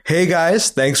Hey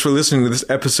guys, thanks for listening to this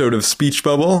episode of Speech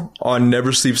Bubble on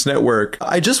Never Sleeps Network.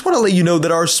 I just want to let you know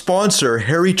that our sponsor,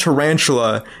 Hairy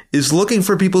Tarantula, is looking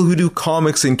for people who do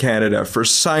comics in Canada for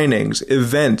signings,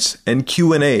 events, and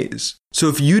Q&As. So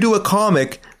if you do a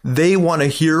comic, they want to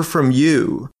hear from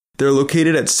you. They're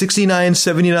located at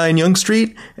 6979 Yonge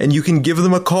Street, and you can give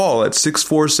them a call at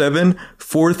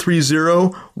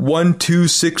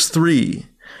 647-430-1263.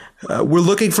 We're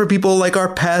looking for people like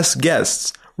our past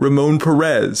guests, Ramon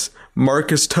Perez,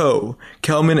 Marcus Toe,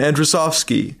 Kelman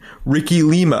Androsovsky, Ricky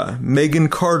Lima, Megan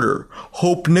Carter,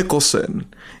 Hope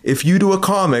Nicholson. If you do a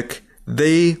comic,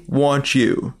 they want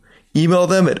you. Email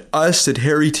them at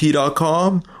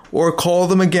us@harryt.com or call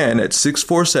them again at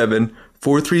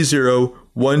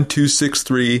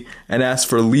 647-430-1263 and ask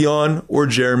for Leon or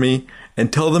Jeremy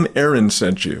and tell them Aaron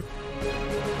sent you.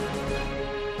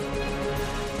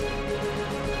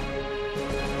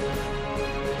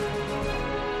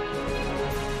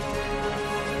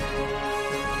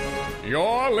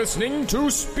 You're listening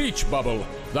to Speech Bubble,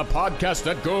 the podcast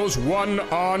that goes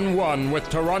one-on-one with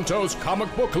Toronto's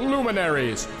comic book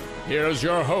luminaries. Here's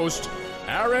your host,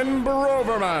 Aaron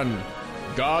Broverman.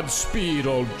 Godspeed,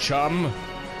 old chum.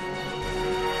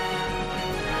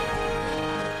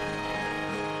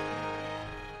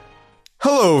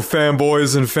 Hello,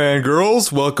 fanboys and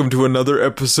fangirls. Welcome to another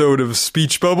episode of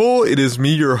Speech Bubble. It is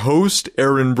me, your host,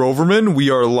 Aaron Broverman.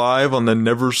 We are live on the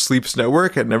Never Sleeps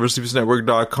Network at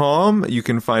neversleepsnetwork.com. You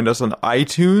can find us on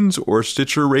iTunes or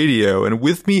Stitcher Radio. And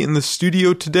with me in the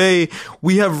studio today,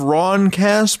 we have Ron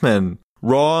Kasman.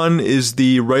 Ron is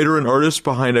the writer and artist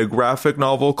behind a graphic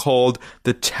novel called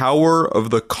The Tower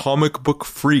of the Comic Book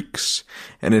Freaks,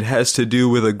 and it has to do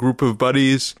with a group of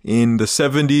buddies in the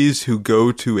 70s who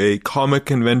go to a comic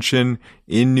convention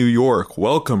in New York.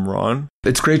 Welcome, Ron.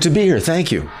 It's great to be here.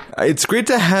 Thank you. It's great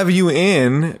to have you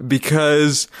in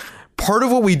because part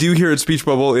of what we do here at Speech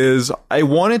Bubble is I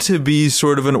want it to be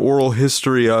sort of an oral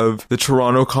history of the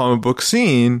Toronto comic book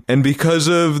scene. And because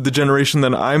of the generation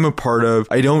that I'm a part of,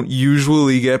 I don't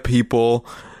usually get people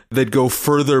that go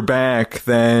further back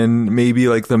than maybe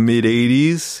like the mid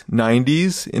 80s,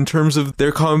 90s in terms of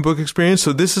their comic book experience.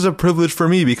 So this is a privilege for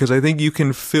me because I think you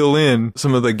can fill in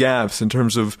some of the gaps in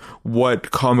terms of what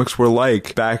comics were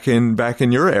like back in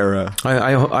your era.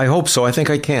 I hope so. I think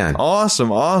I can.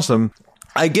 Awesome.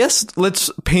 I guess let's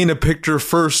paint a picture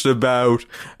first about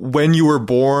when you were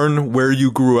born, where you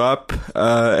grew up,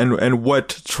 and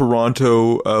what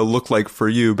Toronto looked like for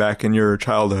you back in your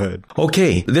childhood.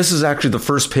 Okay, this is actually the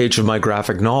first page of my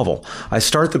graphic novel. I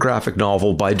start the graphic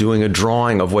novel by doing a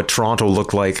drawing of what Toronto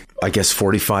looked like, I guess,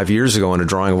 45 years ago, and a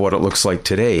drawing of what it looks like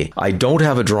today. I don't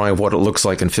have a drawing of what it looked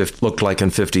like in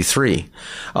 53.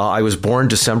 I was born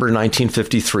December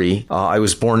 1953. I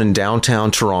was born in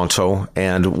downtown Toronto,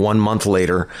 and 1 month later,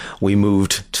 we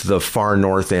moved to the far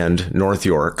north end, North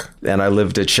York, and I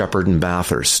lived at Shepherd and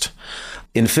Bathurst.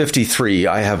 In 53,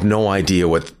 I have no idea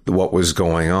what was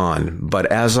going on, but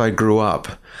as I grew up,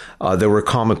 there were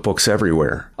comic books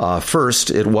everywhere. First,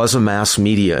 it was a mass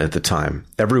media at the time.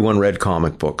 Everyone read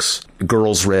comic books.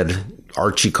 Girls read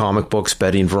Archie comic books,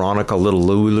 Betty and Veronica, Little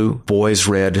Lulu. Boys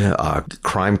read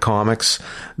crime comics.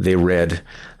 They read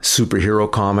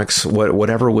superhero comics,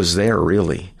 whatever was there,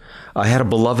 really. I had a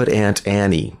beloved Aunt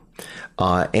Annie.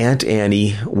 Aunt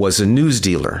Annie was a news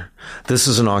dealer. This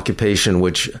is an occupation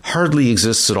which hardly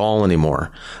exists at all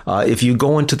anymore. If you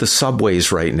go into the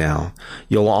subways right now,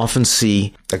 you'll often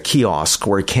see a kiosk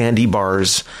where candy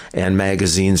bars and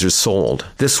magazines are sold.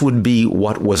 This would be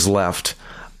what was left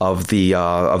of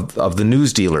the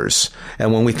news dealers.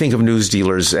 And when we think of news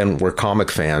dealers and we're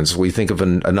comic fans, we think of a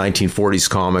 1940s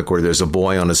comic where there's a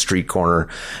boy on a street corner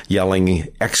yelling,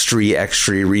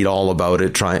 extra, read all about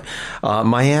it.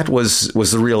 My aunt was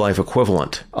the real life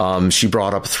equivalent. She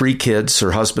brought up 3 kids.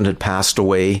 Her husband had passed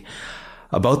away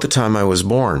about the time I was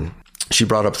born. She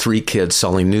brought up 3 kids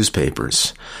selling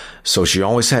newspapers. So she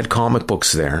always had comic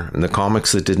books there, and the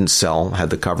comics that didn't sell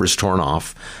had the covers torn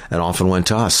off and often went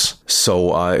to us.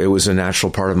 So it was a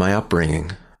natural part of my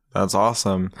upbringing. That's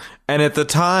awesome. And at the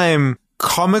time,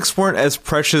 comics weren't as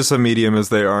precious a medium as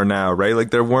they are now, right? Like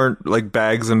there weren't like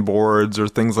bags and boards or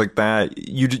things like that.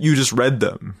 You just read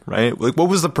them, right? Like what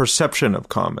was the perception of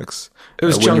comics? It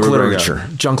was junk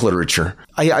literature.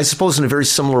 I suppose in a very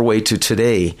similar way to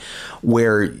today,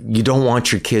 where you don't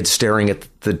want your kid staring at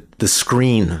the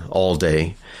screen all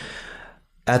day.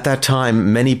 At that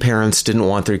time, many parents didn't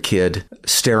want their kid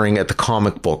staring at the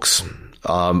comic books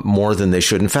more than they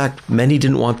should. In fact, many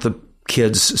didn't want the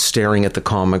kids staring at the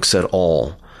comics at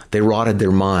all. They rotted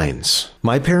their minds.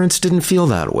 My parents didn't feel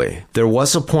that way. There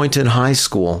was a point in high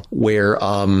school where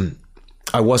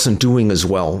I wasn't doing as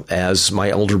well as my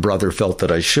elder brother felt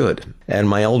that I should. And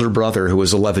my elder brother, who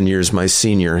was 11 years my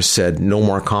senior, said, no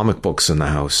more comic books in the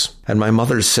house. And my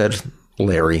mother said,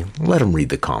 Larry, let him read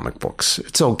the comic books.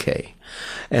 It's okay.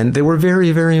 And they were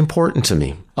very, very important to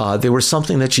me. They were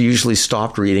something that you usually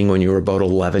stopped reading when you were about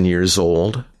 11 years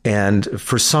old. And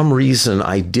for some reason,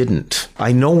 I didn't.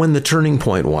 I know when the turning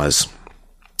point was.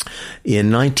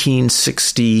 In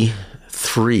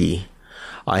 1963,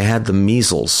 I had the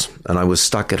measles and I was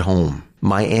stuck at home.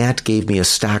 My aunt gave me a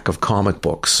stack of comic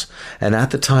books. And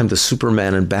at the time, the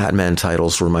Superman and Batman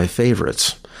titles were my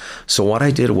favorites. So what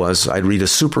I did was I'd read a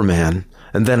Superman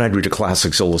and then I'd read a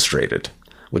Classics Illustrated,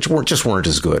 which weren't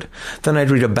as good. Then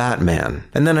I'd read a Batman,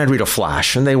 and then I'd read a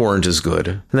Flash, and they weren't as good.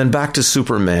 And then back to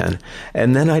Superman,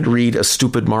 and then I'd read a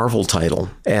stupid Marvel title.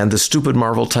 And the stupid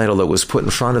Marvel title that was put in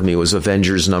front of me was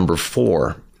Avengers number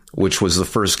 4, which was the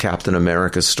first Captain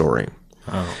America story.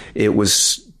 Oh. It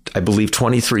was, I believe,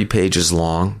 23 pages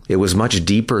long. It was much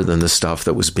deeper than the stuff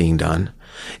that was being done.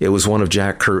 It was one of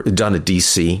Jack Kirby, done at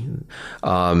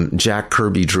DC. Jack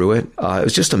Kirby drew it. It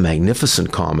was just a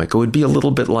magnificent comic. It would be a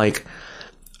little bit like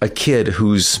a kid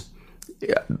who's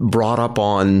brought up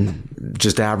on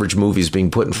just average movies being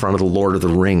put in front of the Lord of the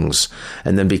Rings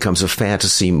and then becomes a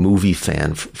fantasy movie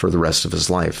fan for the rest of his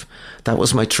life. That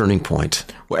was my turning point.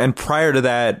 And prior to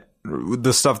that,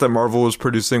 the stuff that Marvel was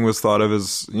producing was thought of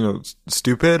as,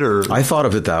 stupid, or? I thought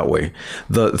of it that way.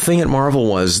 The thing at Marvel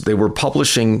was they were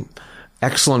publishing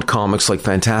excellent comics like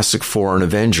Fantastic Four and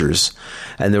Avengers,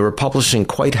 and they were publishing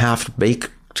quite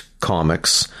half-baked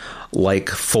comics like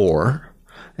Thor.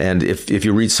 And if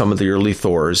you read some of the early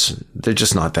Thors, they're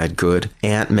just not that good.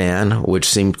 Ant-Man, which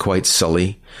seemed quite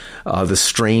silly. The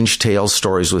Strange Tales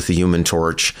stories with the Human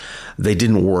Torch, they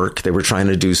didn't work. They were trying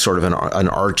to do sort of an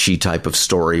Archie type of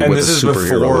story with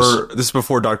superheroes. This is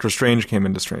before Doctor Strange came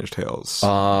into Strange Tales.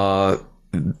 Doctor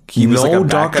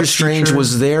Strange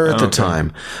was there at the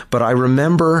time. But I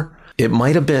remember it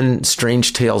might have been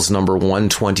Strange Tales number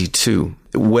 122.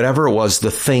 Whatever it was,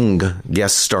 The Thing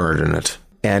guest starred in it.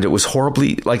 And it was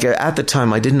horribly, like at the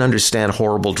time, I didn't understand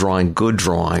horrible drawing, good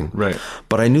drawing. Right.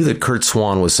 But I knew that Curt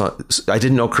Swan was, I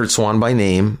didn't know Curt Swan by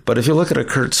name, but if you look at a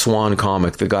Curt Swan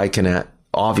comic, the guy can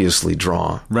obviously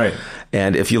draw. Right.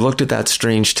 And if you looked at that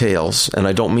Strange Tales, and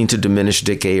I don't mean to diminish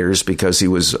Dick Ayers because he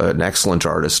was an excellent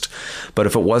artist, but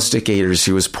if it was Dick Ayers,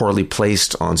 he was poorly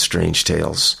placed on Strange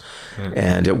Tales.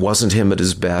 And it wasn't him at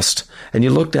his best. And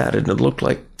you looked at it and it looked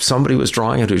like somebody was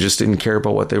drawing it who just didn't care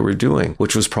about what they were doing,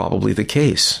 which was probably the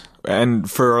case.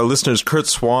 And for our listeners, Curt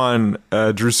Swan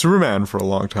drew Superman for a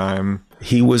long time.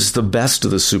 He was the best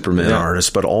of the Superman artists,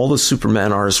 but all the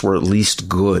Superman artists were at least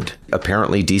good.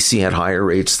 Apparently, DC had higher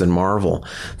rates than Marvel.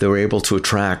 They were able to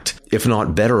attract, if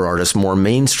not better artists, more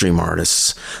mainstream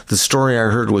artists. The story I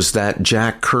heard was that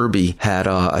Jack Kirby had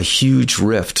a huge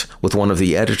rift with one of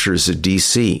the editors at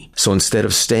DC. So instead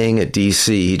of staying at DC,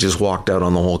 he just walked out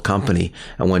on the whole company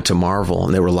and went to Marvel,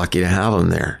 and they were lucky to have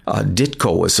him there.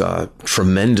 Ditko was a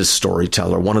tremendous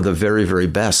storyteller, one of the very, very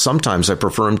best. Sometimes I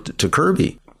prefer him to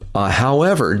Kirby.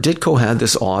 However, Ditko had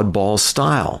this oddball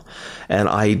style, and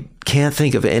I can't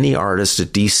think of any artist at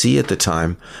DC at the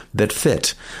time that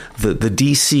fit. The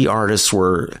DC artists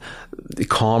were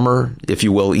calmer, if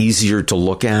you will, easier to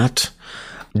look at.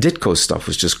 Ditko's stuff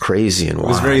was just crazy and wild.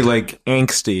 It was very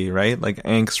angsty, right? Like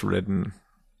angst-ridden.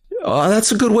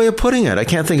 That's a good way of putting it. I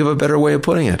can't think of a better way of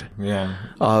putting it. Yeah.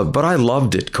 But I love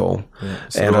Ditko. Yeah,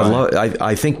 so and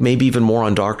I think maybe even more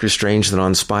on Doctor Strange than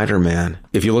on Spider-Man.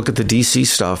 If you look at the DC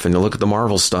stuff and you look at the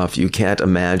Marvel stuff, you can't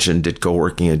imagine Ditko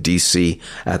working at DC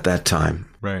at that time.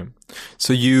 Right.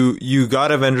 So you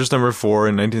got Avengers number 4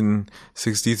 in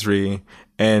 1963.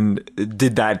 And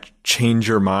did that change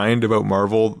your mind about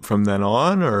Marvel from then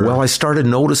on? Or? Well, I started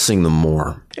noticing them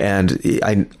more. And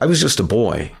I was just a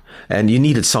boy. And you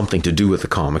needed something to do with the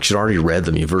comics. You'd already read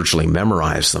them. You virtually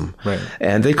memorized them. Right.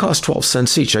 And they cost 12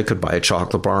 cents each. I could buy a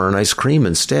chocolate bar and ice cream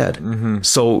instead. Mm-hmm.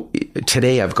 So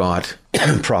today I've got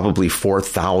probably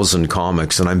 4,000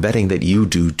 comics, and I'm betting that you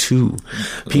do too.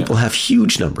 People have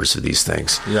huge numbers of these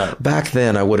things. Yeah. Back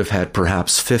then, I would have had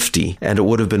perhaps 50, and it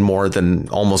would have been more than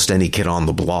almost any kid on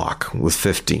the block with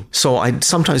 50. So I'd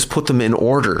sometimes put them in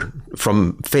order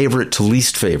from favorite to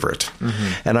least favorite.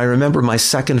 Mm-hmm. And I remember my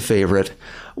second favorite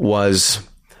was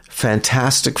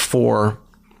Fantastic Four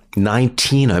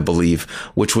 19, I believe,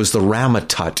 which was the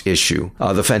Ramatut issue.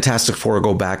 The Fantastic Four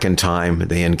go back in time.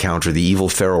 They encounter the evil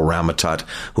Pharaoh Ramatut,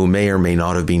 who may or may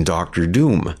not have been Doctor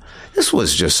Doom. This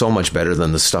was just so much better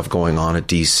than the stuff going on at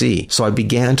DC. So I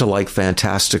began to like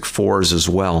Fantastic Fours as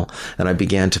well, and I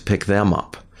began to pick them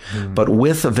up. But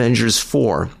with Avengers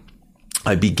 4,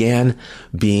 I began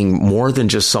being more than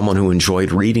just someone who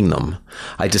enjoyed reading them.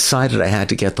 I decided I had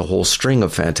to get the whole string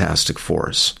of Fantastic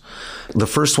Fours. The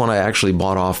first one I actually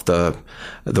bought off the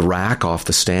rack, off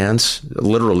the stands,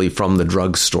 literally from the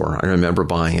drugstore. I remember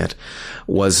buying it.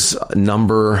 Was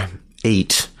number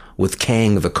 8 with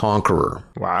Kang the Conqueror.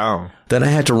 Wow. Then I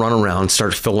had to run around and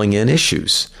start filling in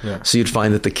issues. Yeah. So you'd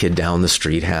find that the kid down the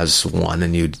street has one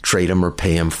and you'd trade him or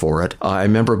pay him for it. I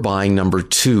remember buying number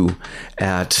 2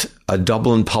 at a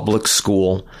Dublin public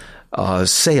school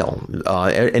sale.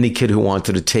 Any kid who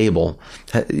wanted a table,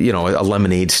 you know, a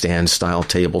lemonade stand style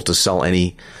table to sell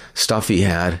any stuff he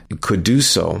had, could do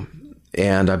so.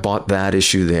 And I bought that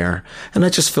issue there, and I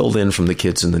just filled in from the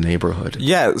kids in the neighborhood.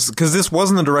 Yeah, because this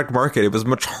wasn't a direct market. It was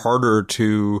much harder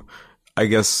to, I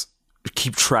guess,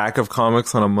 keep track of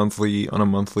comics on a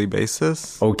monthly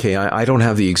basis. Okay, I don't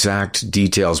have the exact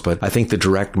details, but I think the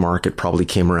direct market probably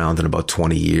came around in about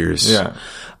 20 years. Yeah.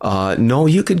 No,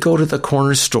 you could go to the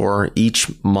corner store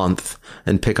each month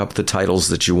and pick up the titles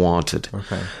that you wanted.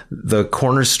 Okay. The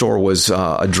corner store was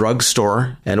a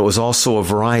drugstore, and it was also a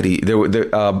variety. There were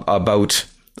about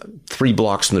 3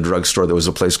 blocks from the drugstore, there was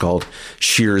a place called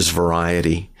Shear's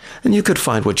Variety. And you could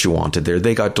find what you wanted there.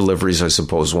 They got deliveries, I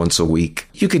suppose, once a week.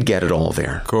 You could get it all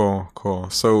there. Cool.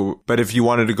 So, but if you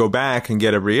wanted to go back and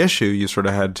get every issue, you sort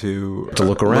of had to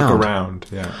look around. Look around,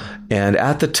 yeah. And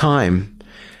at the time,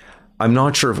 I'm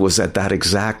not sure if it was at that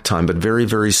exact time, but very,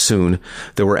 very soon,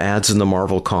 there were ads in the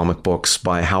Marvel comic books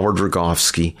by Howard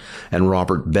Rogowski and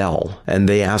Robert Bell. And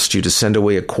they asked you to send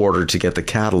away a quarter to get the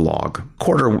catalog.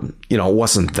 Quarter, you know,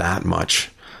 wasn't that much.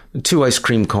 2 ice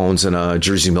cream cones and a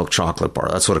Jersey milk chocolate bar.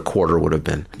 That's what a quarter would have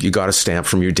been. You got a stamp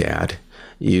from your dad.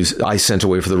 I sent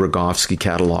away for the Rogowski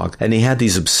catalog. And he had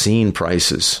these obscene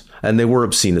prices. And they were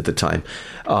obscene at the time.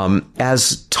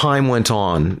 As time went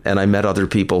on, and I met other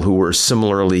people who were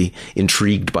similarly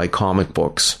intrigued by comic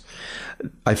books,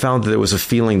 I found that there was a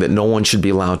feeling that no one should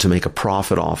be allowed to make a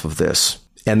profit off of this.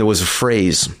 And there was a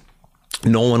phrase,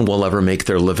 no one will ever make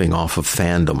their living off of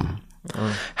fandom.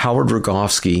 Howard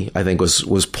Rogowski, I think,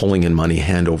 was pulling in money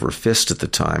hand over fist at the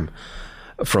time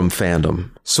from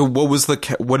fandom. So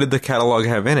what did the catalog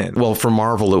have in it? Well, for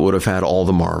Marvel, it would have had all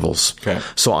the Marvels. Okay.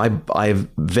 So I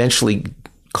eventually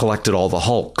collected all the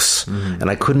Hulks, and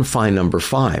I couldn't find number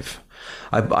 5.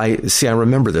 I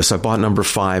remember this. I bought number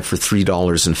 5 for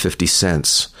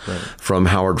 $3.50 from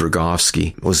Howard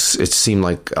Rogowski. It seemed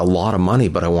like a lot of money,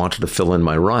 but I wanted to fill in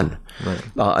my run. Right.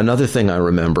 Another thing I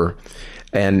remember,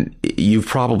 and you've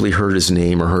probably heard his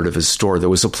name or heard of his store. There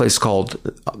was a place called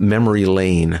Memory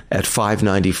Lane at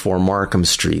 594 Markham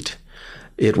Street.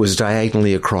 It was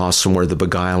diagonally across from where The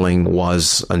Beguiling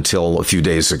was until a few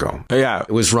days ago. Yeah.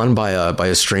 It was run by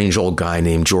a strange old guy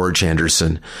named George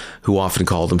Henderson, who often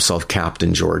called himself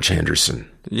Captain George Henderson.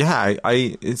 Yeah,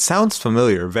 it sounds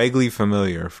familiar, vaguely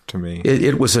familiar to me.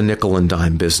 It was a nickel and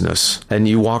dime business. And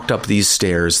you walked up these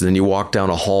stairs, then you walked down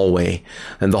a hallway,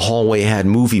 and the hallway had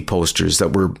movie posters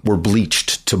that were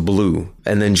bleached to blue.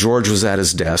 And then George was at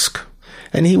his desk.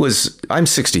 And I'm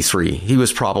 63. He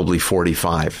was probably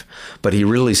 45, but he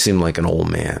really seemed like an old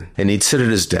man. And he'd sit at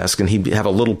his desk and he'd have a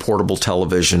little portable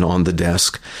television on the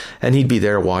desk, and he'd be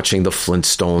there watching the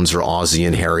Flintstones or Ozzie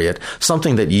and Harriet,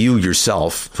 something that you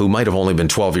yourself, who might have only been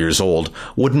 12 years old,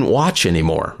 wouldn't watch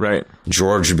anymore. Right.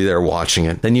 George would be there watching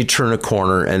it. Then you'd turn a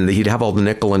corner and he'd have all the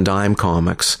nickel and dime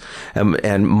comics.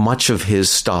 And much of his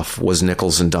stuff was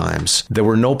nickels and dimes. There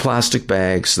were no plastic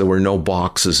bags. There were no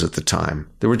boxes at the time.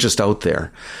 They were just out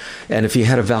there. And if he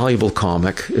had a valuable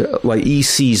comic, like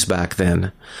EC's back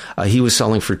then, he was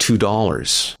selling for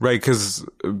 $2. Right, because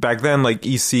back then, like,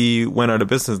 EC went out of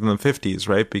business in the 50s,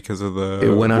 right? Because of the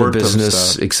It went out of worth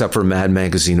business, stuff. except for Mad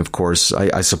Magazine, of course,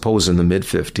 I suppose in the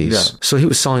mid-50s. Yeah. So he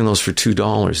was selling those for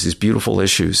 $2, these beautiful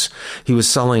issues. He was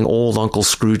selling old Uncle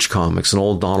Scrooge comics and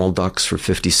old Donald Ducks for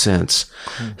 50 cents.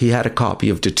 He had a copy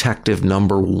of Detective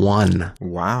Number 1.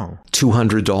 Wow.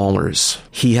 $200.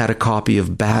 He had a copy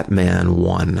of Batman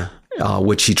 1,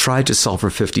 which he tried to sell for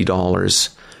 $50.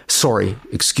 Sorry,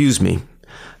 excuse me,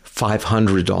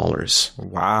 $500.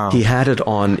 Wow. He had it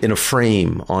in a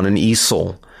frame on an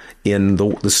easel in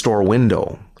the store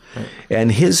window. Right.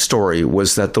 And his story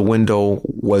was that the window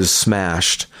was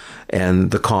smashed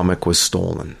and the comic was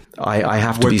stolen. I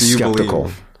have to be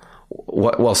skeptical.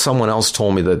 Well, someone else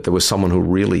told me that there was someone who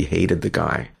really hated the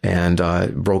guy and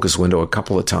broke his window a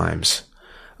couple of times,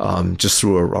 just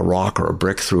threw a rock or a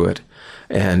brick through it.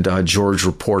 And George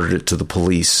reported it to the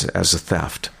police as a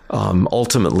theft.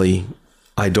 Ultimately,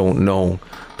 I don't know,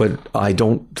 but I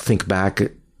don't think back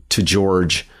to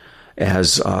George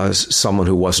as someone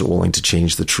who wasn't willing to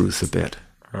change the truth a bit.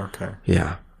 Okay.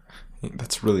 Yeah.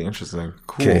 That's really interesting.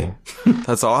 Cool. Okay.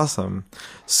 That's awesome.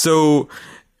 So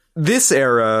this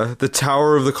era, the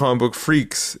Tower of the Comic Book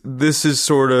Freaks, this is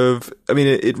sort of, I mean,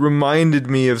 it reminded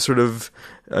me of sort of,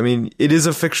 I mean, it is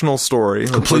a fictional story.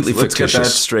 Completely let's fictitious. Get that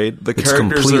straight. The It's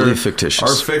characters completely are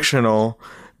fictitious. fictional,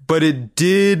 but it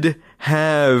did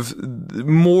have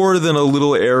more than a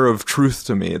little air of truth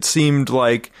to me. It seemed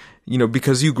like, you know,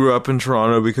 because you grew up in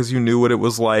Toronto, because you knew what it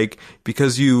was like,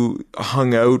 because you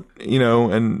hung out, you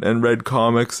know, and read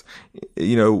comics,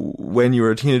 you know, when you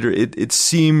were a teenager, it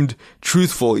seemed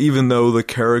truthful, even though the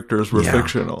characters were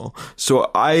fictional.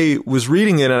 So I was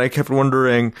reading it and I kept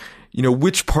wondering, you know,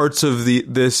 which parts of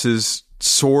this is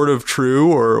sort of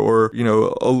true or, you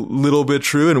know, a little bit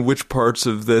true, and which parts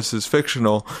of this is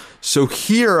fictional. So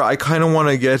here I kind of want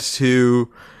to get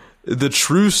to the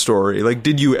true story. Like,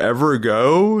 did you ever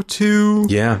go to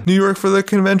New York for the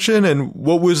convention? And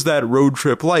what was that road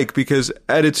trip like? Because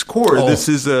at its core, this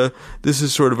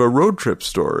is sort of a road trip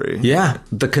story. Yeah.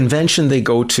 The convention they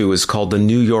go to is called the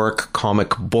New York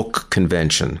Comic Book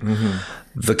Convention. Mm-hmm.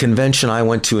 The convention I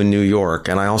went to in New York,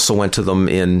 and I also went to them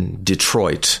in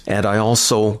Detroit. And I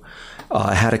also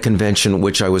had a convention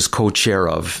which I was co-chair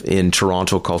of in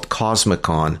Toronto called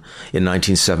Cosmic-Con in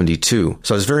 1972.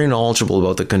 So I was very knowledgeable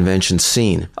about the convention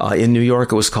scene. In New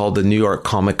York, it was called the New York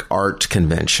Comic Art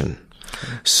Convention.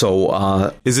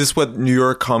 So, is this what New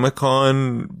York Comic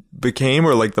Con became,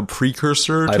 or like the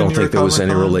precursor to I don't New think York there was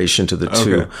Comic-Con? any relation to the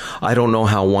two. Okay. I don't know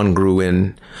how one grew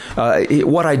in.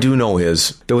 What I do know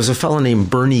is there was a fellow named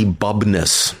Bernie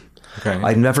Bubness. Okay.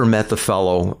 I'd never met the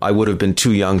fellow. I would have been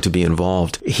too young to be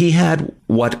involved. He had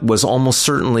what was almost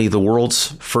certainly the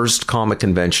world's first comic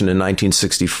convention in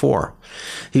 1964.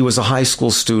 He was a high school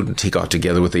student. He got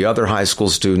together with the other high school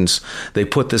students. They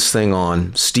put this thing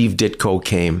on. Steve Ditko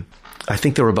came. I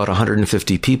think there were about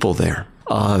 150 people there.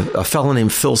 A fellow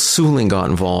named Phil Suling got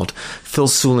involved. Phil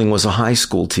Suling was a high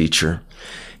school teacher.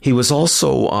 He was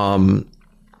also, I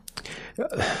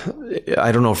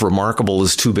don't know if remarkable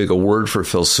is too big a word for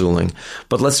Phil Suling,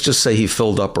 but let's just say he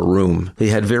filled up a room. He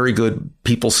had very good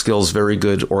people skills, very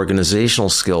good organizational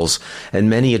skills, and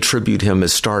many attribute him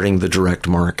as starting the direct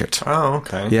market. Oh,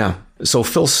 okay. Yeah. So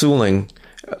Phil Suling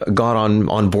got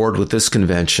on board with this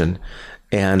convention.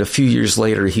 And a few years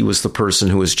later, he was the person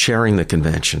who was chairing the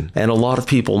convention. And a lot of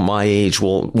people my age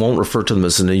won't refer to them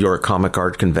as the New York Comic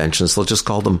Art Conventions. They'll just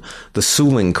call them the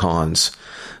Suling Cons,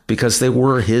 because they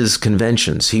were his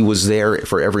conventions. He was there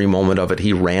for every moment of it.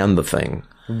 He ran the thing.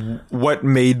 What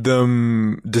made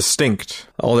them distinct?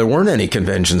 Oh, there weren't any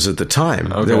conventions at the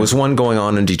time. Okay. There was one going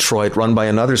on in Detroit run by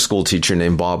another school teacher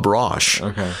named Bob Brosh.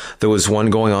 Okay. There was one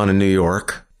going on in New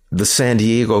York. The San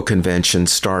Diego convention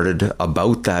started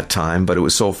about that time, but it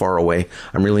was so far away,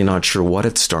 I'm really not sure what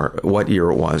year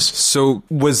it was. So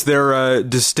was there a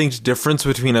distinct difference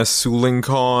between a Suling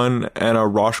Con and a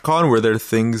Rosh Con? Were there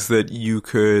things that you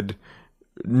could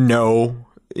know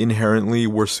inherently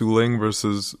were Suling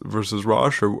versus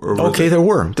Rosh? Or okay, there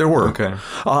were. Okay.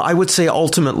 I would say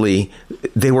ultimately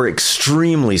they were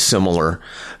extremely similar,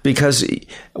 because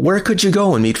where could you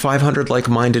go and meet 500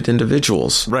 like-minded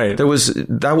individuals? Right. That was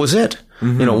it.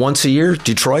 Mm-hmm. You know, once a year,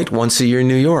 Detroit, once a year,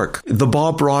 New York. The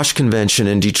Bob Brosh convention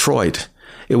in Detroit,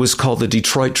 it was called the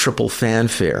Detroit Triple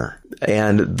Fanfare.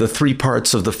 And the three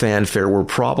parts of the fanfare were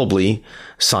probably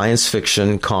science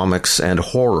fiction, comics, and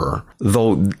horror.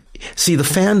 Though, see, the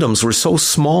fandoms were so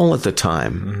small at the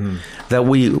time that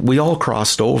we all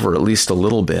crossed over at least a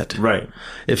little bit. Right.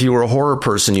 If you were a horror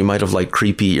person, you might have liked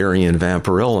Creepy, Eerie, and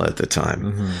Vampirilla at the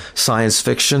time. Science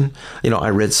fiction, you know, I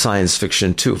read science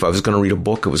fiction too. If I was going to read a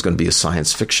book, it was going to be a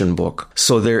science fiction book.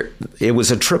 So it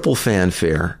was a triple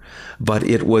fanfare, but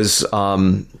it was,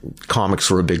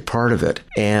 comics were a big part of it.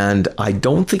 And I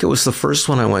don't think it was the first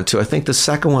one I went to. I think the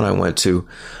second one I went to,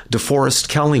 DeForest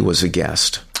Kelley was a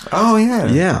guest. Oh, yeah.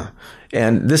 Yeah.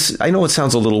 And this, I know it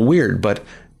sounds a little weird, but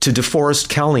to DeForest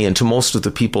Kelley and to most of the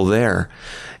people there,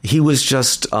 he was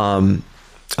just a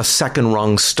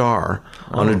second-rung star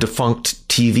on a defunct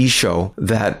TV show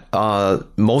that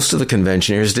most of the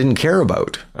conventioneers didn't care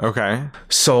about. Okay.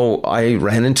 So I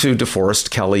ran into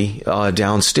DeForest Kelley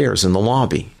downstairs in the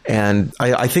lobby. And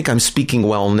I think I'm speaking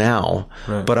well now,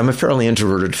 but I'm a fairly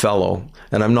introverted fellow.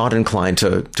 And I'm not inclined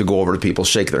to go over to people,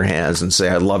 shake their hands, and say,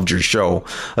 I loved your show,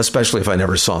 especially if I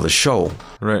never saw the show.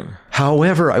 Right.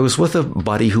 However, I was with a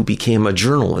buddy who became a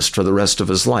journalist for the rest of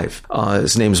his life.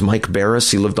 His name's Mike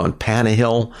Barris. He lived on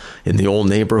Panahill in the old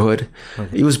neighborhood.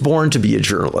 Okay. He was born to be a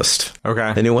journalist.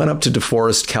 Okay. And he went up to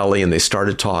DeForest Kelley, and they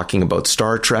started talking about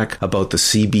Star Trek, about the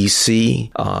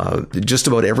CBC, just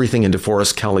about everything in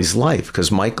DeForest Kelley's life, because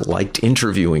Mike Mark liked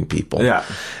interviewing people. Yeah.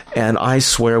 And I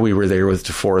swear we were there with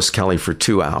DeForest Kelley for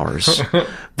 2 hours.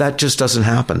 That just doesn't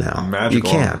happen now. Magical.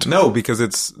 You can't. No, because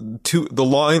the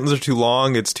lines are too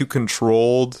long. It's too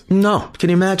controlled. No. Can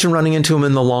you imagine running into him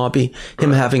in the lobby,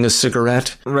 him having a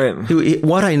cigarette? Right.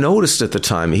 What I noticed at the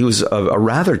time, he was a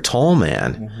rather tall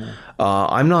man.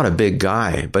 I'm not a big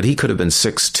guy, but he could have been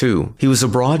 6'2". He was a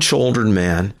broad-shouldered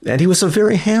man, and he was a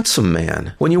very handsome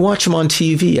man. When you watch him on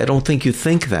TV, I don't think you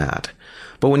think that.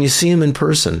 But when you see him in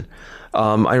person,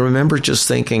 I remember just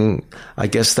thinking, I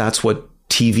guess that's what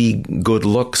TV good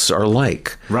looks are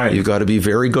like. Right. You've got to be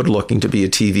very good looking to be a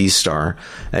TV star.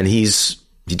 And he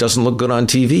doesn't look good on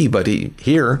TV, but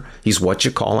he's what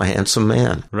you call a handsome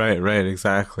man. Right,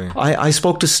 exactly. I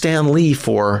spoke to Stan Lee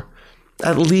for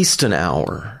at least an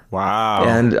hour. Wow.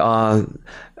 And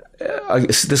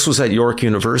this was at York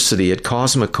University at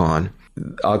Cosmicon.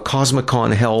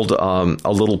 Cosmicon held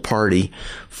a little party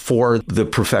for the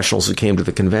professionals who came to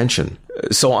the convention.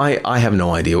 So I have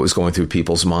no idea what was going through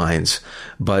people's minds,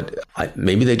 but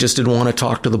maybe they just didn't want to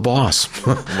talk to the boss.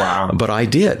 Wow. But I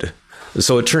did.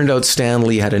 So it turned out Stan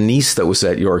Lee had a niece that was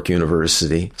at York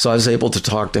University. So I was able to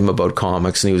talk to him about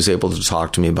comics, and he was able to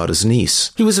talk to me about his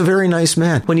niece. He was a very nice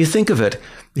man. When you think of it,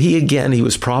 he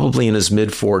was probably in his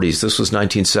mid-40s. This was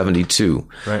 1972.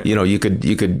 Right. You know, you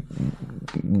could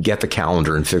get the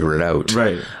calendar and figure it out.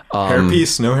 Right.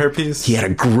 Hairpiece, no hairpiece? He had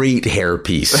a great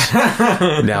hairpiece.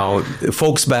 Now,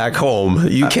 folks back home,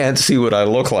 you can't see what I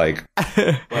look like.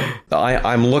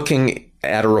 I'm looking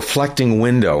at a reflecting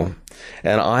window,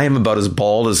 and I am about as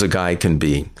bald as a guy can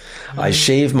be. I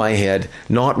shave my head,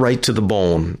 not right to the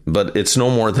bone, but it's no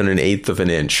more than 1/8 of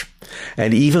an inch.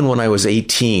 And even when I was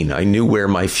 18, I knew where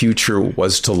my future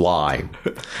was to lie.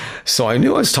 So I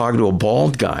knew I was talking to a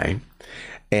bald guy,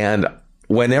 and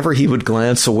whenever he would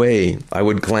glance away, I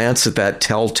would glance at that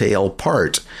telltale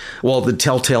part. Well, the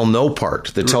telltale no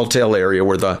part, the telltale area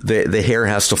where the hair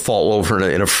has to fall over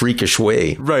in a freakish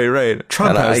way. Right.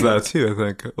 Trump has that too, I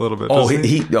think, a little bit. Oh,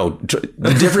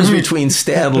 the difference between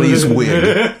Stan Lee's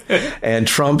wig and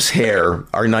Trump's hair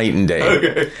are night and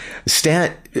day.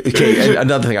 Okay.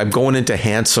 Another thing, I'm going into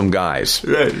handsome guys.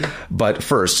 Right. But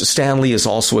first, Stan Lee is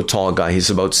also a tall guy. He's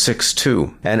about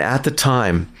 6'2". And at the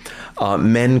time,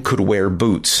 men could wear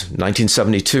boots,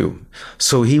 1972.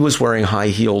 So he was wearing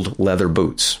high-heeled leather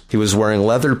boots. He was wearing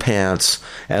leather pants,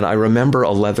 and I remember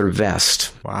a leather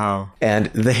vest. Wow. And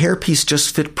the hairpiece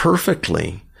just fit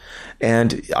perfectly.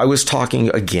 And I was talking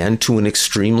again to an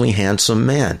extremely handsome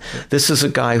man. This is a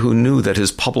guy who knew that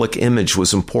his public image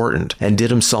was important and did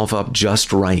himself up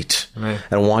just right.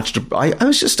 And watched. I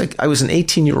was an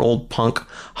 18-year-old punk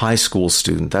high school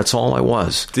student. That's all I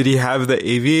was. Did he have the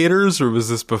aviators, or was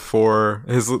this before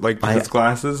his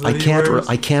glasses? I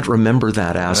can't remember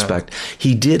that aspect. Yeah.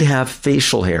 He did have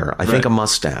facial hair. I think a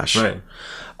mustache. Right.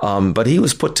 But he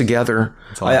was put together.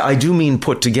 Awesome. I do mean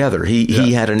put together.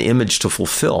 He had an image to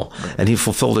fulfill, and he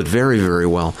fulfilled it very, very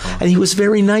well. And he was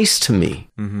very nice to me.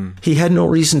 Mm-hmm. He had no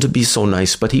reason to be so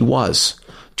nice, but he was.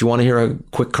 Do you want to hear a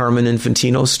quick Carmen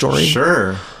Infantino story?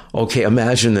 Sure. Okay,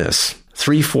 imagine this.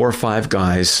 3, 4, 5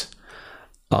 guys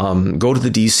go to the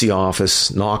D.C.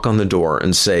 office, knock on the door,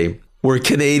 and say, "We're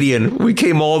Canadian. We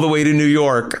came all the way to New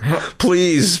York.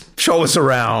 Please show us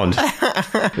around."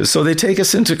 So they take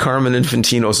us into Carmen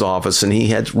Infantino's office, and he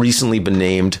had recently been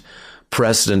named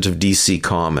president of DC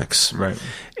Comics. Right.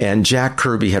 And Jack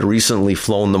Kirby had recently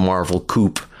flown the Marvel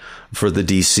coupe for the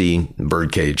DC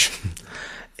Birdcage.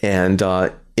 And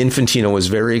Infantino was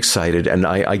very excited, and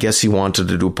I guess he wanted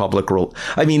to do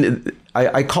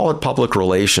I call it public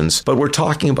relations, but we're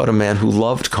talking about a man who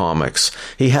loved comics.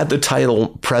 He had the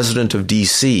title President of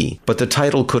DC, but the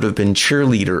title could have been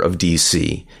Cheerleader of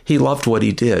DC. He loved what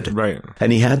he did. Right.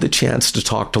 And he had the chance to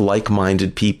talk to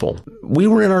like-minded people. We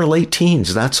were in our late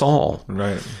teens, that's all.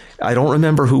 Right. I don't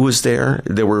remember who was there.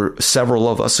 There were several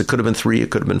of us. It could have been 3.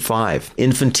 It could have been 5.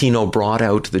 Infantino brought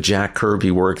out the Jack Kirby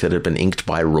work that had been inked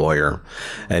by Royer.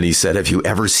 And he said, "Have you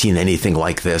ever seen anything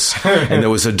like this?" And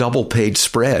there was a double-page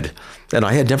spread. And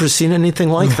I had never seen anything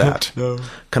like that. No.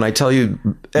 Can I tell you,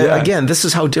 again, this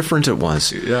is how different it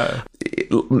was. Yeah.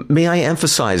 May I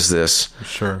emphasize this?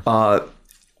 Sure.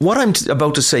 What I'm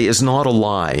about to say is not a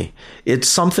lie. It's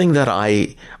something that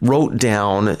I wrote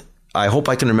down. I hope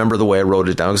I can remember the way I wrote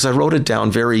it down, because I wrote it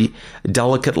down very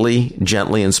delicately,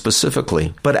 gently, and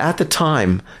specifically. But at the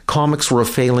time, comics were a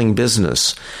failing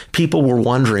business. People were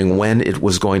wondering when it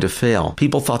was going to fail.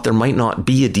 People thought there might not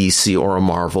be a DC or a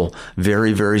Marvel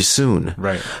very, very soon.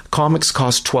 Right. Comics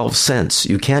cost 12 cents.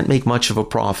 You can't make much of a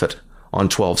profit on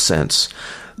 12 cents.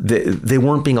 They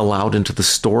weren't being allowed into the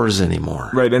stores anymore.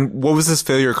 Right. And what was this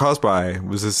failure caused by?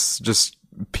 Was this just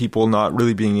people not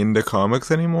really being into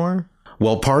comics anymore?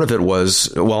 Well, part of it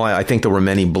was, I think there were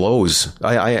many blows.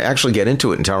 I actually get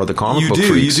into it in Tower of the Comic Book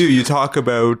Freaks. You do. You talk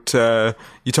about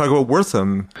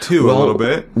Wertham too, a little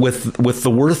bit. With the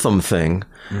Wertham thing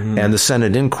and the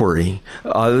Senate inquiry,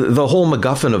 the whole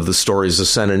MacGuffin of the story is the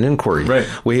Senate inquiry. Right.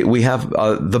 We have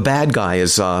the bad guy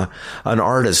is an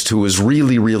artist who was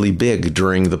really, really big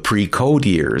during the pre-code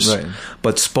years, right,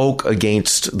 but spoke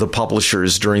against the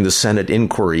publishers during the Senate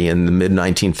inquiry in the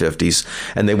mid-1950s,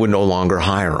 and they would no longer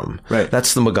hire him. Right.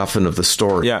 That's the MacGuffin of the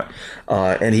story. Yeah.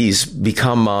 And he's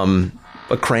become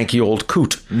a cranky old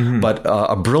coot, but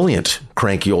a brilliant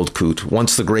cranky old coot.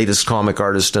 Once the greatest comic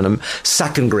artist and a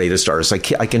second greatest artist.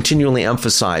 I continually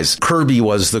emphasize Kirby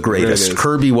was the greatest.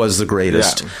 Kirby was the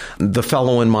greatest. Yeah. The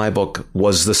fellow in my book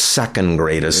was the second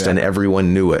greatest, and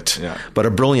everyone knew it. Yeah. But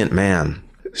a brilliant man.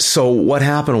 So what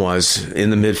happened was, in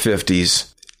the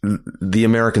mid-50s, the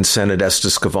American Senate,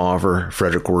 Estes Kavaver,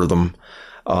 Frederick Wertham,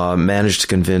 managed to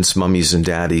convince mummies and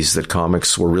daddies that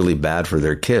comics were really bad for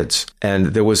their kids. And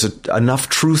there was enough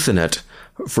truth in it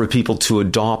for people to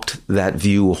adopt that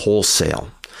view wholesale.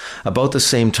 About the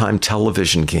same time,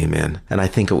 television came in, and I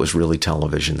think it was really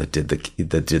television that did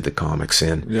the comics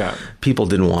in. Yeah, people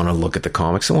didn't want to look at the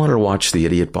comics; they wanted to watch the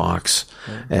Idiot Box,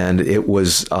 and it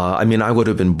was. I would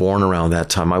have been born around that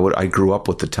time. I grew up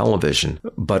with the television,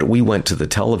 but we went to the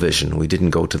television. We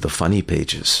didn't go to the funny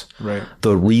pages. Right.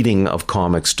 The reading of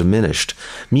comics diminished.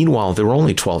 Meanwhile, they were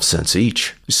only 12 cents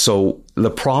each, so the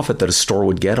profit that a store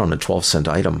would get on a 12-cent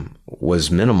item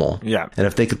was minimal. Yeah. And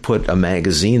if they could put a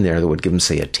magazine there that would give them,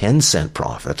 say, a 10-cent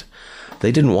profit,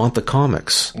 they didn't want the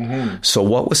comics. So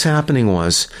what was happening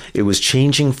was it was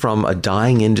changing from a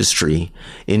dying industry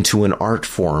into an art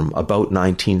form about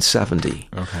 1970.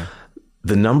 Okay.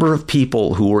 The number of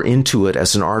people who were into it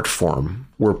as an art form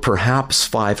were perhaps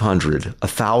 500,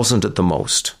 1,000 at the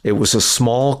most. It was a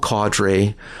small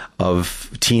cadre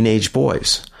of teenage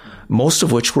boys, most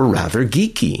of which were rather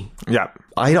geeky. Yeah.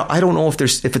 I don't know if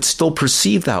it's still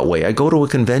perceived that way. I go to a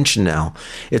convention now.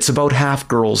 It's about half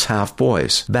girls, half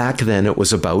boys. Back then, it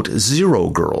was about 0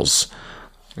 girls,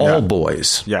 all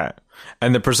boys. Yeah.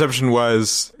 And the perception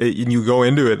was, you go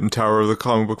into it in Tower of the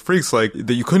Comic Book Freaks, like,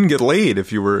 that you couldn't get laid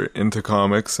if you were into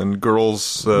comics, and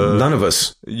girls... None of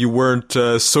us. You weren't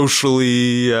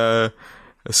socially...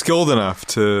 skilled enough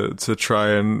to try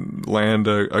and land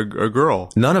a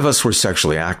girl. None of us were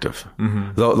sexually active.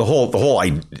 The whole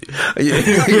idea.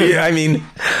 I mean,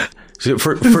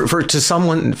 for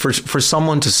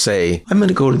someone to say, I'm going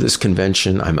to go to this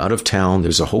convention. I'm out of town.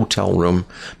 There's a hotel room.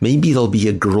 Maybe there'll be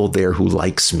a girl there who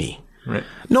likes me. Right.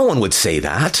 No one would say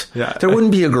that. Yeah. There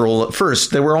wouldn't be a girl at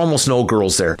first. There were almost no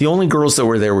girls there. The only girls that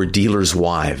were there were dealers'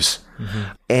 wives,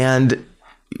 and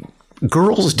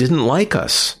girls didn't like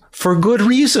us. For good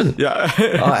reason. Yeah.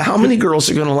 How many girls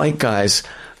are going to like guys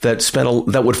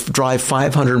that would drive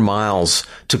 500 miles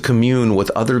to commune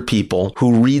with other people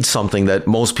who read something that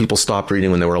most people stopped reading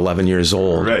when they were 11 years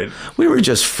old? Right. We were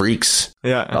just freaks.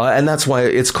 Yeah. And that's why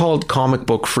it's called Comic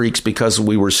Book Freaks, because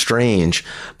we were strange,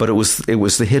 but it was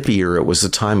the hippie era. It was the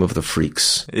time of the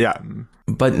freaks. Yeah.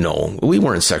 But no, we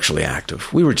weren't sexually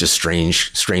active. We were just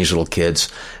strange little kids.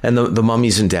 And the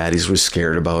mummies and daddies were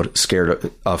scared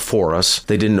for us.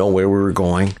 They didn't know where we were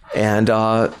going. And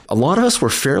a lot of us were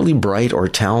fairly bright or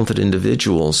talented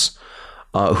individuals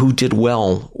who did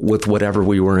well with whatever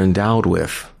we were endowed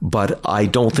with. But I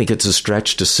don't think it's a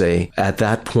stretch to say at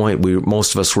that point,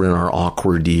 most of us were in our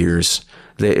awkward years.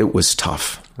 It was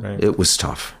tough. Right. It was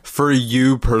tough. For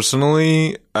you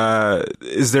personally,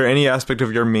 is there any aspect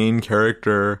of your main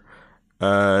character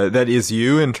that is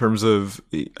you in terms of,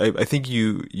 I think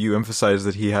you emphasized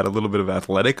that he had a little bit of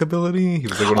athletic ability. He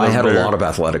was like I had a lot of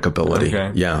athletic ability.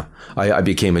 Okay. Yeah. I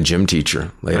became a gym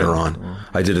teacher later on.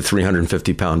 I did a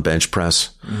 350-pound bench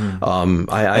press. And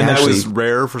that was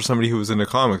rare for somebody who was into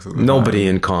comics at the Nobody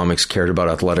time. In comics cared about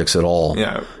athletics at all.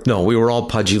 Yeah. No, we were all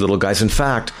pudgy little guys. In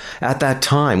fact, at that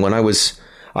time, when I was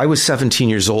 17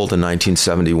 years old in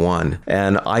 1971,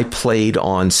 and I played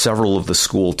on several of the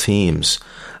school teams,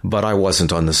 but I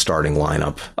wasn't on the starting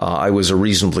lineup. I was a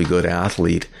reasonably good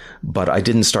athlete, but I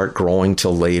didn't start growing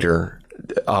till later.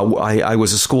 I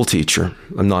was a school teacher.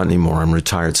 I'm not anymore. I'm a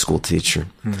retired school teacher.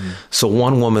 So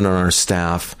one woman on our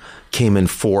staff came in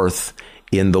 4th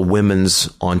in the Women's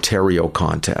Ontario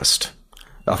contest.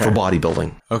 For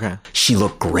bodybuilding. Okay. She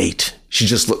looked great. She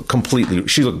looked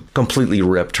completely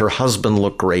ripped. Her husband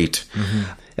looked great.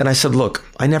 And I said, look,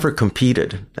 I never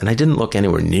competed, and I didn't look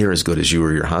anywhere near as good as you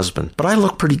or your husband, but I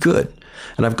look pretty good.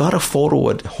 And I've got a photo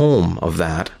at home of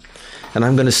that, and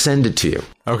I'm going to send it to you.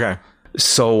 Okay.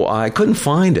 So I couldn't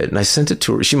find it, and I sent it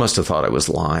to her. She must have thought I was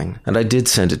lying. And I did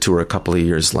send it to her a couple of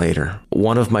years later.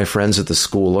 One of my friends at the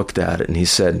school looked at it, and he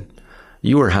said,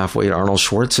 "You were halfway to Arnold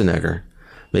Schwarzenegger,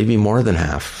 maybe more than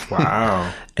half."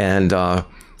 Wow. And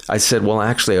I said, well,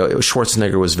 actually,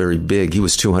 Schwarzenegger was very big. He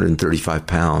was 235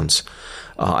 pounds.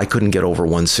 I couldn't get over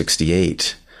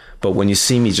 168. But when you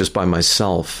see me just by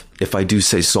myself, if I do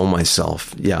say so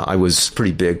myself, yeah, I was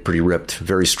pretty big, pretty ripped,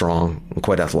 very strong, and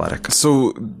quite athletic.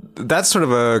 So that's sort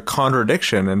of a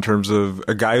contradiction in terms of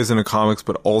a guy who's into comics,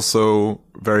 but also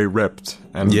very ripped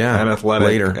and athletic.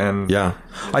 Later. And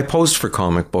I posed for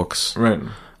comic books. Right.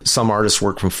 Some artists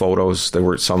work from photos.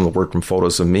 Some work from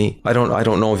photos of me. I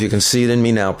don't know if you can see it in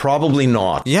me now. Probably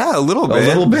not. Yeah, a little bit. A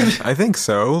little bit. I think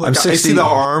so. Like, I'm 60. I see the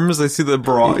arms. I see the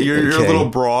broad. You're a little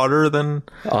broader than.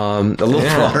 A little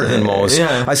broader than most.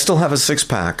 Yeah. I still have a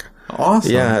 6-pack.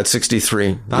 Awesome. Yeah, at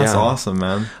 63. That's awesome,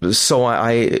 man. So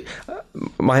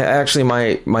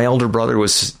my elder brother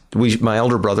my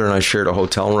elder brother and I shared a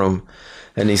hotel room,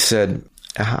 and he said,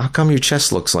 "How come your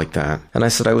chest looks like that?" And I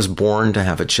said, "I was born to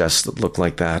have a chest that looked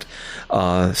like that.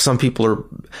 Some people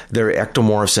they're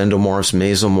ectomorphs, endomorphs,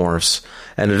 mesomorphs.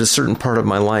 And at a certain part of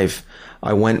my life,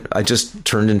 I just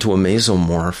turned into a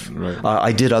mesomorph. Right.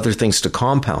 I did other things to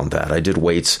compound that. I did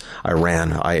weights. I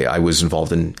ran. I was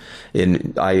involved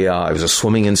I was a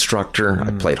swimming instructor. I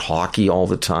played hockey all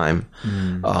the time.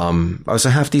 I was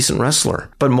a half decent wrestler,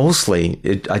 but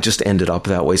mostly I just ended up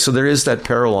that way. So there is that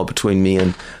parallel between me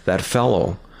and that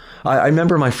fellow. I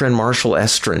remember my friend Marshall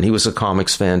Estrin. He was a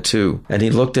comics fan too. And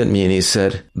he looked at me and he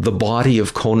said, "The body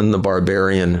of Conan the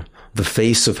Barbarian, the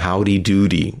face of Howdy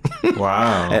Doody."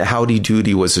 Wow. Howdy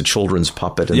Doody was a children's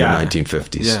puppet in the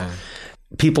 1950s. Yeah.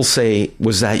 People say,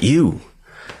 "Was that you?"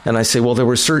 And I say, well, there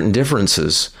were certain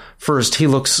differences. First, he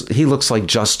looks like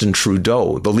Justin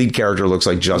Trudeau. The lead character looks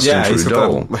like Justin Trudeau. He's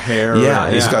got the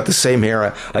hair. He's got the same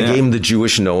hair. I gave him the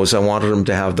Jewish nose. I wanted him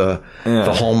to have the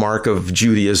hallmark of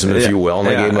Judaism, if you will. And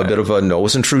I gave him a bit of a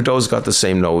nose. And Trudeau's got the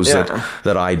same nose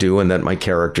that I do and that my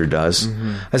character does.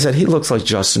 Mm-hmm. I said, he looks like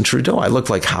Justin Trudeau. I look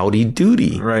like Howdy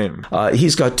Doody. Right.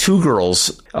 He's got 2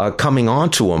 girls coming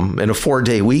on to him in a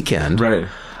 4-day weekend. Right.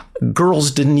 Girls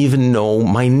didn't even know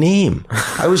my name.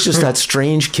 I was just that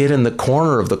strange kid in the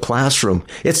corner of the classroom.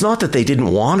 It's not that they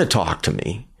didn't want to talk to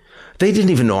me. They didn't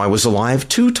even know I was alive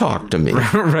to talk to me.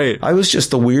 Right. I was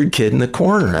just the weird kid in the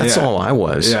corner. That's all I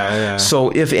was. Yeah. So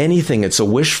if anything, it's a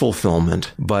wish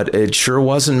fulfillment, but it sure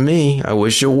wasn't me. I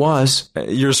wish it was.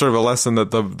 You're sort of a lesson that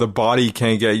the body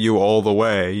can't get you all the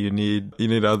way. You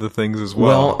need other things as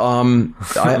well. Well,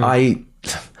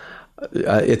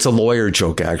 it's a lawyer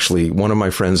joke, actually. One of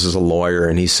my friends is a lawyer,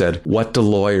 and he said, "What do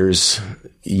lawyers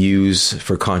use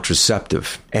for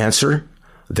contraceptive?" Answer,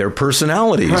 their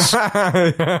personalities.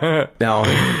 Now,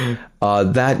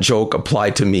 that joke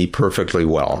applied to me perfectly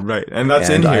well. Right, and that's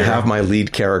in here. I have my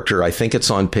lead character, I think it's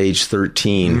on page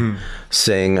 13,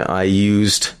 saying I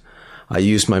used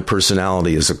my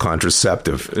personality as a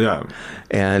contraceptive. Yeah.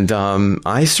 And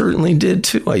I certainly did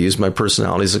too. I used my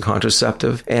personality as a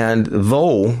contraceptive. And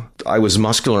though I was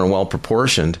muscular and well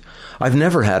proportioned, I've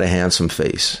never had a handsome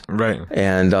face. Right.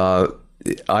 And I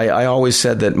always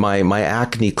said that my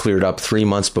acne cleared up 3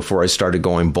 months before I started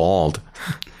going bald.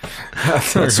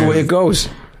 That's the way it goes.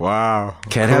 Wow.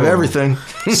 Can't have everything.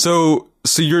 So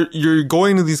you're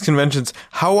going to these conventions.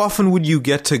 How often would you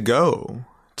get to go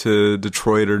to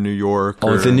Detroit or New York?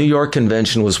 Oh, the New York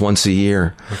convention was once a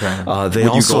year. Okay. They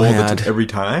would also you go had every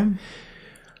time?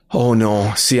 Oh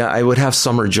no! See, I would have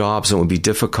summer jobs and it would be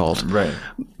difficult. Right.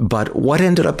 But what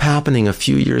ended up happening a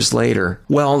few years later?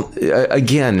 Well,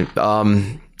 again,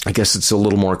 I guess it's a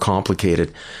little more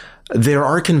complicated. There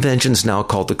are conventions now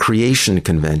called the Creation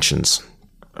Conventions.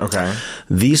 Okay.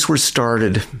 These were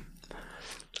started,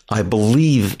 I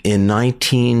believe, in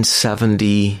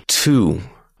 1972.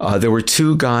 There were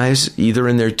 2 guys, either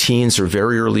in their teens or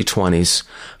very early 20s,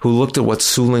 who looked at what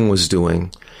Suling was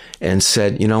doing and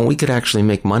said, we could actually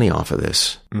make money off of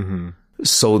this. Mm-hmm.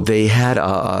 So they had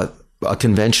a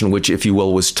convention which, if you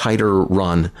will, was tighter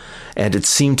run, and it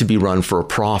seemed to be run for a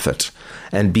profit,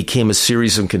 and became a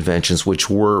series of conventions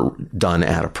which were done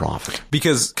at a profit.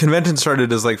 Because conventions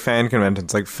started as like fan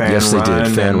conventions, like fan Yes, run. They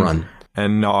did, fan run.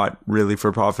 And not really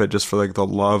for profit, just for like the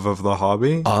love of the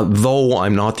hobby? Though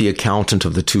I'm not the accountant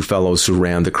of the 2 fellows who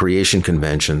ran the Creation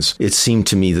Conventions, it seemed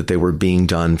to me that they were being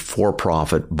done for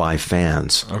profit by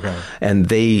fans. Okay. And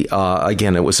they,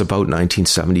 again, it was about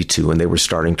 1972, and they were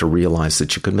starting to realize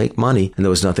that you could make money, and there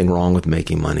was nothing wrong with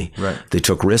making money. Right. They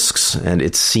took risks, and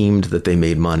it seemed that they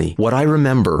made money. What I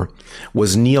remember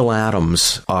was Neil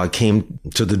Adams came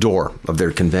to the door of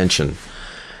their convention,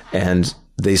 and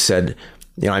they said,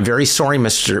 I'm very sorry,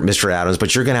 Mr. Adams,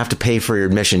 but you're going to have to pay for your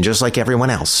admission just like everyone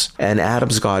else. And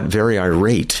Adams got very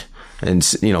irate. And,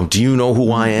 do you know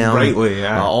who I am? Rightly,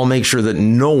 yeah. I'll make sure that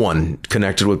no one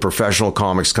connected with professional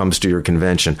comics comes to your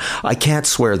convention. I can't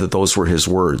swear that those were his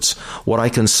words. What I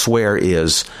can swear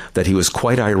is that he was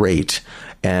quite irate,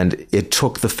 and it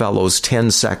took the fellows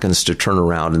 10 seconds to turn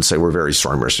around and say, we're very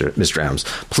sorry, Mr. Adams.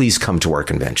 Please come to our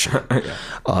convention.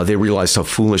 Yeah. They realized how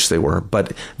foolish they were.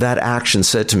 But that action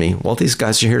said to me, well, these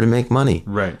guys are here to make money.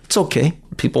 Right. It's okay.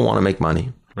 People want to make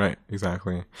money. Right,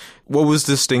 exactly. What was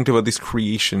distinct about these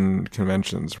creation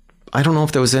conventions? I don't know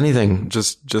if there was anything.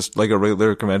 Just like a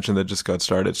regular convention that just got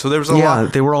started. So there was a lot. Yeah,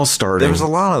 they were all starting. There was a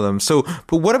lot of them. So,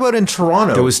 but what about in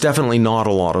Toronto? There was definitely not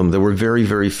a lot of them. There were very,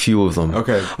 very few of them.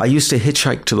 Okay. I used to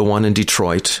hitchhike to the one in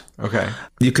Detroit. Okay.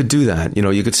 You could do that.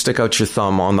 You could stick out your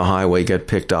thumb on the highway, get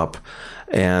picked up,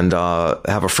 and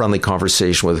have a friendly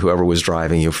conversation with whoever was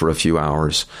driving you for a few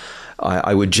hours.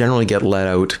 I would generally get let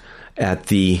out at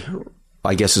the,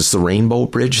 I guess it's the Rainbow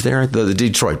Bridge there, the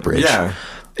Detroit Bridge. Yeah.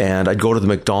 And I'd go to the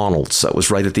McDonald's that was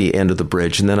right at the end of the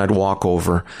bridge, and then I'd walk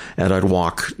over and I'd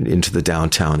walk into the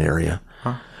downtown area.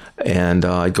 Huh. And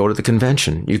I'd go to the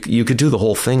convention. You could do the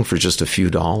whole thing for just a few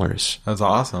dollars. That's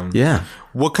awesome. Yeah.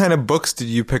 What kind of books did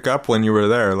you pick up when you were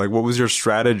there? Like, what was your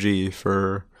strategy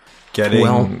for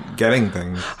getting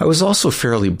things? I was also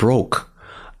fairly broke.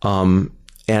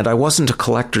 And I wasn't a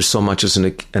collector so much as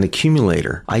an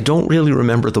accumulator. I don't really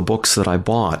remember the books that I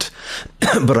bought,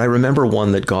 but I remember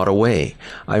one that got away.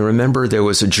 I remember there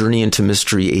was a Journey into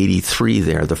Mystery 83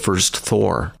 there, the first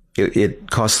Thor. It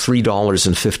cost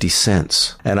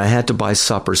 $3.50, and I had to buy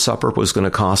supper. Supper was going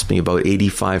to cost me about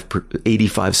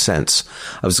 85 cents.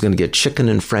 I was going to get chicken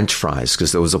and French fries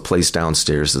because there was a place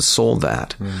downstairs that sold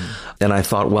that. And I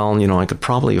thought, well, I could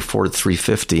probably afford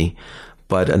 $3.50.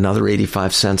 But another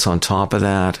 85 cents on top of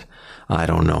that, I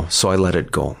don't know. So I let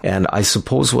it go. And I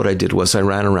suppose what I did was I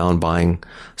ran around buying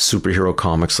superhero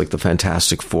comics like the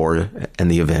Fantastic Four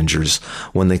and the Avengers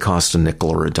when they cost a nickel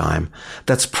or a dime.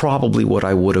 That's probably what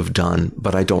I would have done,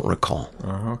 but I don't recall.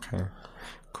 Oh, okay.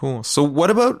 Cool. So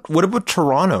what about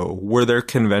Toronto? Were there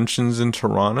conventions in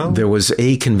Toronto? There was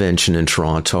a convention in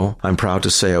Toronto. I'm proud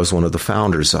to say I was one of the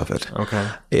founders of it. Okay.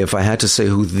 If I had to say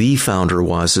who the founder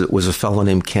was, it was a fellow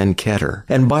named Ken Ketter.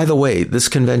 And by the way, this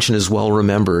convention is well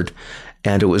remembered,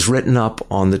 and it was written up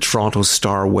on the Toronto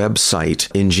Star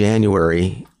website in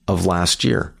January of last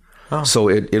year. Oh. So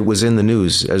it was in the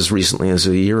news as recently as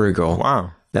a year ago.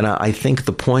 Wow. And I think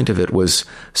the point of it was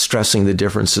stressing the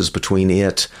differences between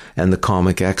it and the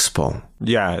Comic Expo.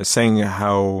 Yeah, saying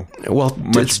how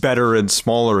much better and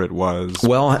smaller it was.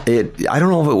 Well, I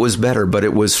don't know if it was better, but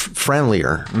it was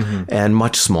friendlier and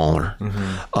much smaller.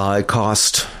 It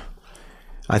cost,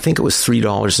 I think it was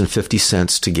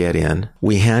 $3.50 to get in.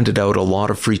 We handed out a lot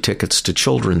of free tickets to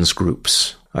children's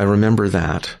groups. I remember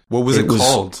that. What was it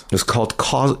called?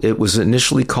 It was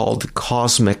initially called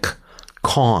Cosmic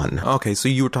Con. Okay, so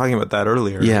you were talking about that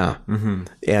earlier. Yeah. Mm-hmm.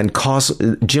 And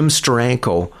Jim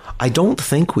Steranko, I don't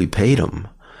think we paid him.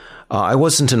 I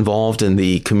wasn't involved in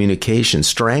the communication.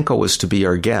 Steranko was to be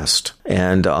our guest.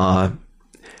 And I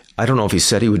don't know if he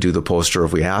said he would do the poster, or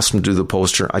if we asked him to do the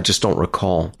poster. I just don't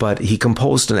recall. But he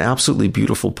composed an absolutely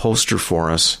beautiful poster for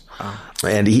us. Oh.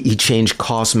 And he changed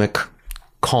Cosmic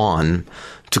Con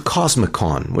to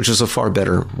Cosmicon, which is a far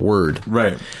better word.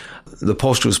 Right. The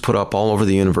poster was put up all over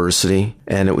the university,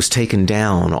 and it was taken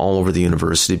down all over the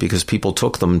university because people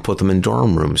took them and put them in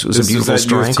dorm rooms. It was a beautiful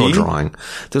Steranko drawing.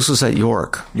 This was at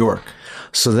York.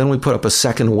 So then we put up a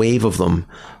second wave of them,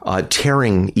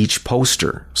 tearing each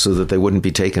poster so that they wouldn't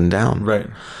be taken down. Right.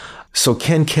 So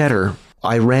Ken Ketter,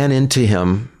 I ran into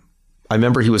him. I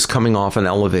remember he was coming off an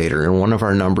elevator, and one of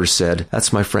our numbers said,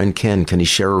 "That's my friend Ken. Can he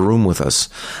share a room with us?"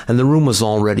 And the room was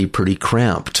already pretty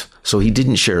cramped, so he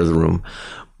didn't share the room.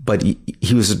 But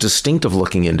he was a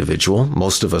distinctive-looking individual.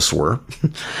 Most of us were.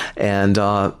 And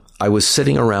I was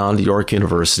sitting around York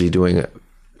University doing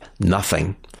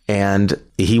nothing, and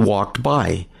he walked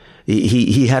by.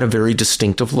 He had a very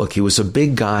distinctive look. He was a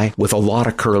big guy with a lot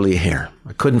of curly hair.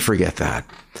 I couldn't forget that.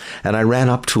 And I ran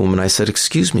up to him and I said,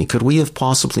 "Excuse me, could we have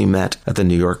possibly met at the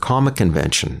New York Comic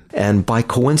Convention?" And by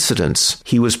coincidence,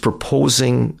 he was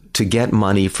proposing to get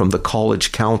money from the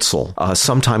college council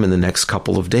sometime in the next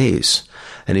couple of days.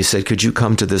 And he said, "Could you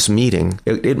come to this meeting?"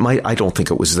 It might, I don't think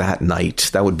it was that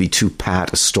night. That would be too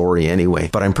pat a story anyway.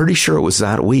 But I'm pretty sure it was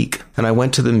that week. And I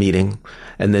went to the meeting,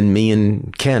 and then me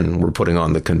and Ken were putting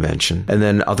on the convention. And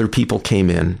then other people came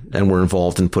in and were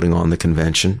involved in putting on the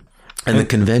convention. And the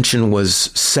convention was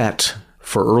set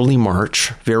for early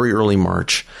March, very early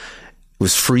March. It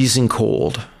was freezing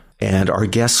cold. And our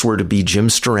guests were to be Jim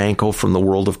Steranko from the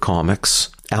world of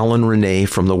comics, Alan Renee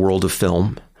from the world of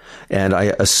film. And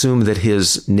I assume that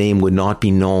his name would not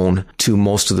be known to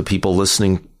most of the people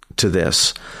listening to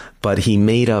this. But he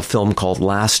made a film called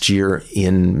Last Year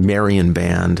in Marion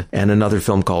Band and another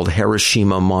film called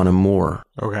Hiroshima Mon Amour.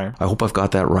 Okay. I hope I've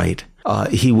got that right.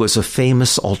 He was a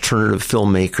famous alternative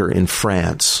filmmaker in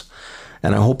France.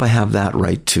 And I hope I have that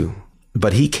right too.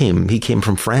 But he came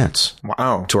from France.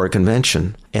 Wow. To our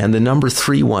convention. And the number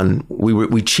 3 one,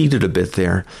 we cheated a bit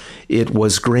there. It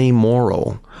was Gray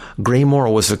Morrow. Gray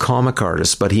Morrow was a comic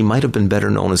artist, but he might have been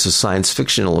better known as a science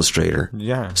fiction illustrator.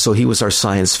 Yeah. So he was our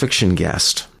science fiction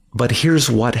guest. But here's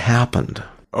what happened.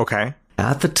 Okay.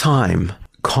 At the time,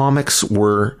 comics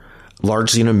were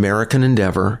largely an American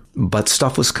endeavor, but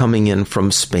stuff was coming in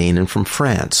from Spain and from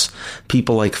France.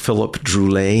 People like Philippe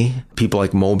Droulet, people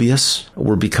like Moebius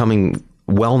were becoming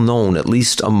well known, at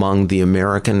least among the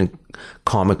American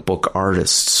comic book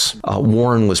artists.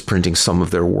 Warren was printing some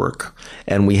of their work,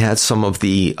 and we had some of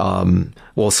the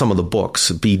some of the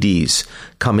books, BDs,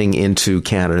 coming into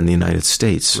Canada and the United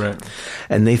States. Right.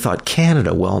 And they thought,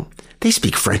 Canada, well, they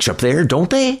speak French up there,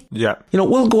 don't they? Yeah.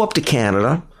 We'll go up to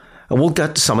Canada and we'll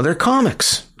get some of their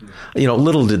comics.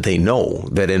 Little did they know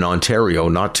that in Ontario,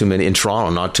 in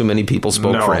Toronto, not too many people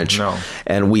spoke French. No.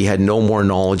 And we had no more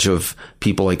knowledge of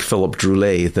people like Philippe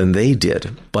Droulet than they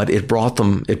did. But it brought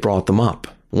them up.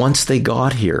 Once they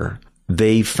got here,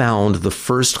 they found the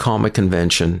first comic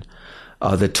convention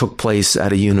that took place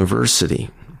at a university.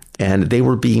 And they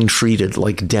were being treated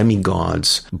like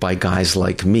demigods by guys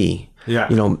like me. Yeah.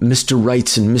 Mr.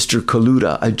 Wrights and Mr.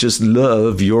 Kaluta, I just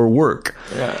love your work.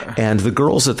 Yeah. And the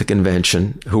girls at the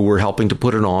convention who were helping to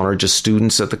put it on, or just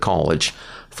students at the college,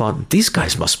 thought, these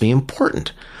guys must be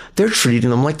important. They're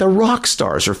treating them like they're rock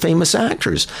stars or famous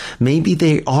actors. Maybe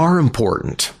they are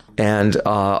important. And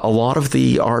a lot of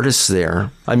the artists there,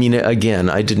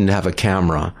 again, I didn't have a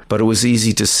camera, but it was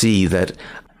easy to see that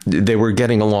they were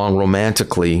getting along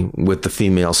romantically with the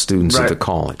female students at the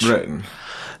college. Right.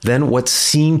 Then what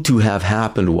seemed to have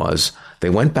happened was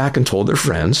they went back and told their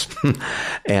friends.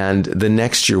 And the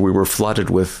next year we were flooded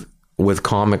with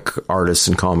comic artists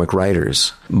and comic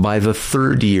writers. By the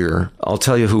 3rd year, I'll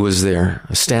tell you who was there.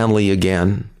 Stan Lee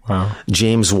again. Wow.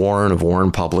 James Warren of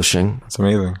Warren Publishing. That's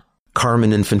amazing. Carmen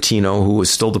Infantino, who was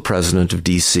still the president of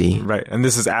DC. Right. And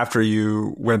this is after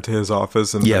you went to his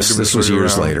office? And yes, this was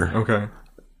years later. Okay.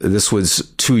 This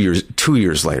was 2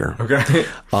 years later. Okay.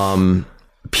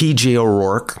 P.J.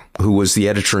 O'Rourke, who was the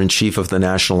editor-in-chief of the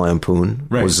National Lampoon,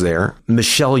 was there.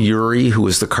 Michelle Urie, who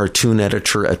was the cartoon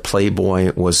editor at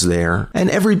Playboy, was there. And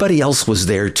everybody else was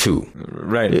there, too.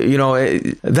 Right.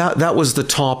 That was the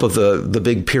top of the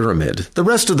big pyramid. The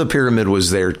rest of the pyramid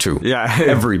was there, too. Yeah.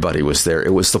 Everybody was there.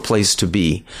 It was the place to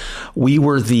be. We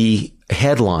were the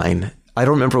headline. I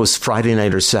don't remember if it was Friday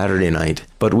night or Saturday night,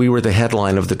 but we were the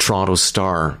headline of the Toronto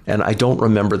Star. And I don't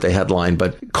remember the headline,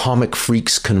 but comic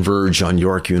freaks converge on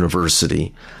York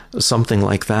University. Something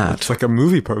like that. It's like a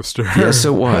movie poster. Yes,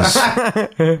 it was.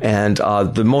 And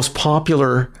the most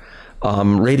popular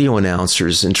radio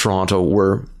announcers in Toronto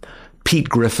were Pete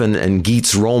Griffin and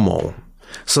Geets Romo.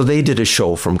 So they did a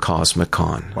show from Cosmic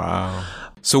Con. Wow.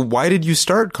 So why did you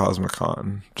start Cosmic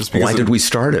Con? Why did we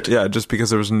start it? Yeah, just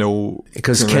because there was no...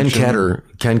 Because Ken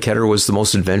Ketter was the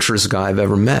most adventurous guy I've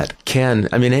ever met.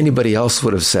 Anybody else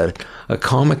would have said, a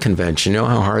comic convention, you know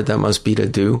how hard that must be to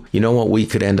do? You know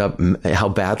how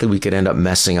badly we could end up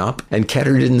messing up? And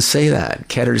Ketter didn't say that.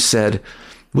 Ketter said,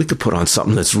 we could put on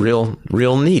something that's real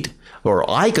neat. Or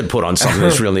I could put on something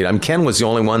that's real neat. Ken was the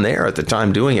only one there at the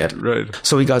time doing it. Right.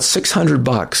 So he got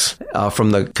 $600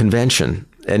 from the convention.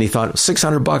 And he thought,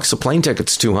 $600, a plane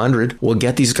ticket's $200. We'll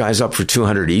get these guys up for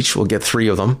 $200 each. We'll get 3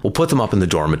 of them. We'll put them up in the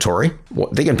dormitory.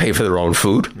 They can pay for their own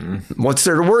food. What's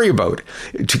there to worry about?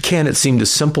 To Ken, it seemed as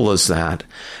simple as that.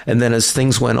 And then as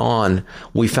things went on,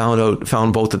 we found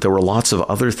both that there were lots of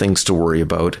other things to worry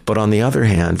about. But on the other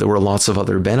hand, there were lots of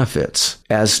other benefits.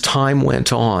 As time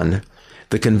went on,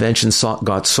 the convention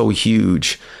got so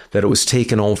huge that it was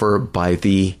taken over by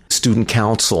the student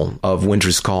council of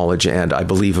Winters College and I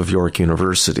believe of York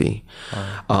University.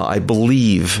 I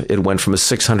believe it went from a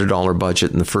 $600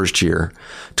 budget in the first year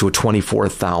to a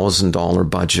 $24,000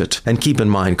 budget. And keep in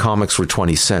mind, comics were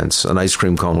 20 cents. An ice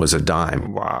cream cone was a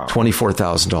dime. Wow.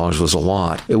 $24,000 was a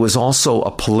lot. It was also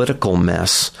a political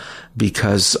mess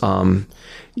because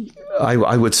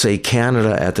I would say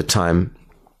Canada at the time,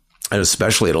 and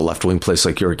especially at a left-wing place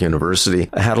like York University,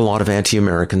 had a lot of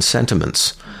anti-American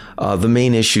sentiments. The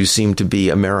main issue seemed to be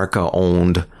America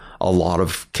owned a lot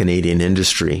of Canadian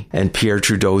industry. And Pierre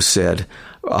Trudeau said,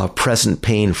 present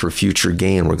pain for future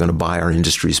gain, we're going to buy our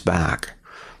industries back.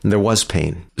 And there was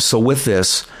pain. So with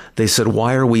this, they said,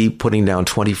 why are we putting down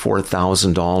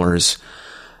 $24,000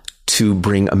 to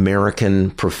bring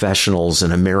American professionals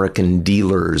and American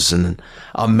dealers and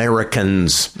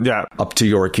Americans up to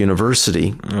York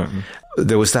University?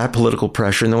 There was that political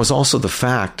pressure. And there was also the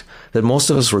fact that most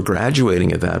of us were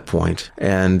graduating at that point,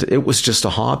 and it was just a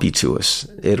hobby to us.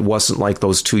 It wasn't like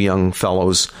those two young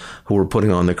fellows who were putting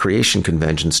on the creation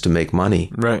conventions to make money.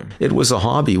 Right. It was a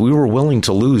hobby. We were willing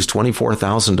to lose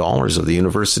 $24,000 of the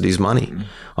university's money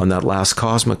on that last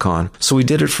Cosmicon. So we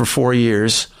did it for 4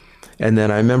 years. And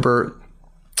then I remember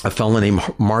a fellow named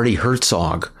Marty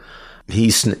Herzog. He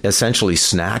essentially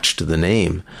snatched the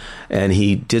name, and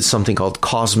he did something called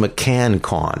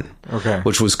CosmiCanCon,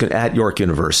 which was at York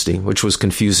University, which was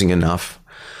confusing enough.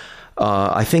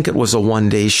 I think it was a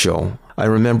one-day show. I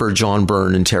remember John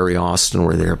Byrne and Terry Austin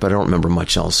were there, but I don't remember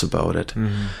much else about it.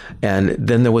 Mm-hmm. And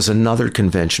then there was another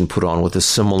convention put on with a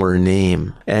similar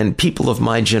name. And people of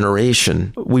my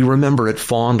generation, we remember it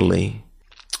fondly,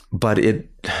 but it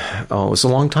was a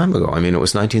long time ago. I mean, it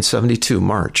was 1972,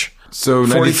 March. So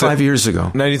 45 years ago.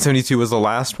 1972 was the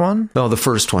last one? No, the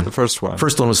first one. The first one.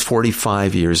 First one was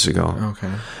 45 years ago.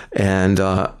 Okay. And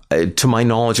to my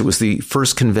knowledge, it was the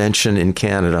first convention in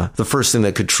Canada, the first thing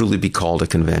that could truly be called a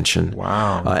convention.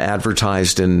 Wow.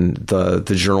 Advertised in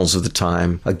the journals of the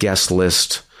time, a guest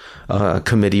list, a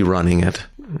committee running it.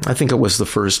 I think it was the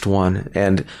first one.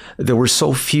 And there were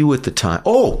so few at the time.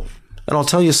 Oh, and I'll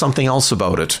tell you something else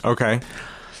about it. Okay.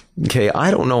 Okay,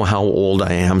 I don't know how old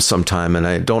I am sometime, and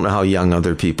I don't know how young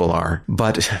other people are,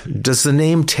 but does the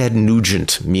name Ted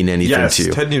Nugent mean anything to you?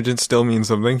 Yes, Ted Nugent still means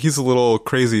something. He's a little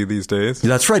crazy these days.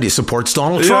 That's right. He supports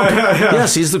Donald Trump. Yeah.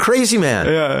 Yes, he's the crazy man.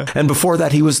 Yeah. And before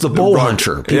that, he was the bow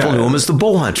hunter. People knew him as the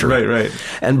bow hunter. Right.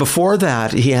 And before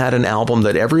that, he had an album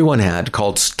that everyone had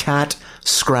called Cat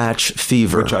Scratch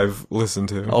Fever. Which I've listened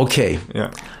to. Okay.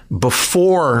 Yeah.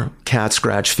 Before Cat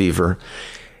Scratch Fever,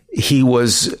 he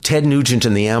was Ted Nugent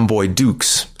and the Amboy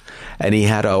Dukes. And he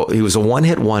was a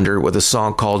one-hit wonder with a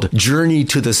song called Journey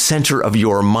to the Center of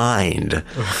Your Mind.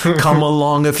 Come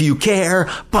along if you care.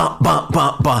 Ba, ba,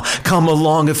 ba, ba. Come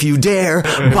along if you dare.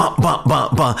 Ba, ba, ba,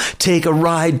 ba. Take a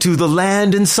ride to the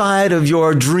land inside of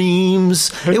your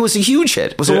dreams. It was a huge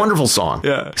hit. It was a wonderful song.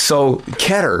 Yeah. So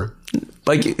Ketter,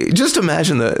 like, just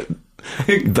imagine the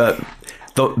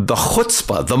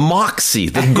chutzpah, the moxie,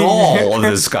 the gall of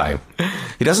this guy.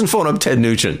 He doesn't phone up Ted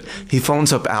Nugent. He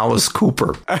phones up Alice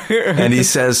Cooper. And he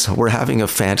says, we're having a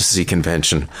fantasy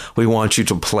convention. We want you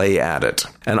to play at it.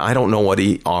 And I don't know what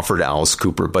he offered Alice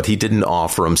Cooper, but he didn't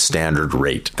offer him standard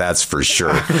rate. That's for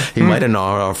sure. He might have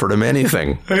not offered him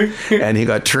anything. And he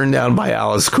got turned down by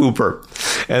Alice Cooper.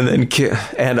 And then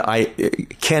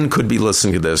Ken could be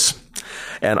listening to this.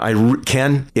 And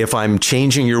Ken, if I'm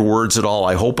changing your words at all,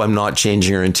 I hope I'm not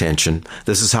changing your intention.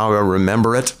 This is how I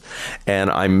remember it. And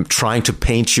I'm trying to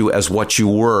paint you as what you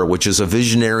were, which is a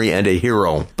visionary and a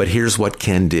hero. But here's what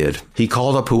Ken did. He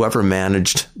called up whoever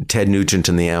managed Ted Nugent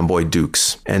and the Amboy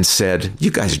Dukes and said, you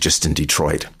guys are just in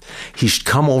Detroit. He should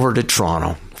come over to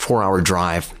Toronto, 4-hour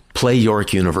drive. Play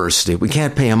York University. We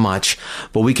can't pay him much,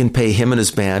 but we can pay him and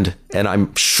his band, and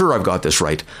I'm sure I've got this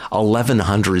right,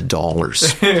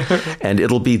 $1,100. And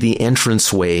it'll be the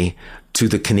entranceway to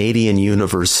the Canadian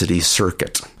University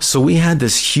circuit. So we had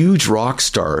this huge rock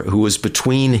star who was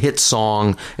between hit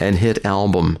song and hit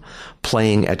album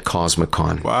playing at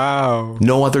Cosmicon. Wow.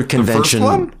 No other convention. The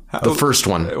first one? The first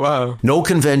one. Wow. No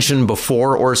convention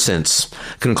before or since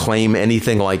can claim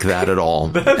anything like that at all.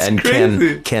 That's and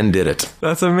crazy. Ken did it.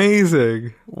 That's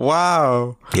amazing.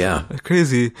 Wow. Yeah. That's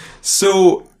crazy.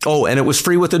 So... Oh, and it was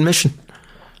free with admission.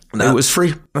 It was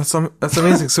free. That's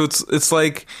amazing. So it's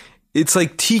like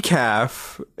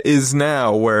TCAF is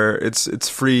now, where it's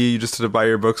free just to buy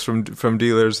your books from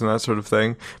dealers and that sort of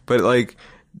thing. But like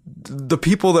the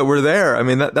people that were there, I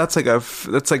mean that's like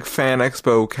Fan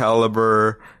Expo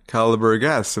caliber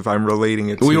guests, if I'm relating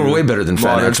it to we were way better than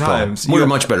Fan Expo. Times. We were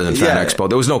much better than Fan Expo.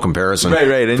 There was no comparison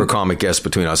right. for comic guests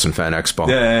between us and Fan Expo.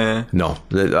 Yeah. No,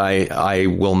 I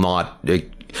will not.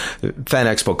 Fan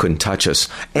Expo couldn't touch us,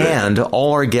 and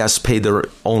all our guests paid their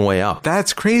own way up.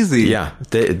 That's crazy. Yeah,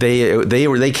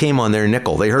 they came on their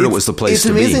nickel. They heard it was the place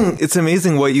to be. It's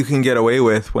amazing what you can get away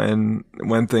with when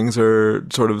things are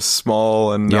sort of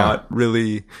small and not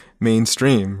really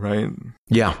mainstream, right?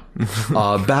 Yeah. It's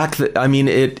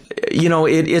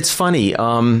funny.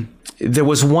 There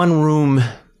was one room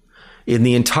in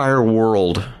the entire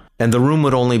world, and the room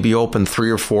would only be open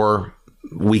 3 or 4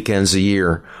 weekends a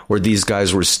year, where these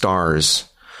guys were stars.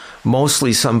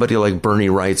 Mostly somebody like Bernie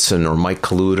Wrightson or Mike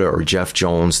Kaluta or Jeff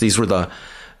Jones. These were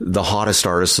the hottest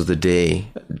artists of the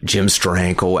day. Jim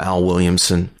Steranko, Al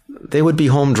Williamson. They would be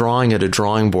home drawing at a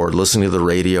drawing board, listening to the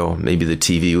radio. Maybe the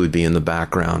TV would be in the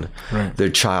background. Right. Their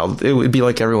child, it would be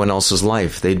like everyone else's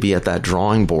life. They'd be at that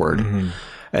drawing board. Mm-hmm.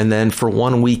 And then for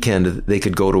one weekend, they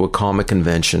could go to a comic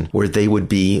convention where they would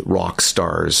be rock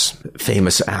stars,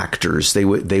 famous actors. They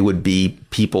would be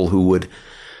people who would...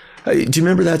 do you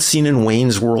remember that scene in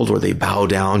Wayne's World where they bow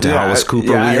down to Alice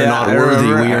Cooper? We are not worthy.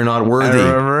 We are not worthy.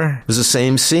 I remember. It was the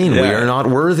same scene. We are not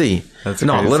worthy. That's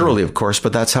not crazy. literally, of course,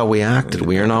 but that's how we acted.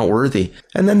 We are not worthy.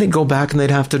 And then they'd go back and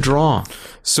they'd have to draw.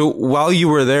 So while you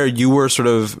were there, you were sort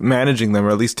of managing them,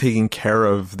 or at least taking care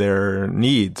of their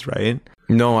needs, right?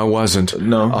 No, I wasn't.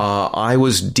 No. I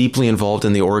was deeply involved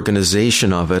in the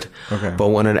organization of it. Okay. But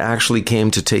when it actually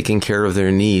came to taking care of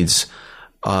their needs,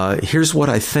 here's what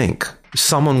I think.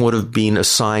 Someone would have been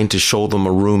assigned to show them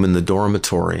a room in the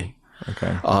dormitory.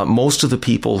 Okay. Most of the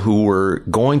people who were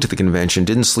going to the convention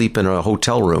didn't sleep in a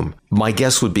hotel room. My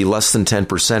guess would be less than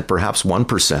 10%, perhaps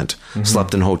 1%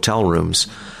 slept in hotel rooms.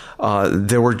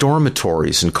 There were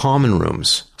dormitories and common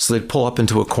rooms. So they'd pull up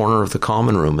into a corner of the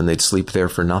common room and they'd sleep there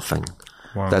for nothing.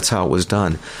 Wow. That's how it was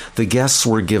done. The guests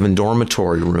were given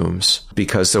dormitory rooms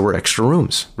because there were extra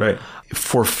rooms. Right.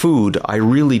 For food, I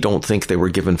really don't think they were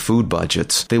given food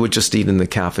budgets. They would just eat in the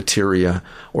cafeteria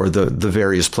or the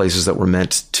various places that were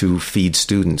meant to feed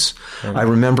students. Okay. I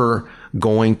remember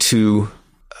going to,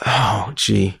 I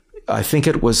think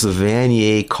it was the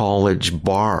Vanier College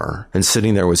bar and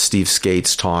sitting there with Steve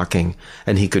Skates talking,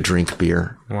 and he could drink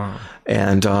beer. Wow.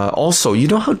 And also, you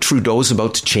know how Trudeau's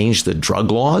about to change the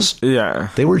drug laws? Yeah.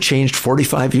 They were changed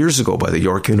 45 years ago by the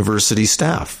York University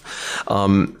staff.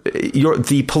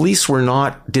 The police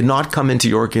did not come into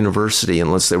York University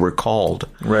unless they were called.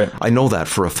 Right. I know that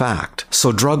for a fact.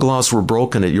 So drug laws were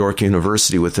broken at York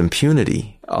University with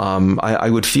impunity. I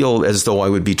would feel as though I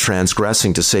would be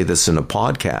transgressing to say this in a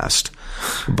podcast.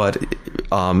 But,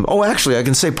 actually, I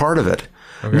can say part of it.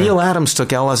 Okay. Neil Adams took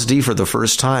LSD for the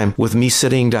first time with me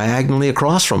sitting diagonally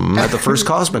across from him at the first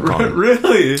Cosmic-Con.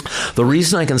 Really? The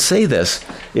reason I can say this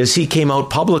is he came out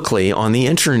publicly on the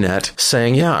internet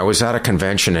saying, yeah, I was at a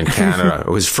convention in Canada. It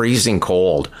was freezing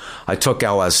cold. I took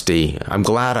LSD. I'm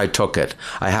glad I took it.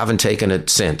 I haven't taken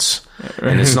it since.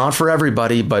 And it's not for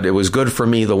everybody, but it was good for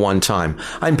me the one time.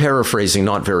 I'm paraphrasing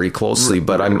not very closely,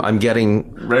 but I'm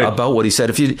getting about what he said.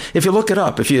 If you look it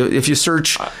up, if you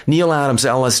search Neil Adams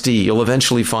LSD, you'll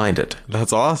eventually find it.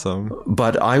 That's awesome.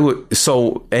 But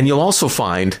and you'll also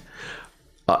find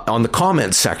on the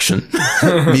comment section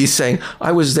me saying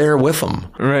I was there with him.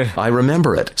 Right. I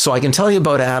remember it. So I can tell you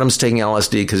about Adams taking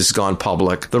LSD because it's gone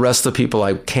public. The rest of the people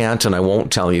I can't and I won't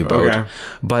tell you about. Okay.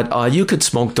 But you could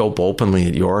smoke dope openly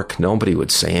at York. Nobody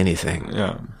would say anything.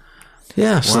 Yeah.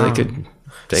 Yeah. So they could.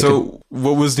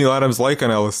 What was Neil Adams like on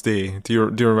LSD? Do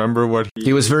you remember what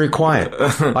he was very quiet.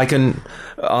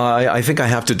 I think I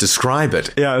have to describe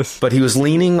it. Yes. But he was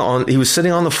sitting on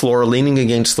the floor, leaning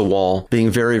against the wall, being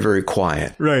very, very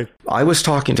quiet. Right. I was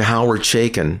talking to Howard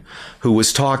Chaykin, who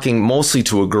was talking mostly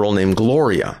to a girl named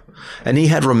Gloria. And he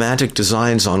had romantic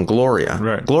designs on Gloria.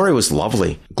 Right. Gloria was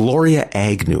lovely. Gloria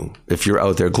Agnew, if you're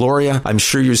out there. Gloria, I'm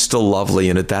sure you're still lovely.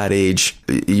 And at that age,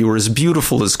 you were as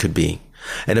beautiful as could be.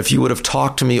 And if you would have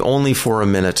talked to me only for a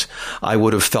minute, I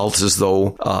would have felt as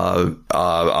though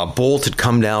a bolt had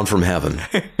come down from heaven.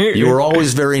 You were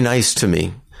always very nice to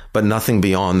me, but nothing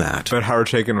beyond that. But Howard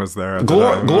Chaykin was there.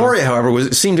 Gloria,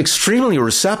 however, seemed extremely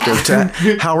receptive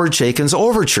to Howard Chaykin's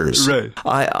overtures. Right.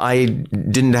 I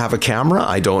didn't have a camera.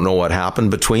 I don't know what happened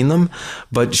between them,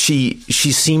 but she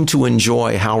seemed to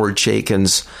enjoy Howard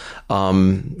Chaykin's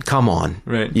come on.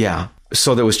 Right. Yeah.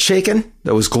 So there was Chaykin,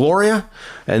 there was Gloria,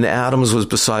 and Adams was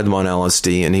beside them on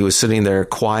LSD, and he was sitting there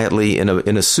quietly in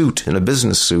a suit, in a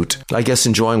business suit, I guess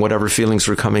enjoying whatever feelings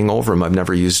were coming over him. I've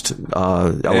never used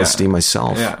LSD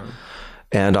myself. Yeah.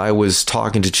 And I was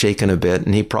talking to Chaykin a bit,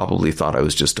 and he probably thought I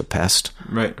was just a pest.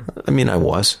 Right. I mean, I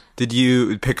was. Did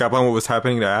you pick up on what was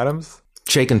happening to Adams?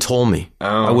 Chaykin told me. Oh.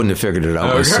 I wouldn't have figured it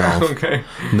out myself. Okay.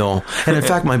 No. And in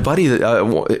fact, my buddy,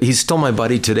 he's still my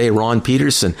buddy today, Ron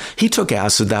Peterson, he took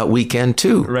acid that weekend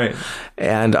too. Right.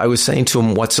 And I was saying to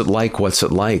him, what's it like? What's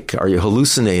it like? Are you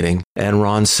hallucinating? And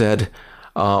Ron said,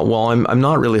 well, I'm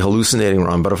not really hallucinating,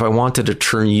 Ron, but if I wanted to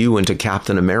turn you into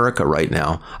Captain America right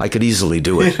now, I could easily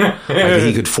do it.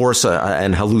 He could force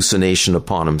an hallucination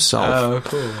upon himself. Oh,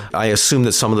 cool. I assume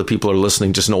that some of the people are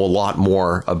listening just know a lot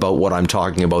more about what I'm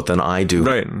talking about than I do.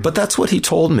 Right. But that's what he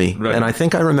told me. Right. And I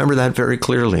think I remember that very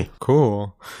clearly.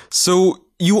 Cool. So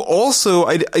you also,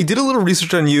 I did a little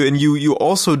research on you, and you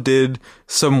also did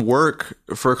some work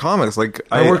for comics. Like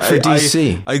I worked for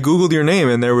DC. I googled your name,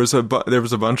 and there was a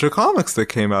bunch of comics that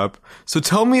came up. So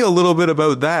tell me a little bit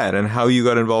about that and how you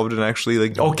got involved in actually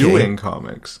like doing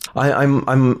comics.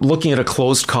 I'm looking at a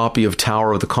closed copy of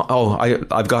Tower of the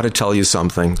I've got to tell you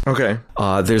something. Okay.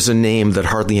 There's a name that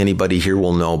hardly anybody here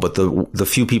will know, but the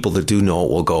few people that do know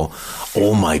it will go,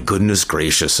 oh my goodness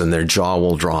gracious, and their jaw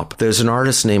will drop. There's an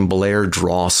artist named Blair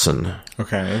Drawson.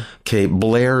 Okay. Okay,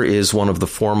 Blair is one of the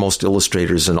foremost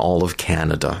illustrators in all of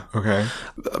Canada. Okay.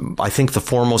 I think the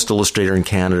foremost illustrator in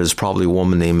Canada is probably a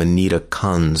woman named Anita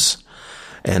Kunz.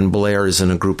 And Blair is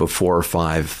in a group of 4 or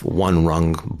 5, one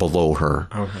rung below her.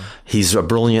 Okay. He's a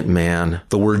brilliant man.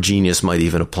 The word genius might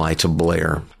even apply to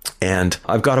Blair. And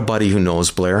I've got a buddy who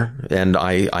knows Blair, and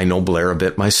I know Blair a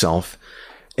bit myself.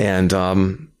 And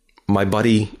my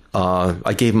buddy,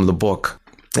 I gave him the book,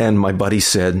 and my buddy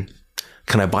said,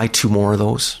 can I buy 2 more of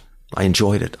those? I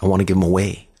enjoyed it. I want to give them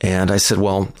away. And I said,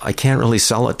 well, I can't really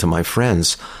sell it to my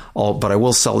friends, but I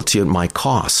will sell it to you at my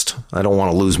cost. I don't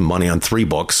want to lose money on 3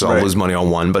 books. I'll lose money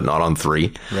on 1, but not on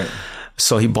 3. Right.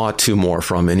 So he bought 2 more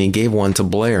from me, and he gave 1 to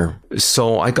Blair.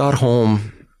 So I got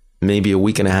home maybe a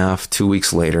week and a half, 2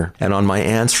 weeks later, and on my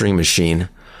answering machine,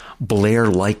 Blair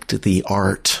liked the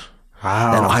art.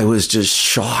 Wow. And I was just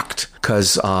shocked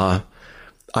because I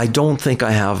don't think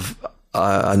I have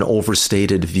an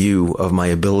overstated view of my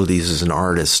abilities as an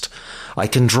artist. I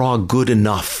can draw good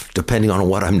enough depending on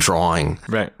what I'm drawing.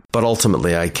 Right. But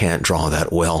ultimately, I can't draw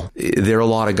that well. There are a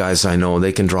lot of guys I know,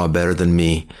 they can draw better than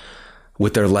me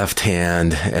with their left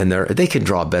hand, and they can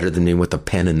draw better than me with a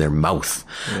pen in their mouth.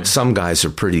 Yeah. Some guys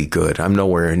are pretty good. I'm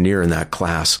nowhere near in that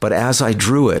class. But as I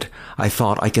drew it, I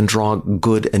thought I can draw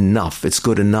good enough. It's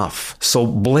good enough. So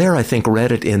Blair, I think,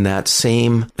 read it in that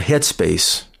same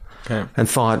headspace and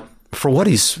thought, for what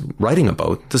he's writing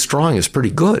about, this drawing is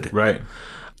pretty good. Right.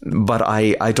 But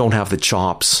I don't have the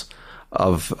chops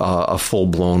of a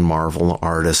full-blown Marvel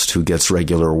artist who gets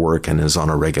regular work and is on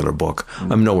a regular book.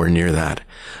 I'm nowhere near that.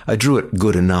 I drew it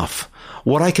good enough.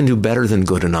 What I can do better than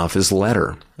good enough is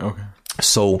letter. Okay.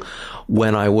 So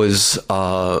when I was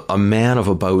a man of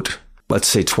about, let's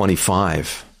say,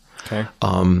 25,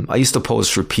 I used to pose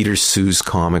for Peter Sue's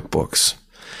comic books.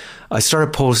 I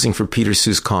started posing for Peter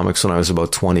Sue's comics when I was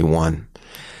about 21.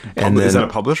 And then, is that a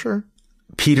publisher?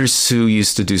 Peter Sue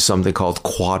used to do something called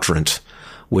Quadrant,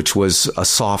 which was a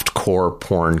soft-core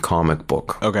porn comic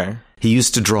book. Okay. He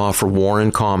used to draw for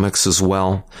Warren Comics as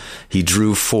well. He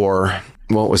drew for,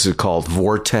 what was it called,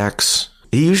 Vortex.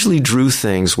 He usually drew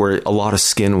things where a lot of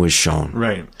skin was shown.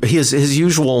 Right. His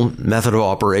usual method of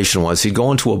operation was he'd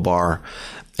go into a bar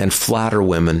and flatter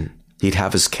women. He'd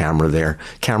have his camera there.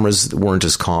 Cameras weren't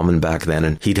as common back then,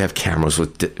 and he'd have cameras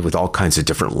with all kinds of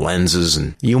different lenses,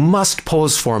 and you must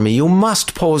pose for me, you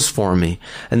must pose for me.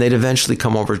 And they'd eventually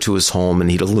come over to his home, and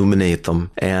he'd illuminate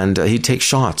them, and he'd take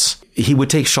shots. He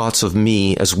would take shots of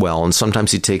me as well, and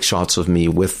sometimes he'd take shots of me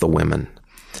with the women.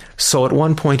 So at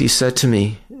one point he said to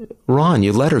me, Ron,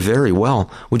 you letter very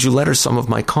well. Would you letter some of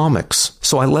my comics?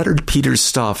 So I lettered Peter's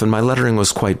stuff, and my lettering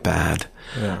was quite bad.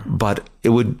 Yeah. But it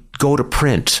would go to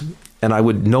print, and I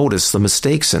would notice the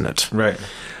mistakes in it. Right.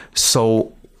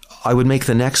 So I would make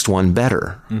the next one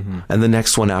better. Mm-hmm. And the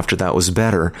next one after that was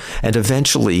better. And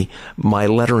eventually, my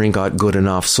lettering got good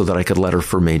enough so that I could letter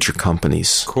for major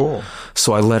companies. Cool.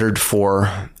 So I lettered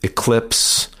for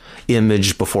Eclipse,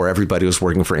 Image, before everybody was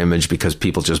working for Image because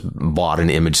people just bought an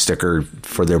Image sticker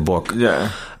for their book.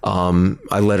 Yeah.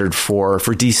 I lettered for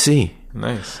DC.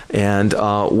 Nice. And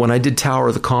when I did Tower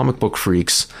of the Comic Book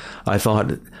Freaks, I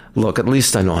thought, look, at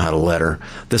least I know how to letter.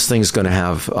 This thing's going to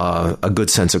have a good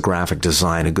sense of graphic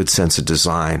design, a good sense of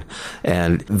design.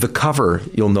 And the cover,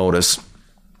 you'll notice,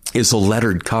 is a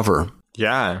lettered cover.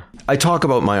 Yeah. I talk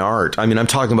about my art. I mean, I'm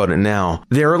talking about it now.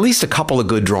 There are at least a couple of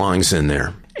good drawings in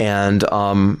there. And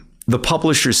the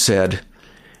publisher said,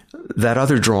 that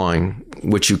other drawing,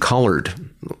 which you colored,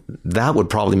 that would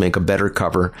probably make a better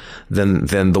cover than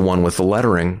the one with the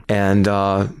lettering. And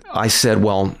I said,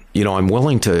 well, you know, I'm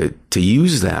willing to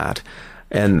use that.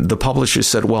 And the publisher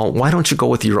said, well, why don't you go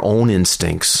with your own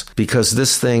instincts? Because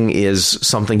this thing is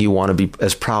something you want to be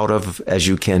as proud of as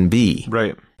you can be.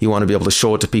 Right. You want to be able to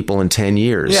show it to people in 10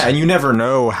 years. Yeah, and you never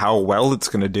know how well it's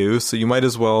going to do, so you might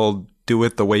as well do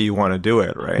it the way you want to do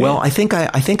it, right? Well, I think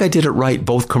I did it right,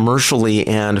 both commercially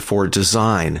and for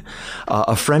design.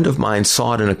 A friend of mine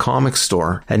saw it in a comic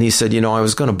store, and he said, you know, I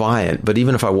was going to buy it, but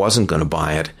even if I wasn't going to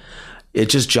buy it, it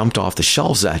just jumped off the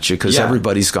shelves at you because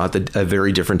everybody's got a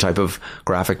very different type of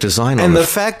graphic design on it. And the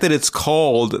fact that it's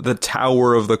called the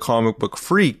Tower of the Comic Book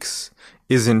Freaks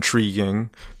is intriguing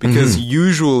because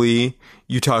usually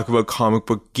you talk about comic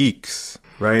book geeks,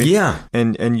 right? Yeah.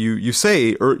 And you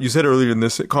say, or you said earlier in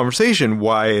this conversation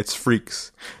why it's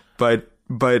freaks. But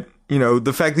you know,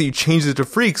 the fact that you changed it to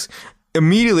freaks,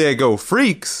 immediately I go,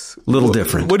 freaks? Little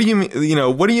different. What do you mean? You know,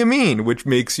 what do you mean? Which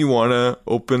makes you want to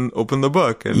open the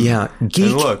book and, geek,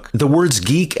 and look. The words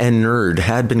geek and nerd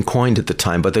had been coined at the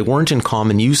time, but they weren't in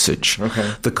common usage.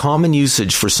 Okay. The common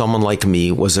usage for someone like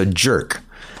me was a jerk.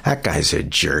 That guy's a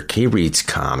jerk. He reads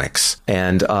comics.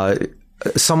 And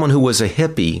someone who was a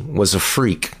hippie was a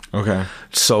freak. Okay.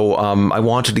 So I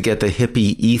wanted to get the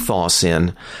hippie ethos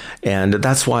in, and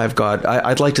that's why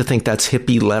I'd like to think that's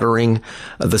hippie lettering.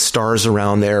 The stars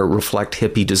around there reflect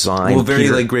hippie design. Well, very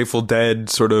like Grateful Dead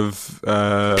sort of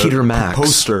Peter Max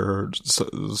poster,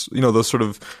 you know, those sort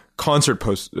of concert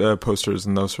posters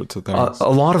and those sorts of things. A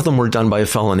lot of them were done by a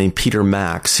fellow named Peter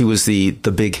Max. He was the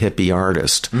big hippie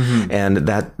artist, and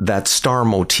that star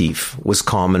motif was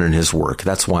common in his work.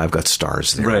 That's why I've got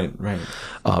stars there. Right.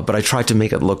 But I tried to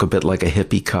make it look a bit like a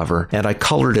hippie cover, and I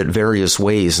colored it various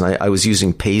ways, and I was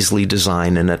using paisley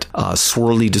design in it,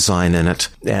 swirly design in it,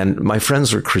 and my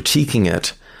friends were critiquing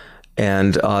it.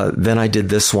 And then I did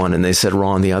this one, and they said,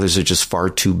 Ron, the others are just far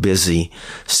too busy.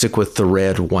 Stick with the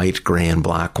red, white, gray, and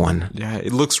black one. Yeah,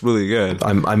 it looks really good.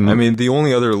 I mean, the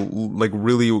only other like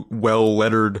really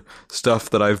well-lettered stuff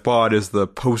that I've bought is the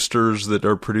posters that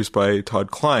are produced by Todd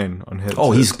Klein on his.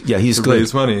 Oh, he's good.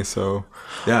 Raise money, so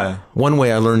yeah. One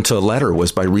way I learned to letter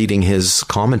was by reading his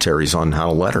commentaries on how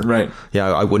to letter. Right.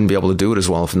 Yeah, I wouldn't be able to do it as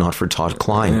well if not for Todd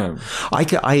Klein. Yeah.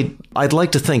 I'd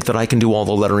like to think that I can do all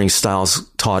the lettering styles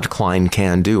Todd Klein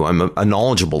can do. I'm a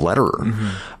knowledgeable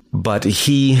letterer, but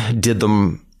he did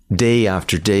them day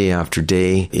after day after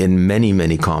day in many,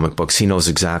 many comic books. He knows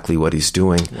exactly what he's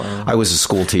doing. Wow. I was a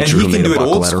school teacher who made a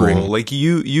buck lettering. School. Like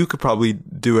you could probably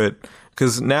do it.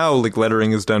 Because now, like,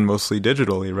 lettering is done mostly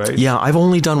digitally, right? Yeah, I've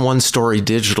only done one story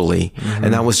digitally,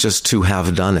 and that was just to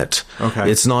have done it.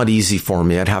 Okay. It's not easy for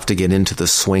me. I'd have to get into the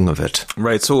swing of it.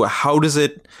 Right. So how does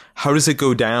it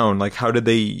go down? Like, how did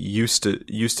they used to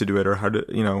do it, or how do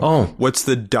you know? Oh. What's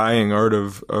the dying art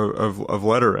of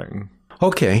lettering?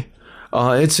 Okay.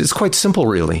 It's quite simple,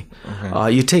 really.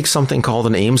 Okay. You take something called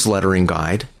an Ames lettering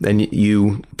guide, and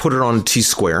you put it on a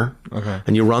T-square,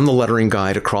 and you run the lettering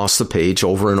guide across the page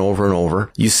over and over and over.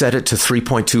 You set it to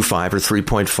 3.25 or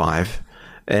 3.5,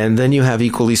 and then you have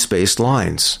equally spaced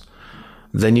lines.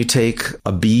 Then you take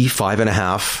a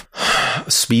B5.5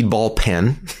 speedball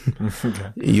pen,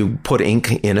 you put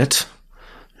ink in it,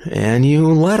 and you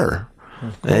letter.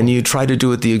 Cool. And you try to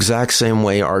do it the exact same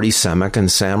way Artie Semick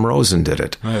and Sam Rosen did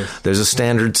it. Nice. There's a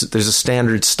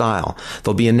standard style.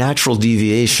 There'll be a natural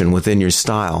deviation within your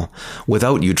style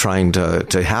without you trying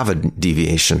to have a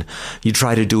deviation. You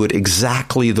try to do it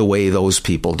exactly the way those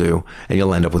people do, and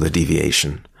you'll end up with a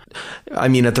deviation. I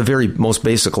mean, at the very most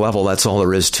basic level, that's all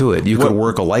there is to it. You could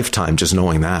work a lifetime just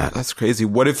knowing that. That's crazy.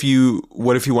 What if you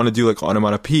want to do like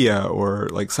onomatopoeia or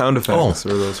like sound effects or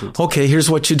those sorts? Okay, here's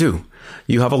what you do.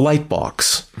 You have a light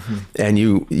box, and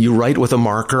you write with a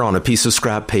marker on a piece of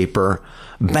scrap paper,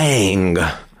 bang,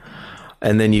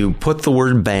 and then you put the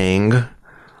word bang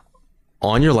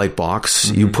on your light box.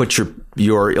 You put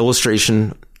your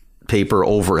illustration paper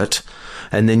over it,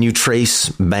 and then you trace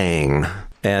bang.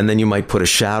 And then you might put a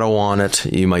shadow on it.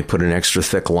 You might put an extra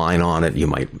thick line on it. You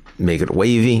might make it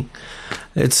wavy.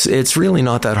 It's really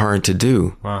not that hard to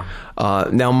do. Wow.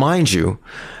 Now, mind you,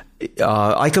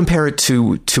 I compare it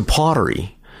to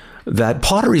pottery. That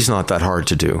pottery's not that hard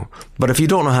to do. But if you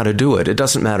don't know how to do it, it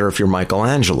doesn't matter if you're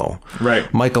Michelangelo.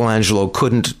 Right. Michelangelo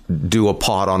couldn't do a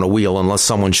pot on a wheel unless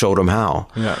someone showed him how.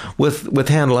 Yeah. With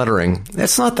hand lettering,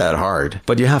 it's not that hard,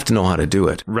 but you have to know how to do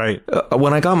it. Right.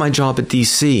 When I got my job at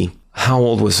DC, how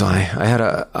old was I?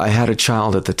 I had a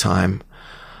child at the time.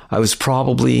 I was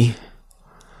probably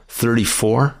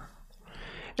 34.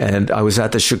 And I was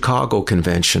at the Chicago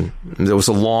convention. There was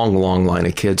a long, long line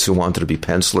of kids who wanted to be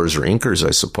pencilers or inkers,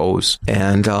 I suppose.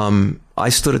 And I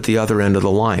stood at the other end of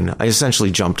the line. I essentially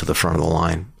jumped to the front of the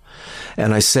line.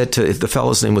 And I said to, the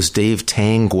fellow's name was Dave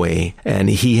Tangway, and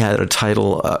he had a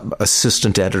title,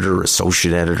 assistant editor,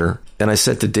 associate editor. And I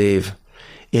said to Dave,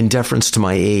 in deference to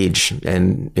my age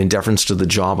and in deference to the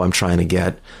job I'm trying to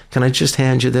get, can I just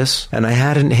hand you this? And I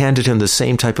hadn't handed him the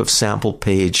same type of sample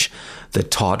page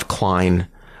that Todd Klein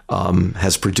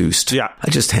has produced. Yeah. I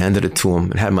just handed it to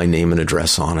him and had my name and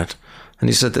address on it. And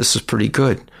he said, this is pretty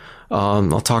good.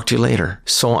 I'll talk to you later.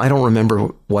 So I don't remember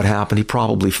what happened. He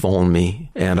probably phoned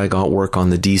me, and I got work on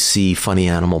the DC Funny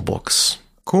Animal books.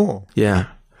 Cool. Yeah.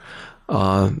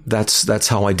 That's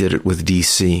how I did it with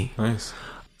DC. Nice.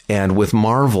 And with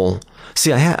Marvel,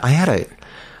 see, I had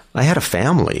I had a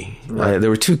family. Right. There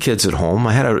were 2 kids at home.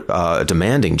 I had a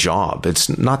demanding job. It's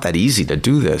not that easy to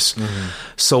do this. Mm-hmm.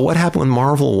 So what happened with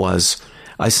Marvel was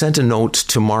I sent a note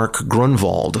to Mark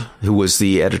Grunwald, who was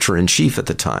the editor-in-chief at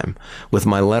the time, with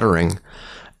my lettering.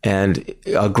 And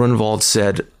Grunwald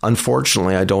said,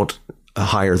 unfortunately, I don't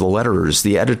hire the letterers.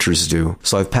 The editors do.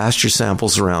 So I've passed your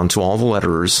samples around to all the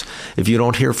letterers. If you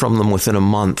don't hear from them within a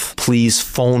month, please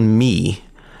phone me,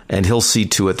 and he'll see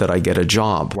to it that I get a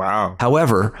job. Wow.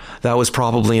 However, that was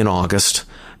probably in August,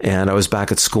 and I was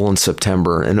back at school in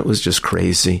September, and it was just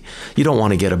crazy. You don't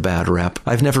want to get a bad rep.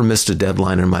 I've never missed a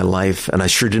deadline in my life, and I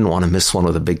sure didn't want to miss one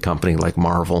with a big company like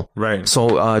Marvel. Right.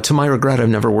 So, to my regret, I've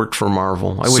never worked for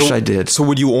Marvel. I wish I did. So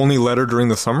would you only letter during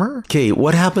the summer? Okay,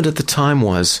 what happened at the time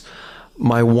was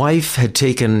my wife had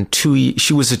taken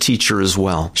she was a teacher as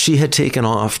well. She had taken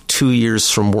off 2 years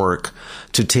from work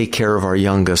to take care of our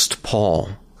youngest, Paul.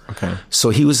 Okay.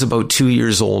 So he was about 2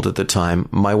 years old at the time.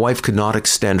 My wife could not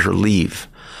extend her leave.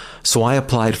 So I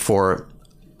applied for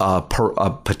a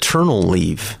paternal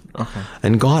leave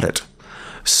and got it.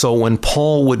 So when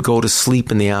Paul would go to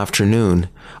sleep in the afternoon,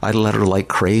 I'd let her like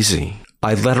crazy.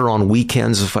 I'd let her on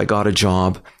weekends if I got a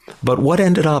job. But what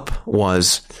ended up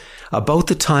was about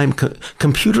the time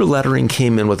computer lettering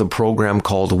came in with a program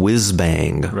called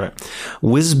Whiz-Bang. Right.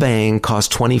 Whiz-Bang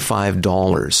cost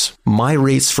 $25. My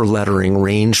rates for lettering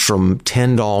ranged from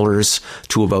 $10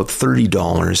 to about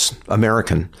 $30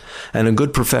 American, and a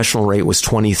good professional rate was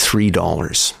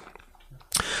 $23.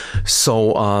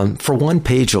 So for 1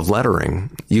 page of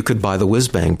lettering, you could buy the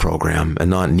Whiz-Bang program and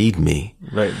not need me.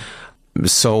 Right.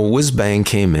 So Whiz-Bang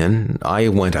came in. I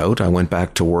went out. I went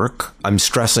back to work. I'm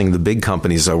stressing the big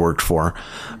companies I worked for,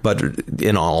 but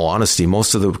in all honesty,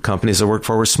 most of the companies I worked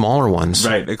for were smaller ones.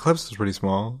 Right. Eclipse was pretty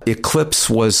small. Eclipse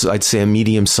was, I'd say, a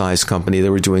medium-sized company. They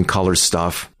were doing color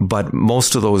stuff, but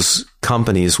most of those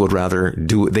companies would rather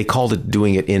they called it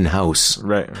doing it in-house.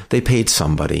 Right. They paid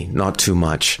somebody, not too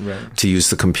much, to use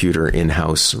the computer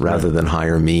in-house rather than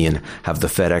hire me and have the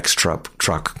FedEx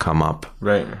truck come up.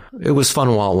 Right. It was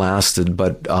fun while it lasted,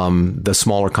 but the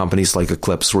smaller companies like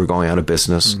Eclipse were going out of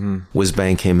business. Mm-hmm.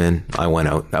 Whiz-Bang came in. I went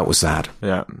out. That was that.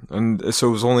 Yeah. And so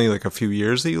it was only like a few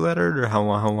years that you lettered, or how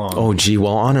long? Oh, gee.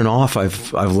 Well, on and off,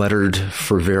 I've lettered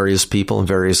for various people and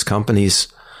various companies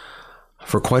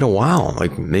for quite a while,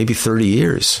 like maybe 30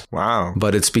 years. Wow.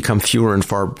 But it's become fewer and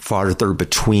farther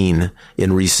between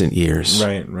in recent years.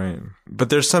 Right. But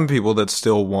there's some people that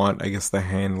still want, I guess, the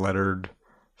hand-lettered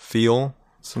feel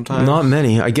sometimes. Not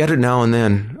many. I get it now and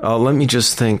then. Let me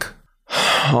just think.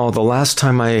 The last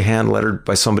time I hand-lettered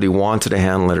by somebody who wanted a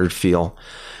hand-lettered feel,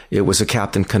 it was a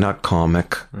Captain Canuck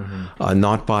comic,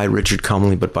 not by Richard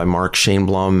Cumley, but by Mark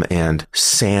Shaneblum and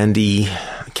Sandy,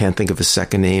 I can't think of his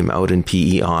second name, out in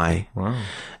PEI. Wow.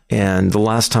 And the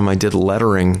last time I did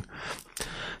lettering,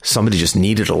 somebody just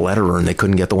needed a letterer and they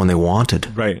couldn't get the one they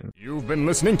wanted. Right. You've been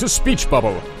listening to Speech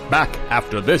Bubble. Back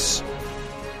after this.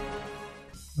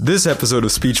 This episode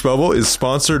of Speech Bubble is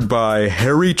sponsored by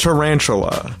Harry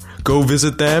Tarantula. Go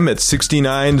visit them at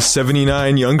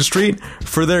 6979 Yonge Street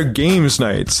for their games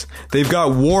nights. They've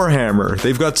got Warhammer,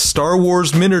 they've got Star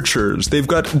Wars miniatures, they've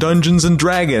got Dungeons and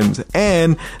Dragons,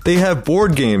 and they have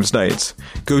board games nights.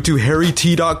 Go to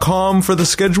harryt.com for the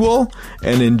schedule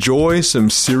and enjoy some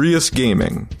serious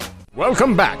gaming.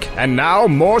 Welcome back, and now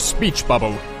more Speech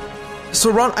Bubble.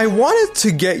 So Ron, I wanted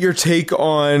to get your take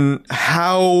on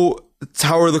how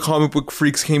Tower of the Comic Book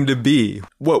Freaks came to be.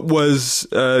 What was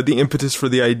the impetus for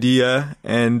the idea,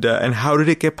 and how did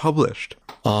it get published?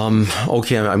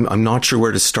 Okay, I'm not sure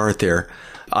where to start there.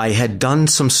 I had done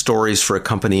some stories for a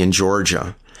company in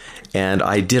Georgia, and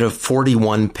I did a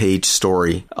 41-page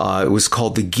story. It was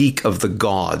called The Geek of the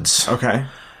Gods. Okay.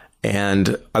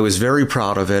 And I was very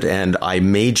proud of it, and I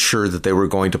made sure that they were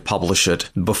going to publish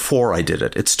it before I did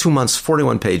it. It's 2 months,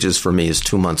 41 pages for me is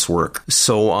 2 months' work.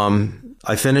 So,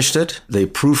 I finished it. They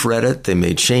proofread it. They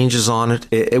made changes on it.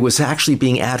 It was actually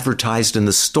being advertised in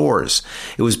the stores.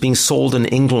 It was being sold in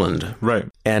England. Right.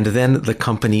 And then the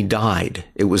company died.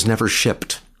 It was never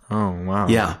shipped. Oh, wow.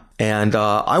 Yeah. And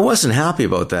I wasn't happy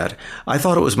about that. I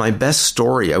thought it was my best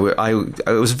story. I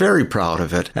was very proud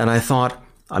of it. And I thought,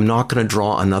 I'm not going to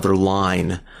draw another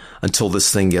line until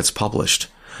this thing gets published.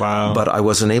 Wow. But I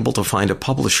wasn't able to find a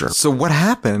publisher. So what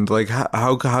happened? Like,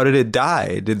 how did it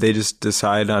die? Did they just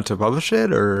decide not to publish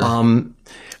it, or?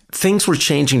 Things were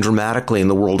changing dramatically in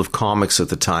the world of comics at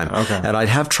the time. Okay. And I'd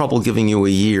have trouble giving you a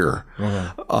year. Okay.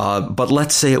 But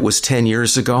let's say it was 10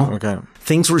 years ago. Okay.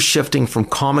 Things were shifting from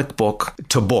comic book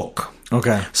to book.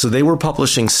 Okay. So they were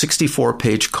publishing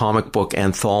 64-page comic book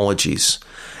anthologies.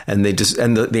 And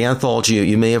the anthology,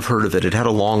 you may have heard of it. It had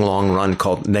a long, long run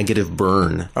called Negative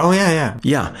Burn. Oh, yeah.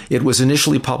 Yeah. It was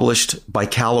initially published by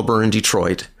Caliber in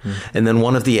Detroit. And then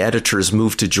one of the editors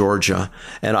moved to Georgia.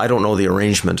 And I don't know the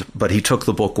arrangement, but he took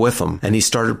the book with him. And he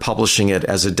started publishing it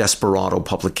as a Desperado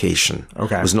publication.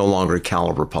 Okay. It was no longer a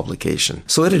Caliber publication.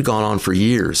 So it had gone on for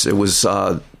years.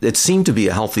 It seemed to be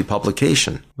a healthy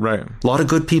publication. Right. A lot of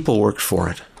good people worked for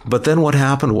it. But then what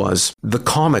happened was the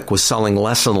comic was selling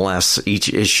less and less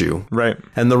each issue. Right.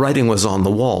 And the writing was on the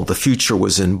wall. The future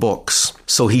was in books.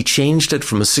 So he changed it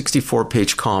from a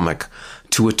 64-page comic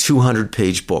to a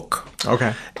 200-page book.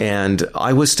 Okay. And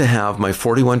I was to have my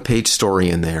 41-page story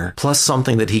in there, plus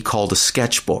something that he called a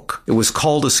sketchbook. It was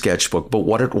called a sketchbook, but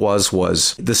what it was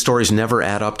the stories never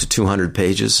add up to 200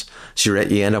 pages. So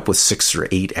you end up with 6 or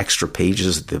 8 extra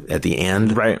pages at the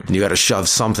end. Right. And you got to shove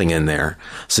something in there.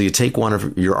 So you take one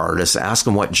of your artists, ask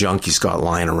him what junk he's got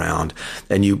lying around,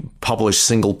 and you publish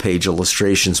single-page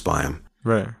illustrations by him.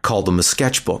 Right. Called them a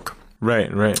sketchbook.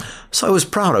 Right. So I was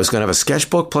proud. I was going to have a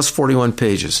sketchbook plus 41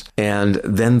 pages. And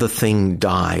then the thing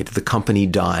died. The company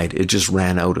died. It just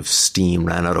ran out of steam,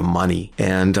 ran out of money.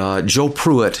 And Joe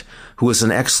Pruitt, who was an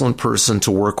excellent person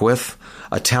to work with,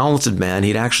 a talented man,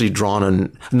 he'd actually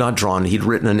he'd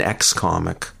written an X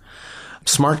comic.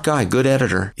 Smart guy, good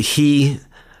editor. He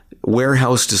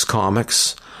warehoused his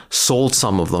comics, sold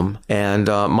some of them. And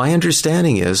my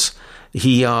understanding is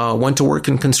he went to work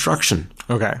in construction.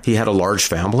 Okay. He had a large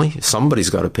family. Somebody's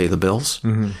got to pay the bills.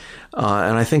 Mm-hmm.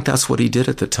 And I think that's what he did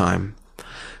at the time.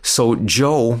 So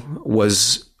Joe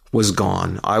was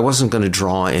gone. I wasn't going to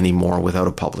draw anymore without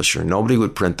a publisher. Nobody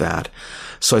would print that.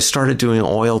 So I started doing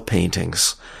oil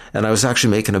paintings. And I was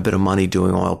actually making a bit of money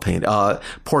doing oil paint.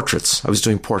 Portraits. I was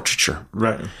doing portraiture.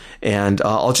 Right. And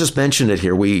I'll just mention it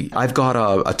here. I've got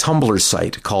a Tumblr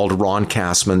site called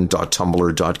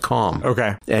roncasman.tumblr.com.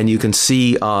 Okay. And you can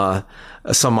see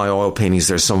some of my oil paintings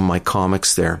there, some of my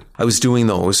comics there. I was doing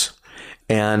those.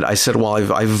 And I said,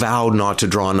 well, I vowed not to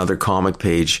draw another comic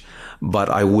page, but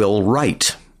I will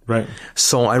write. Right.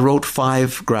 So I wrote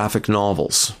 5 graphic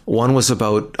novels. One was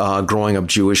about growing up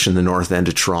Jewish in the North End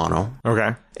of Toronto.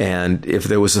 Okay. And if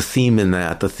there was a theme in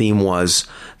that, the theme was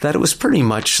that it was pretty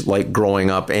much like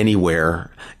growing up anywhere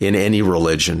in any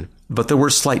religion. But there were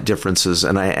slight differences,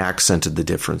 and I accented the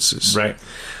differences. Right.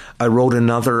 I wrote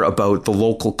another about the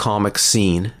local comic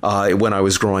scene when I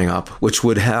was growing up, which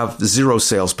would have 0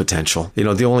 sales potential. You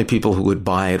know, the only people who would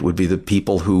buy it would be the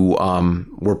people who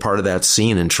were part of that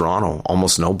scene in Toronto.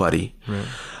 Almost nobody. Right.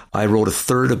 I wrote a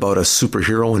third about a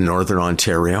superhero in Northern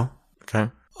Ontario. Okay.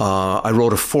 I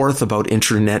wrote a 4th about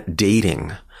internet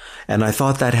dating. And I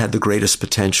thought that had the greatest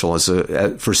potential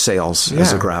for sales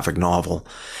as a graphic novel.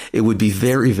 It would be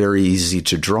very, very easy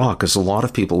to draw because a lot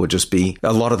of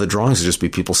the drawings would just be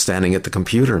people standing at the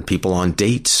computer and people on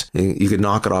dates. You could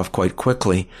knock it off quite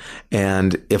quickly.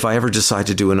 And if I ever decide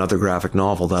to do another graphic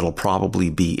novel, that'll probably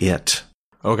be it.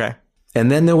 Okay. And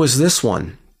then there was this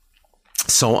one.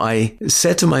 So I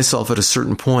said to myself at a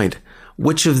certain point,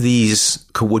 which of these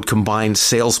would combine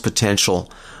sales potential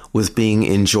with being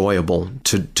enjoyable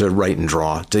to write and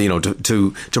draw,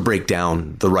 to break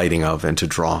down the writing of and to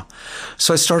draw.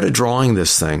 So I started drawing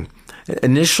this thing.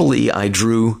 Initially, I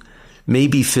drew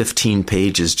maybe 15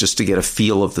 pages just to get a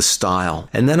feel of the style.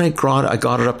 And then I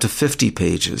got it up to 50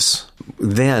 pages.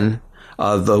 Then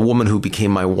the woman who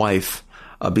became my wife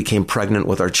became pregnant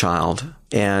with our child.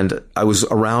 And I was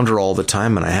around her all the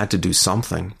time and I had to do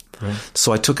something. Right.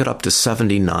 So I took it up to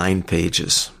 79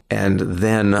 pages. And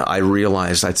then I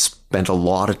realized I'd spent a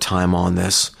lot of time on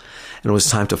this, and it was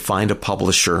time to find a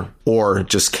publisher or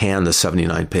just can the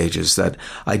 79 pages. That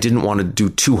I didn't want to do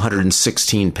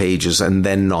 216 pages and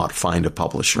then not find a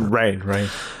publisher. Right.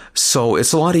 So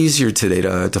it's a lot easier today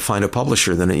to find a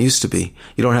publisher than it used to be.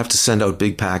 You don't have to send out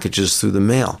big packages through the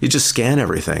mail. You just scan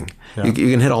everything. Yeah. You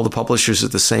can hit all the publishers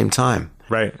at the same time.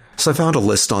 Right. So I found a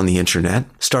list on the internet,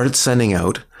 started sending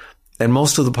out, and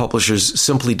most of the publishers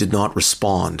simply did not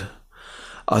respond.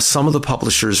 Some of the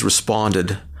publishers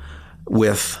responded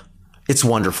with, "It's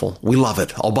wonderful. We love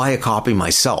it. I'll buy a copy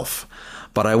myself,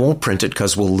 but I won't print it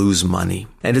because we'll lose money."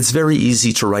 And it's very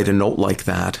easy to write a note like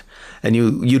that. And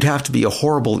you'd have to be a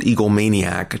horrible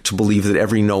egomaniac to believe that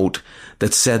every note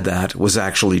that said that was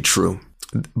actually true.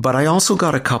 But I also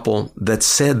got a couple that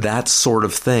said that sort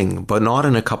of thing, but not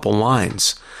in a couple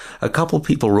lines. a couple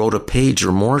people wrote a page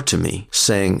or more to me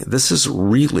saying, this is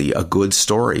really a good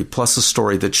story, plus a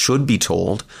story that should be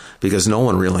told, because no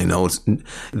one really knows.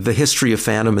 The history of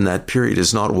fandom in that period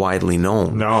is not widely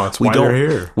known. No, it's why they're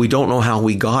here. We don't know how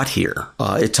we got here.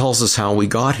 It tells us how we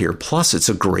got here. Plus, it's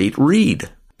a great read.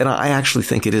 And I actually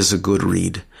think it is a good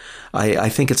read. I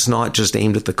think it's not just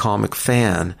aimed at the comic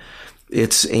fan.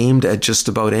 It's aimed at just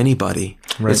about anybody.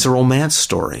 Right. It's a romance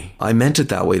story. I meant it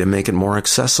that way to make it more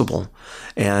accessible.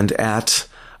 And at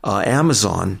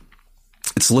Amazon,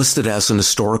 it's listed as an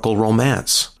historical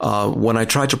romance. When I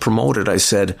tried to promote it, I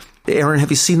said, Aaron, have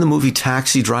you seen the movie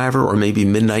Taxi Driver or maybe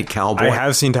Midnight Cowboy? I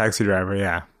have seen Taxi Driver,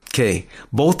 yeah. Okay.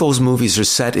 Both those movies are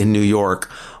set in New York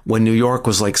when New York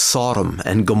was like Sodom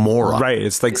and Gomorrah. Right.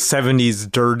 It's like 70s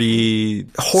dirty,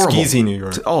 horrible, skeezy New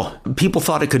York. Oh, people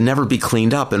thought it could never be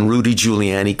cleaned up, and Rudy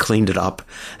Giuliani cleaned it up,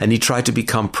 and he tried to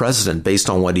become president based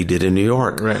on what he did in New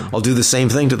York. Right. I'll do the same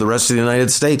thing to the rest of the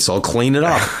United States. I'll clean it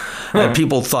up. And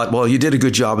people thought, well, you did a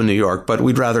good job in New York, but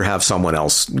we'd rather have someone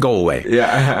else. Go away.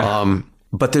 Yeah.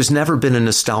 But there's never been a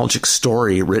nostalgic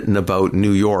story written about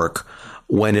New York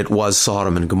when it was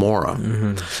Sodom and Gomorrah.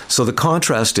 Mm-hmm. So the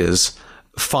contrast is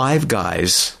 5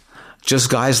 guys, just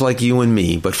guys like you and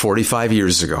me, but 45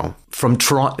 years ago, from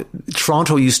Toronto.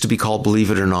 Toronto used to be called,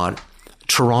 believe it or not,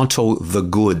 Toronto the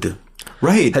Good.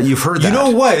 Right. You've heard that. You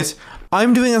know what?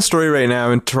 I'm doing a story right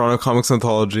now in Toronto Comics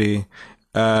Anthology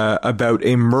about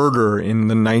a murder in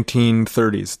the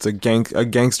 1930s. It's a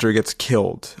gangster gets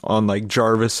killed on like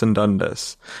Jarvis and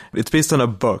Dundas. It's based on a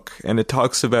book, and it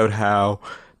talks about how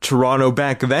Toronto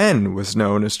back then was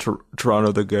known as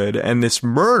Toronto the Good, and this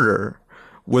murder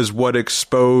was what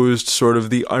exposed sort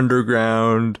of the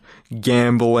underground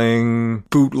gambling,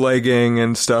 bootlegging,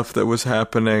 and stuff that was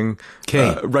happening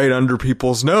right under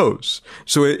people's nose.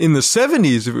 So in the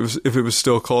 70s, if it was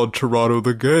still called Toronto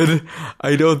the Good,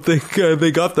 I don't think they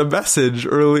got the message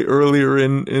earlier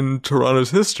in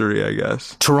Toronto's history, I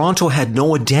guess. Toronto had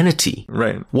no identity.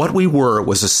 Right. What we were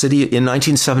was a city in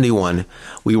 1971.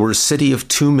 We were a city of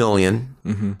 2 million.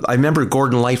 Mm-hmm. I remember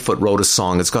Gordon Lightfoot wrote a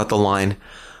song. It's got the line,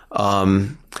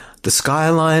 the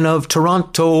skyline of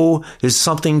Toronto is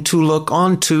something to look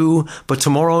onto, but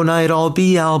tomorrow night I'll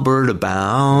be Alberta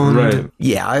bound. Right.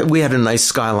 Yeah, we had a nice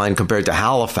skyline compared to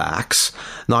Halifax,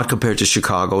 not compared to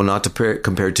Chicago, not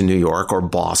compared to New York or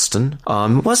Boston.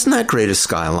 Wasn't that great a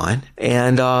skyline?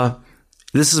 And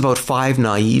this is about 5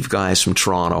 naive guys from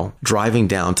Toronto driving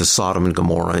down to Sodom and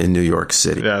Gomorrah in New York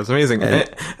City. Yeah, it's amazing. And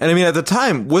I mean, at the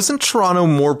time, wasn't Toronto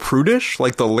more prudish?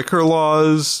 Like the liquor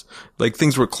laws, like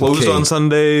things were closed on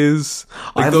Sundays,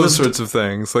 like those sorts of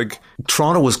things. Like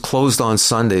Toronto was closed on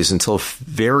Sundays until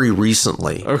very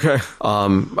recently. Okay.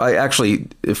 I actually,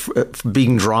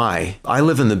 being dry, I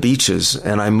live in the beaches,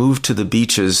 and I moved to the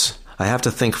beaches. I have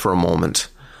to think for a moment,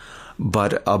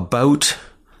 but about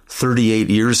 38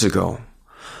 years ago.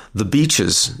 The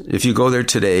beaches, if you go there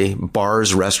today,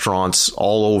 bars, restaurants,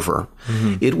 all over,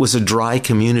 it was a dry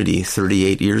community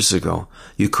 38 years ago.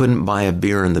 You couldn't buy a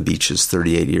beer in the beaches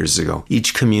 38 years ago.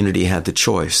 Each community had the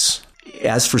choice.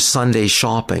 As for Sunday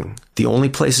shopping, the only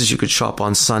places you could shop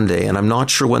on Sunday, and I'm not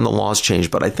sure when the laws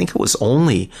changed, but I think it was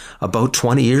only about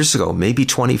 20 years ago, maybe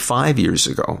 25 years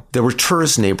ago. There were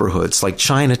tourist neighborhoods like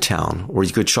Chinatown where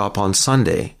you could shop on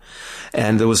Sunday.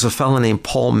 And there was a fellow named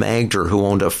Paul Magder who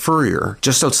owned a furrier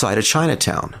just outside of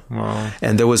Chinatown. Wow.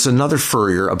 And there was another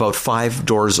furrier about 5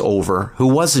 doors over who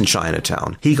was in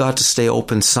Chinatown. He got to stay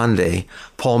open Sunday.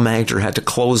 Paul Magder had to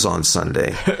close on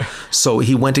Sunday. So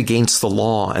he went against the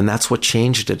law, and that's what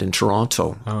changed it in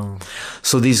Toronto. Oh.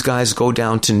 So these guys go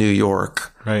down to New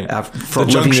York. Right. The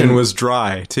junction was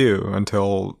dry too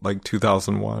until like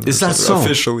 2001. Is that so?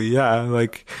 Officially, yeah.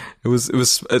 Like it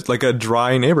was like a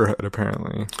dry neighborhood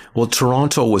apparently. Well,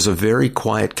 Toronto was a very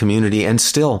quiet community, and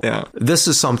still, this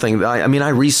is something. I mean, I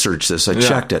researched this. I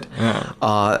checked it.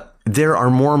 Yeah. There are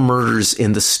more murders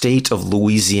in the state of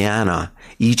Louisiana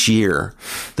each year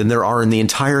than there are in the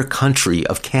entire country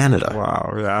of Canada.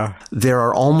 Wow, yeah. There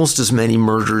are almost as many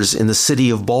murders in the city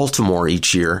of Baltimore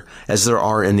each year as there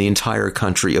are in the entire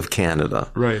country of Canada.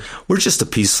 Right. We're just a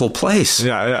peaceful place.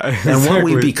 Yeah, exactly. And what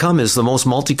we become is the most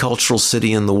multicultural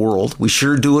city in the world. We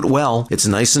sure do it well. It's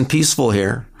nice and peaceful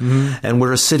here. Mm-hmm. And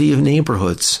we're a city of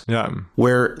neighborhoods. Yeah.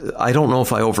 Where, I don't know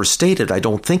if I overstated, I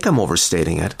don't think I'm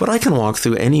overstating it, but I can walk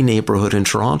through any neighborhood in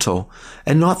Toronto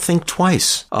and not think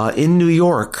twice. In New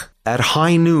York, at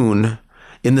high noon,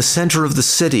 in the center of the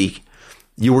city,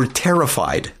 you were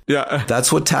terrified. Yeah.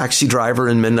 That's what Taxi Driver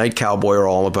and Midnight Cowboy are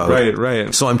all about. Right,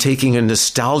 right. So I'm taking a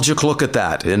nostalgic look at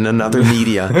that in another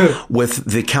media with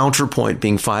the counterpoint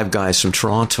being 5 guys from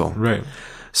Toronto. Right.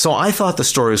 So I thought the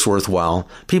story was worthwhile.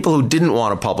 People who didn't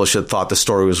want to publish it thought the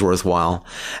story was worthwhile.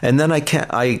 And then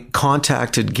I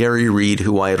contacted Gary Reed,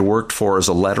 who I had worked for as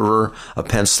a letterer, a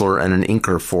penciler, and an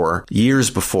inker for years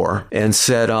before, and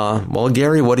said, well,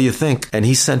 Gary, what do you think? And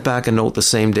he sent back a note the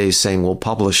same day saying, we'll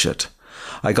publish it.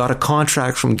 I got a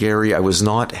contract from Gary I was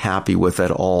not happy with at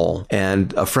all.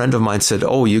 And a friend of mine said,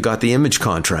 oh, you got the Image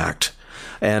contract.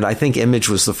 And I think Image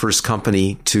was the first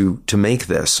company to make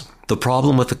this. The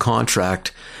problem with the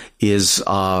contract is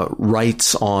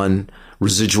rights on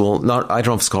residual, I don't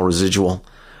know if it's called residual,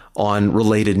 on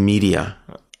related media.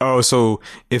 Oh, so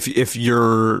if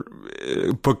your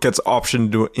book gets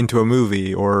optioned into a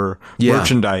movie or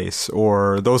merchandise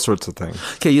or those sorts of things.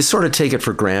 Okay, you sort of take it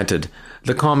for granted.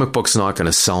 The comic book's not going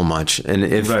to sell much. And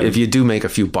if you do make a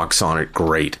few bucks on it,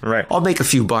 great. Right. I'll make a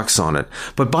few bucks on it.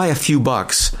 But by a few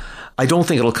bucks, I don't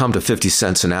think it'll come to 50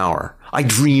 cents an hour. I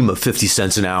dream of 50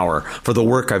 cents an hour for the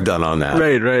work I've done on that.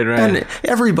 Right. And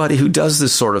everybody who does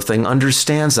this sort of thing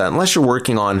understands that. Unless you're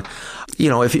working on,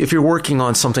 if you're working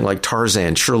on something like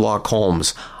Tarzan, Sherlock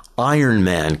Holmes, Iron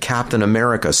Man, Captain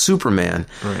America, Superman,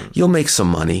 you'll make some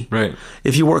money. Right.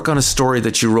 If you work on a story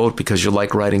that you wrote because you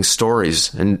like writing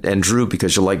stories and drew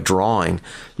because you like drawing,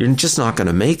 you're just not going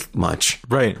to make much.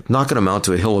 Right. Not going to amount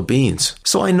to a hill of beans.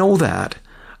 So I know that.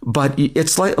 But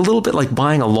it's like a little bit like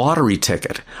buying a lottery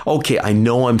ticket. Okay, I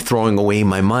know I'm throwing away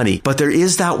my money, but there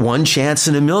is that one chance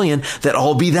in a million that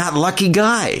I'll be that lucky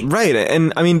guy. Right.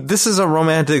 And I mean, this is a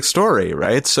romantic story,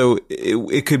 right? So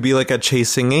it could be like a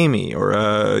Chasing Amy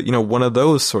or one of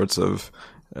those sorts of.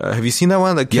 Have you seen that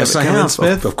one? Like yes, I Kevin have.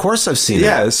 Smith? Of course, I've seen it.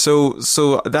 Yeah.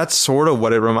 So that's sort of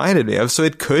what it reminded me of. So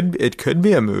it could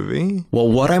be a movie. Well,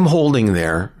 what I'm holding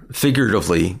there,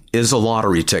 figuratively, is a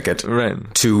lottery ticket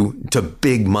to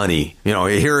big money.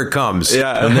 Here it comes.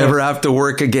 Yeah. I'll never have to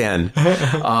work again.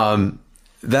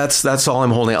 That's all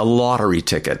I'm holding, a lottery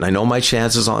ticket. And I know my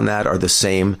chances on that are the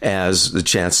same as the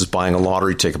chances buying a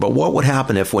lottery ticket. But what would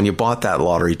happen if when you bought that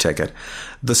lottery ticket,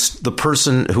 the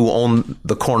person who owned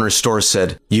the corner store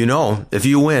said, if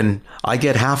you win, I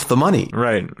get half the money.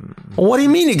 Right. Well, what do you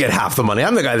mean you get half the money?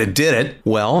 I'm the guy that did it.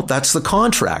 Well, that's the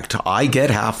contract. I get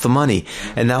half the money.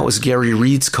 And that was Gary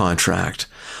Reed's contract.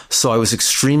 So I was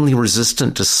extremely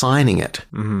resistant to signing it.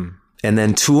 Mm-hmm. And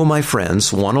then two of my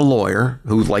friends, one a lawyer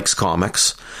who likes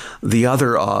comics, the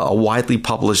other a widely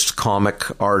published comic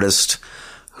artist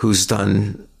who's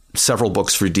done several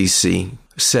books for DC,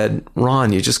 said,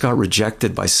 Ron, you just got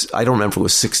rejected by, I don't remember if it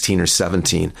was 16 or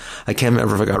 17. I can't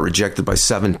remember if I got rejected by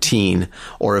 17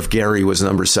 or if Gary was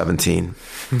number 17.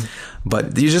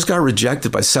 But you just got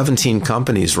rejected by 17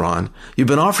 companies, Ron. You've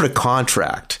been offered a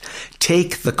contract.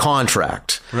 Take the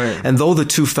contract. Right. And though the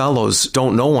two fellows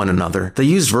don't know one another, they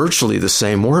use virtually the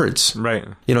same words. Right.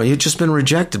 You've just been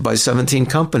rejected by 17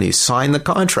 companies. Sign the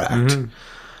contract.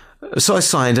 Mm-hmm. So I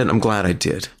signed it. I'm glad I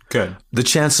did. Good. The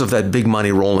chances of that big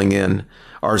money rolling in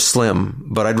are slim,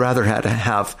 but I'd rather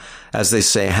have, as they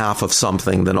say, half of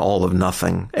something than all of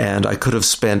nothing. And I could have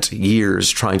spent years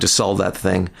trying to sell that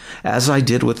thing, as I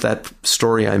did with that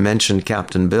story I mentioned,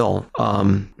 Captain Bill.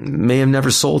 May have never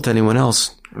sold to anyone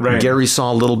else. Right. Gary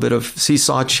saw he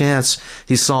saw a chance.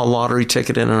 He saw a lottery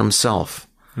ticket in it himself.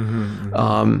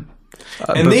 Mm-hmm.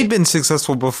 And they'd been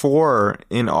successful before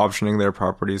in optioning their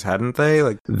properties, hadn't they?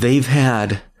 Like they've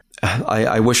had,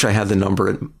 I wish I had the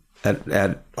number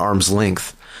at arm's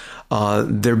length.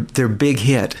 Their big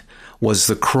hit was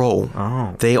The Crow.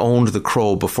 Oh. They owned The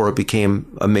Crow before it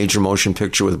became a major motion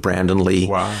picture with Brandon Lee.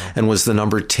 Wow. And was the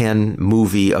number 10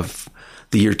 movie of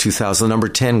the year 2000, the number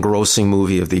 10 grossing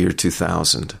movie of the year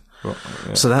 2000. Well,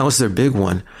 yeah. So that was their big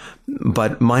one.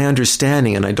 But my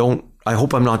understanding, and I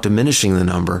hope I'm not diminishing the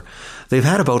number, they've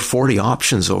had about 40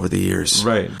 options over the years.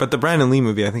 Right. But the Brandon Lee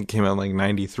movie, I think, came out in like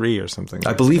 93 or something.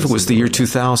 I believe it was the year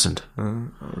 2000.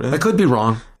 Really? I could be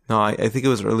wrong. No, I think it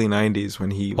was early 90s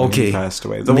when he passed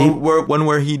away. The one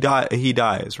where he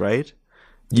dies, right?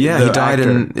 Yeah, he died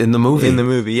in the movie. In the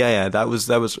movie, yeah. That was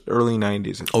early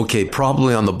 90s. Okay,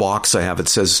 probably on the box I have it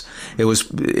says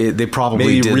they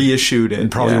probably reissued it.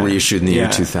 Probably reissued in the year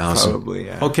 2000. Probably,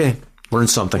 yeah. Okay, learned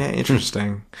something. Yeah,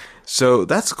 interesting. So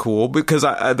that's cool because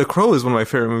The Crow is one of my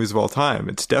favorite movies of all time.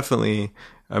 It's definitely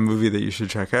a movie that you should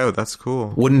check out. That's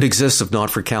cool. Wouldn't exist if not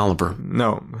for Caliber.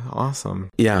 No,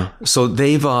 awesome. Yeah, so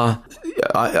they've,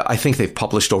 I think they've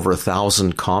published over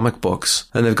 1,000 comic books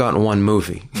and they've gotten one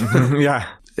movie. Yeah.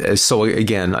 So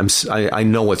again, I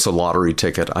know it's a lottery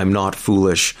ticket. I'm not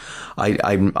foolish.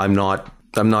 I'm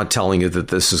not telling you that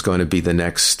this is going to be the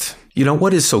next.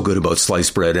 What is so good about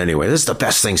sliced bread anyway? This is the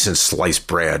best thing since sliced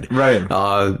bread. Right.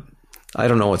 I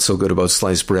don't know what's so good about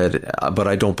sliced bread, but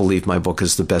I don't believe my book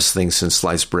is the best thing since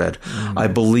sliced bread. I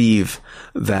believe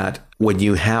that when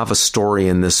you have a story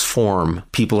in this form,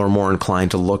 people are more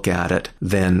inclined to look at it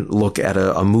than look at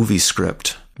a movie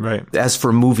script. Right. As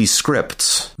for movie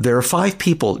scripts, there are 5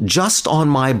 people just on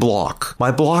my block.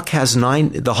 My block has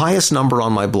 9. The highest number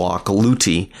on my block,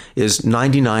 Luti, is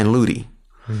 99 Luti.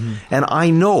 And I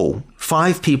know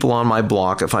 5 people on my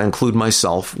block, if I include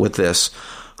myself with this,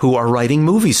 who are writing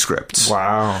movie scripts.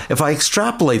 Wow. If I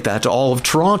extrapolate that to all of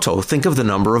Toronto, think of the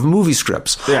number of movie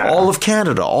scripts. Yeah. All of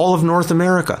Canada, all of North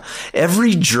America.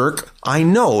 Every jerk I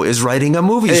know is writing a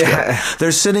movie script. Yeah.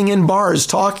 They're sitting in bars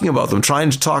talking about them, trying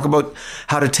to talk about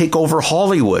how to take over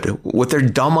Hollywood with their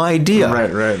dumb idea.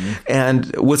 Right.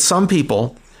 And with some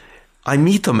people, I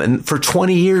meet them, and for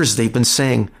 20 years they've been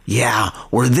saying, yeah,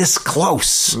 we're this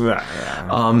close.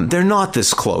 They're not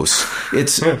this close.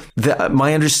 It's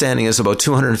my understanding is about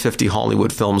 250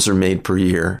 Hollywood films are made per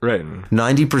year. Right.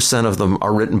 90% of them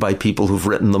are written by people who've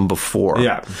written them before.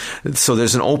 Yeah. So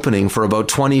there's an opening for about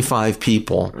 25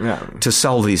 people to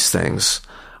sell these things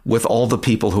with all the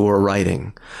people who are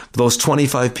writing. Those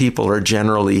 25 people are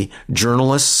generally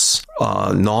journalists,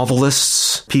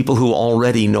 novelists, people who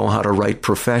already know how to write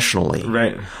professionally.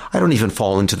 Right. I don't even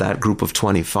fall into that group of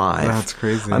 25. That's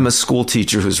crazy. I'm a school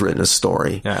teacher who's written a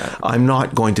story. Yeah. I'm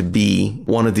not going to be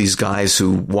one of these guys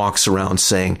who walks around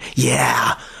saying,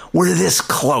 yeah, we're this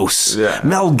close. Yeah.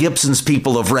 Mel Gibson's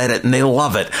people have read it and they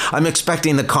love it. I'm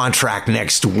expecting the contract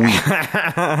next week.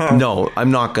 No,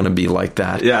 I'm not going to be like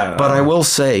that. Yeah. But I will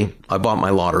say I bought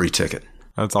my lottery ticket.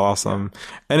 That's awesome.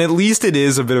 And at least it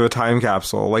is a bit of a time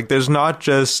capsule. Like, there's not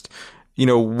just,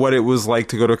 what it was like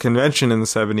to go to a convention in the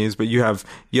 70s, but you have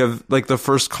like the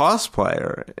first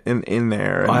cosplayer in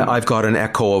there. And I've got an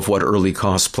echo of what early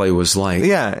cosplay was like.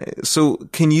 Yeah. So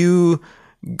can you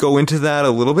go into that a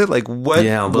little bit? Like, what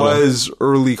was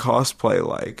early cosplay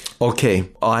like? Okay.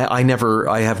 I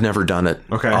have never done it.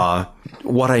 Okay.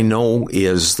 What I know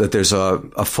is that there's a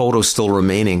photo still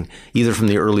remaining, either from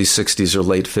the early 60s or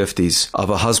late 50s, of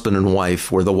a husband and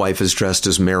wife where the wife is dressed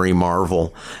as Mary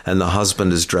Marvel and the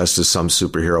husband is dressed as some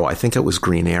superhero. I think it was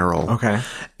Green Arrow. Okay.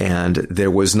 And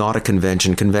there was not a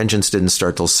convention. Conventions didn't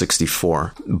start till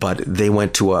 64, but they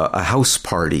went to a house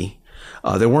party.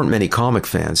 There weren't many comic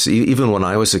fans. Even when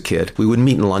I was a kid, we would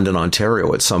meet in London,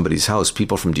 Ontario at somebody's house.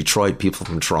 People from Detroit, people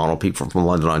from Toronto, people from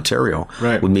London, Ontario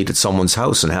would meet at someone's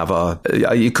house and have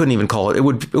you couldn't even call it. It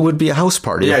would be a house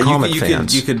party of comic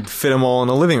fans. You could fit them all in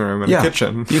a living room and a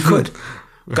kitchen. You could.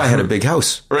 Guy had a big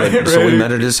house. So we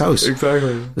met at his house.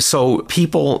 Exactly. So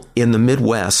people in the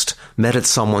Midwest met at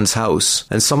someone's house,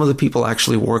 and some of the people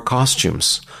actually wore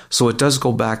costumes. So it does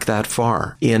go back that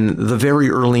far. In the very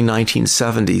early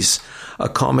 1970s, a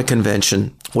comic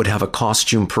convention would have a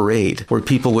costume parade where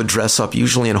people would dress up,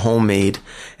 usually in homemade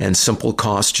and simple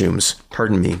costumes.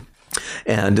 Pardon me.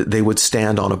 And they would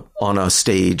stand on a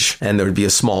stage, and there would be a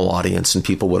small audience, and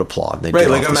people would applaud. And they'd get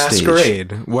like off a the masquerade.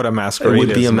 Stage. What a masquerade is. It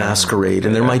would be a masquerade,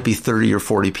 and there might be 30 or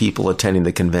 40 people attending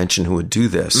the convention who would do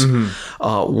this.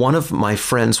 Mm-hmm. One of my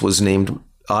friends was named,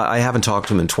 I haven't talked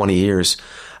to him in 20 years,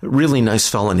 really nice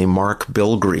fella named Mark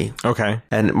Bilgrey. Okay.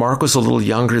 And Mark was a little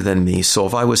younger than me, so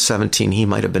if I was 17, he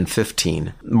might have been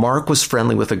 15. Mark was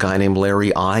friendly with a guy named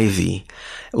Larry Ivy.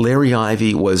 Larry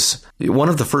Ivy was one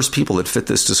of the first people that fit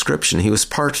this description. He was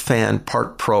part fan,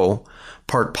 part pro,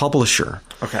 part publisher.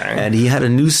 Okay. And he had a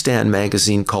newsstand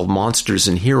magazine called Monsters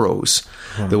and Heroes.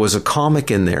 There was a comic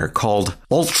in there called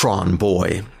Ultron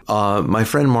Boy. My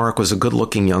friend Mark was a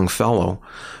good-looking young fellow.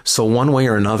 So one way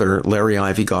or another, Larry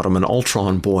Ivy got him an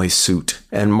Ultron Boy suit.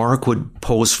 And Mark would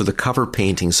pose for the cover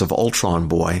paintings of Ultron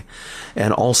Boy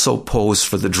and also pose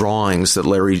for the drawings that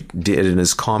Larry did in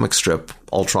his comic strip,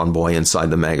 Ultron Boy,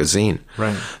 inside the magazine.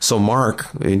 Right. So Mark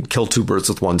killed two birds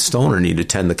with one stone, and he'd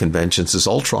attend the conventions as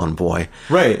Ultron Boy.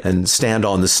 Right. And stand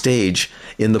on the stage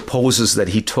in the poses that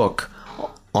he took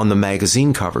on the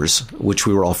magazine covers, which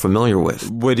we were all familiar with.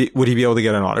 Would he be able to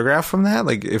get an autograph from that?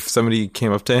 Like, if somebody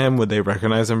came up to him, would they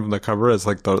recognize him from the cover as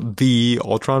like the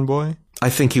Ultron Boy? I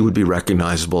think he would be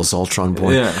recognizable as Ultron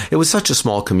Boy. Yeah. It was such a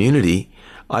small community.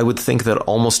 I would think that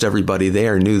almost everybody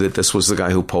there knew that this was the guy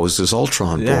who posed as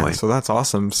Ultron Boy. So that's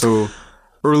awesome. So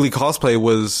early cosplay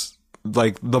was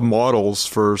like the models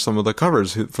for some of the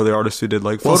covers for the artists who did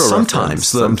like photo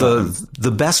sometimes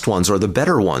the best ones or the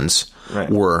better ones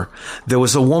were. There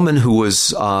was a woman who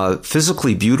was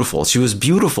physically beautiful. She was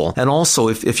beautiful, and also,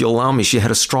 if you'll allow me, she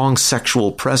had a strong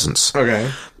sexual presence.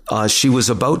 Okay. She was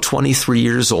about 23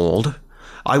 years old.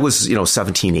 I was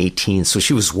 17, 18, so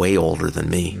she was way older than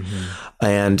me. Mm-hmm.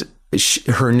 And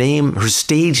her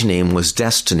stage name was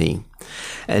Destiny,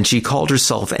 and she called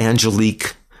herself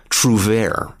Angelique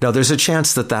Trouvert. Now, there's a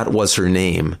chance that that was her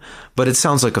name, but it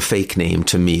sounds like a fake name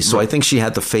to me. So I think she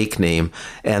had the fake name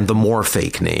and the more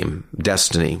fake name,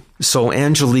 Destiny. So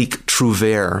Angelique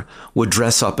Trouvert would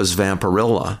dress up as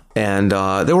Vampirilla, and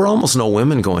there were almost no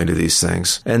women going to these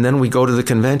things. And then we go to the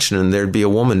convention, and there'd be a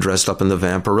woman dressed up in the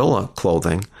Vampirilla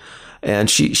clothing, and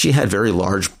she had very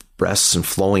large breasts and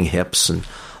flowing hips and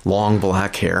long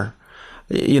black hair.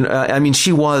 You know, I mean,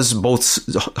 she was both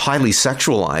highly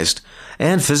sexualized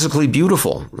and physically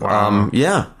beautiful. Wow.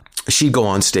 Yeah. She'd go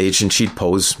on stage and she'd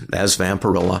pose as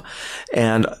Vampirilla,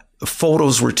 and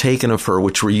photos were taken of her,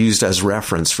 which were used as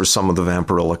reference for some of the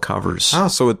Vampirilla covers. Oh,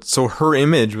 so her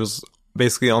image was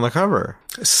basically on the cover.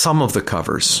 Some of the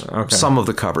covers. Okay. Some of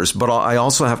the covers. But I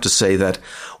also have to say that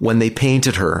when they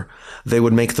painted her, they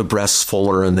would make the breasts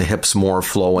fuller and the hips more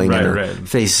flowing and her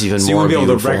face even more beautiful. So you wouldn't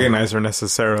be able to recognize her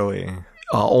necessarily.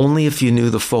 Only if you knew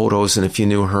the photos and if you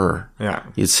knew her. Yeah.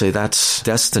 You'd say, that's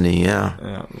Destiny,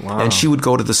 yeah. Wow. And she would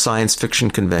go to the science fiction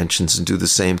conventions and do the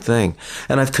same thing.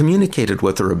 And I've communicated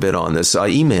with her a bit on this,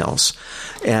 emails.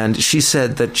 And she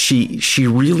said that she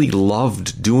really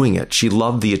loved doing it. She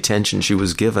loved the attention she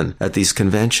was given at these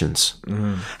conventions.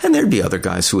 Mm-hmm. And there'd be other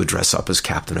guys who would dress up as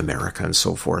Captain America and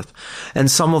so forth. And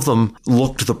some of them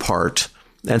looked the part,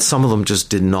 and some of them just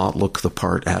did not look the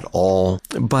part at all.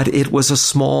 But it was a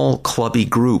small, clubby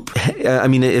group. I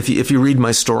mean, if you read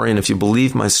my story and if you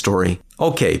believe my story,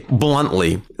 okay,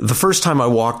 bluntly, the first time I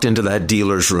walked into that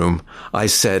dealer's room, I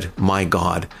said, my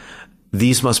God,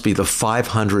 these must be the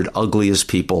 500 ugliest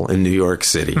people in New York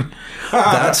City.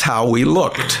 That's how we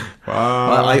looked.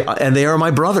 Wow. And they are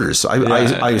my brothers.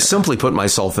 I simply put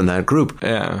myself in that group.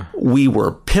 Yeah. We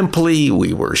were pimply,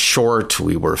 we were short,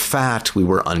 we were fat, we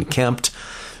were unkempt.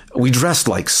 We dressed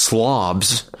like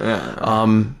slobs.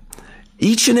 Yeah.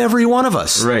 Each and every one of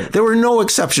us. Right. There were no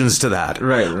exceptions to that.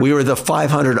 Right. We were the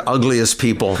 500 ugliest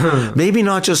people. Maybe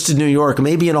not just in New York,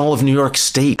 maybe in all of New York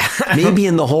State, maybe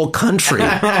in the whole country.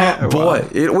 Boy,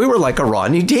 we were like a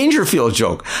Rodney Dangerfield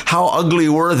joke. How ugly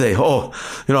were they? Oh,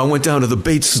 I went down to the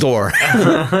bait store.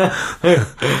 I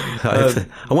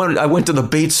went to the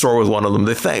bait store with one of them.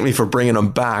 They thanked me for bringing them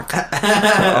back.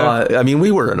 I mean, we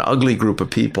were an ugly group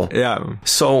of people. Yeah.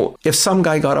 So if some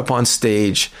guy got up on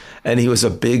stage and he was a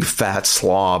big fat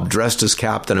slob dressed as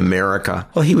Captain America,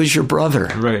 well, he was your brother.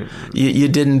 Right. You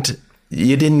didn't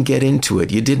get into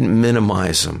it. You didn't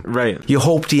minimize him. Right. You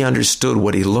hoped he understood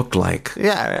what he looked like.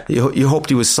 Yeah. You hoped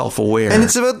he was self-aware. And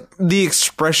it's about the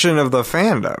expression of the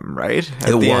fandom, right?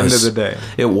 At the end of the day.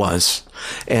 It was.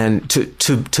 And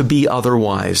to be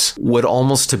otherwise would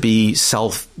almost to be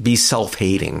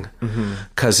self-hating.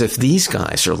 Because if these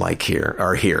guys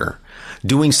are here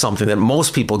doing something that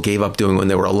most people gave up doing when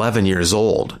they were 11 years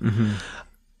old,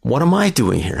 what am I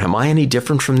doing here? Am I any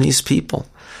different from these people?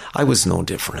 I was no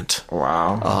different.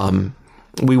 Wow.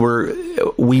 We were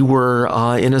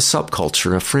in a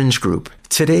subculture, a fringe group.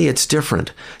 Today, it's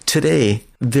different. Today,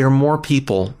 there are more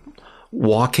people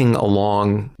walking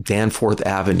along Danforth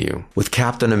Avenue with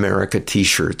Captain America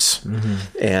T-shirts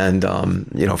and,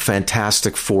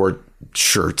 Fantastic Four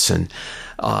shirts and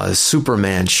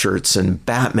Superman shirts and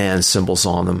Batman symbols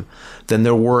on them than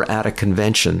there were at a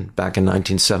convention back in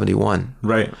 1971.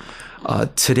 Right.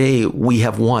 Today, we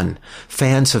have won.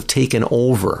 Fans have taken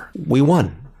over. We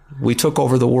won. We took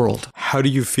over the world. How do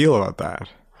you feel about that?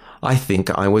 I think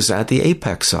I was at the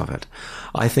apex of it.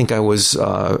 I think I was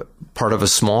part of a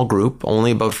small group,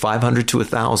 only about 500 to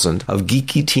 1,000, of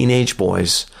geeky teenage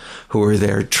boys who were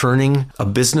there turning a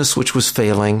business which was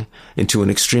failing into an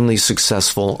extremely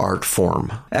successful art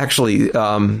form. Actually,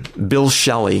 Bill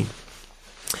Shelley,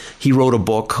 he wrote a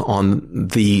book on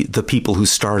the people who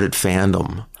started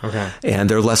fandom. Okay. And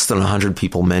there are less than 100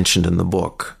 people mentioned in the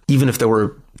book. Even if there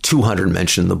were 200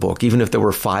 mentioned in the book, even if there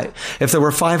were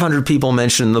 500 people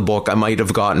mentioned in the book, I might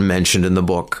have gotten mentioned in the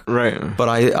book. Right. But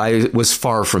I was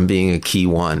far from being a key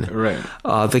one. Right.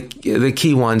 The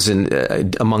key ones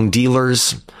among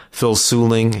dealers, Phil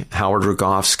Suling, Howard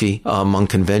Rogofsky, among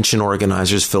convention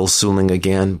organizers, Phil Suling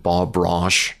again, Bob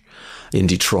Brosh in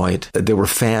Detroit. There were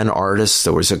fan artists.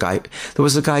 There was a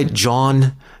guy,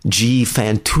 John G.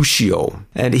 Fantuccio,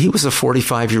 and he was a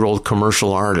 45-year-old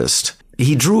commercial artist.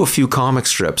 He drew a few comic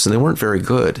strips, and they weren't very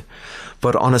good.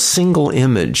 But on a single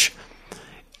image,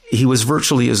 he was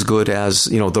virtually as good as,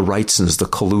 the Wrightsons, the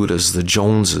Kalutas, the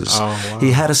Joneses. Oh, wow.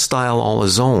 He had a style all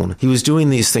his own. He was doing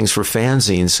these things for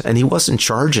fanzines, and he wasn't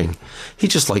charging. He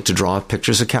just liked to draw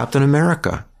pictures of Captain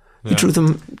America. Yeah. He drew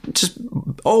them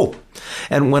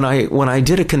And when I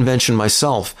did a convention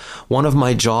myself, one of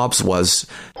my jobs was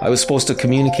I was supposed to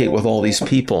communicate with all these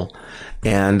people.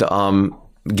 And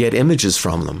get images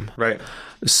from them. Right.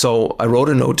 So I wrote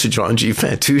a note to John G.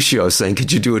 Fantuzio saying,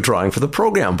 could you do a drawing for the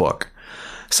program book?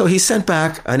 So he sent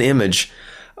back an image,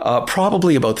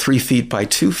 probably about 3 feet by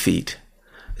 2 feet.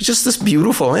 Just this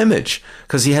beautiful image,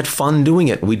 because he had fun doing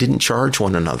it. We didn't charge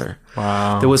one another.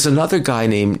 Wow. There was another guy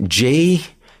named J.T.C.G.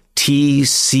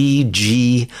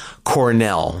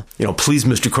 Cornell. Please,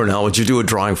 Mr. Cornell, would you do a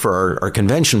drawing for our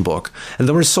convention book? And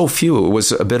there were so few, it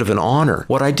was a bit of an honor.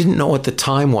 What I didn't know at the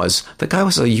time was the guy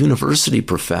was a university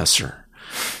professor.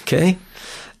 Okay?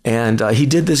 And he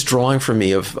did this drawing for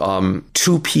me of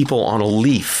 2 people on a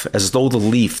leaf, as though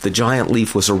the giant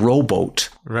leaf, was a rowboat.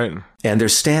 Right. And they're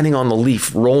standing on the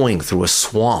leaf, rowing through a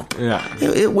swamp. Yeah.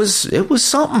 It was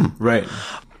something. Right.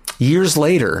 Years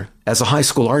later, as a high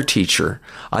school art teacher,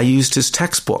 I used his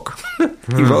textbook.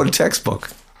 He wrote a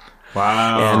textbook.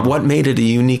 Wow. And what made it a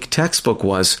unique textbook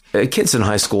was, kids in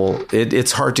high school,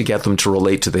 it's hard to get them to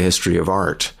relate to the history of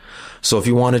art. So if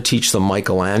you want to teach them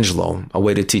Michelangelo, a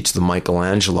way to teach them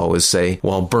Michelangelo is say,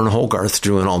 well, Bern Hogarth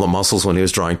drew in all the muscles when he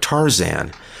was drawing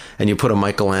Tarzan. And you put a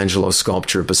Michelangelo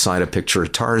sculpture beside a picture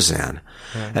of Tarzan.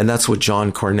 Yeah. And that's what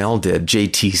John Cornell did.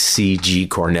 JTCG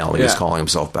Cornell, he was calling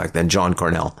himself back then, John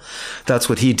Cornell. That's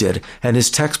what he did. And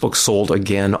his textbook sold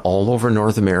again all over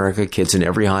North America. Kids in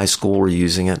every high school were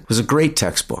using it. It was a great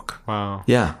textbook. Wow.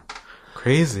 Yeah.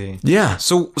 Crazy. Yeah.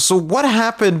 So what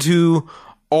happened to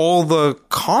all the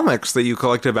comics that you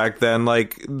collected back then?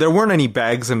 Like, there weren't any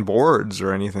bags and boards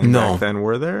or anything back then,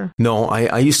 were there? No,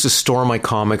 I used to store my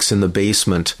comics in the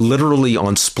basement, literally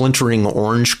on splintering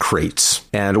orange crates.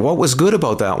 And what was good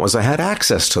about that was I had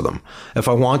access to them. If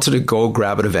I wanted to go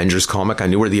grab an Avengers comic, I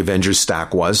knew where the Avengers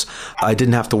stack was. I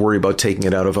didn't have to worry about taking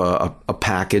it out of a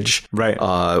package, right?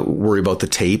 Worry about the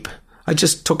tape. I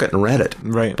just took it and read it.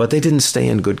 Right. But they didn't stay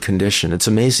in good condition. It's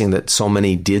amazing that so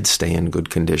many did stay in good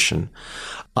condition.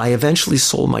 I eventually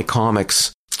sold my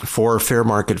comics for fair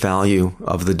market value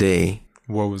of the day.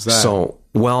 What was that? So,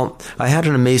 well, I had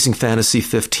an Amazing Fantasy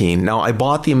 15. Now, I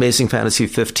bought the Amazing Fantasy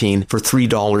 15 for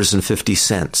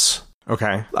 $3.50.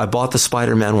 Okay. I bought the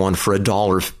Spider-Man one for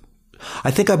 $1.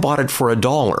 I think I bought it for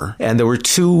 $1. And there were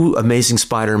 2 Amazing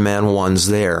Spider-Man ones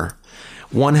there.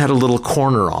 One had a little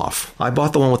corner off. I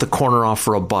bought the one with the corner off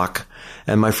for $1.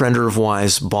 And my friend Irv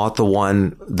Wise bought the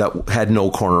one that had no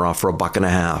corner off for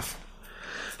 $1.50.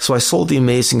 So I sold the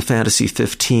Amazing Fantasy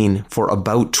 15 for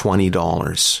about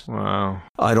 $20. Wow.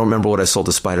 I don't remember what I sold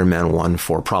the Spider-Man one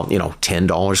for, probably,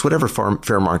 $10, whatever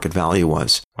fair market value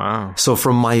was. Wow. So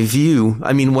from my view,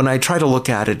 I mean, when I try to look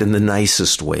at it in the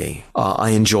nicest way,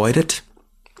 I enjoyed it.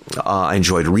 I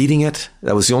enjoyed reading it.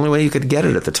 That was the only way you could get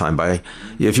it at the time.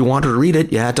 If you wanted to read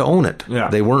it, you had to own it. Yeah.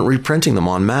 They weren't reprinting them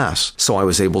en masse. So I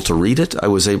was able to read it. I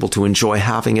was able to enjoy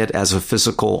having it as a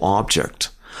physical object.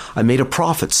 I made a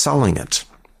profit selling it.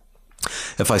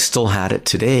 If I still had it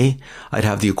today, I'd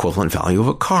have the equivalent value of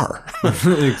a car.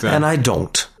 Exactly. And I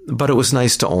don't. But it was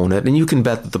nice to own it. And you can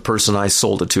bet that the person I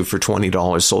sold it to for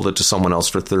 $20 sold it to someone else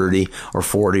for $30 or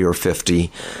 $40 or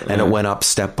 $50. And it went up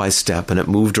step by step and it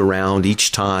moved around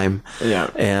each time.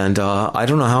 Yeah. And I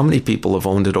don't know how many people have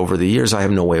owned it over the years. I have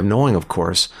no way of knowing, of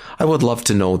course. I would love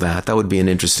to know that. That would be an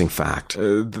interesting fact.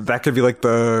 That could be like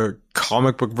the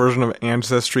comic book version of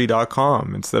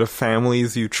Ancestry.com. Instead of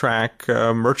families, you track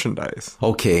merchandise.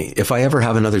 Okay, if I ever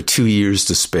have another 2 years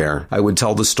to spare, I would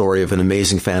tell the story of an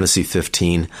Amazing Fantasy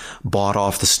 15 bought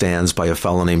off the stands by a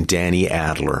fellow named Danny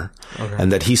Adler,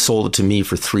 and that he sold it to me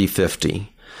for $3.50,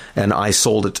 and I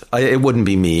sold it. It wouldn't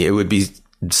be me; it would be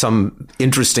some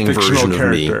interesting Fictional version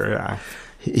of me. Yeah.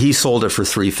 He sold it for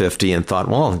 $3.50 and thought,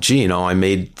 well, gee, I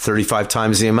made 35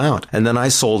 times the amount. And then I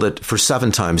sold it for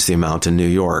 7 times the amount in New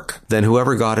York. Then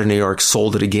whoever got it in New York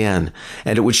sold it again.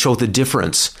 And it would show the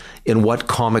difference in what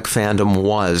comic fandom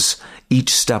was each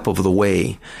step of the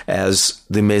way as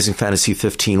the Amazing Fantasy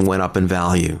 15 went up in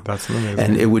value. That's amazing.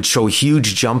 And it would show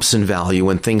huge jumps in value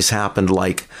when things happened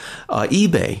like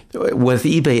eBay. With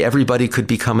eBay, everybody could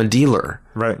become a dealer.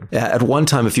 Right. At one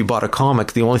time, if you bought a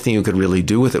comic, the only thing you could really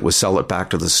do with it was sell it back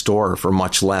to the store for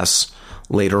much less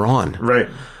later on. Right.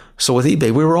 So with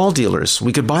eBay, we were all dealers.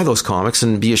 We could buy those comics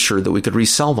and be assured that we could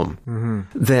resell them. Mm-hmm.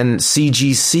 Then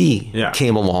CGC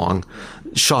came along,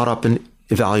 shot up in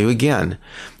value again.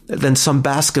 Then some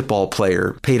basketball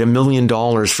player paid $1 million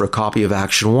for a copy of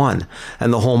Action 1,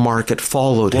 and the whole market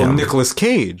followed him. Well, Nicolas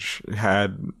Cage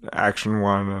had Action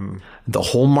 1. And the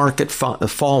whole market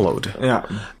followed. Yeah.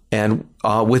 And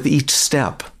with each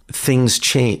step, things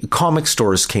changed. Comic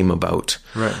stores came about.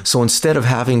 Right. So instead of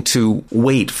having to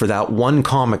wait for that one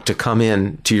comic to come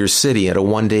in to your city at a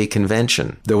one-day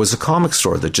convention, there was a comic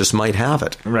store that just might have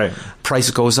it. Right.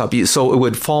 Price goes up. So it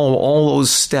would follow all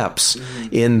those steps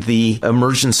in the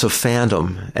emergence of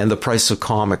fandom and the price of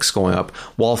comics going up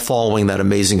while following that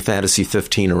Amazing Fantasy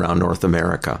 15 around North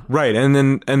America. Right. And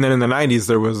then in the 90s,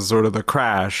 there was sort of the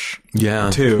crash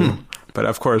too. But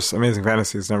of course, Amazing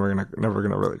Fantasy is never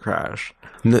gonna really crash.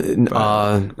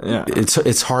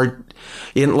 It's hard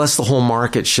unless the whole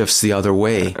market shifts the other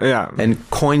way. Yeah. And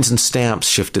coins and stamps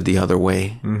shifted the other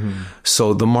way.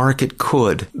 So the market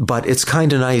could, but it's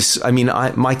kind of nice. I mean,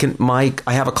 I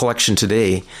have a collection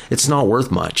today. It's not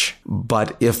worth much,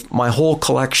 but if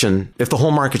the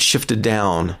whole market shifted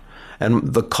down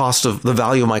and the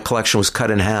value of my collection was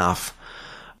cut in half,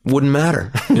 wouldn't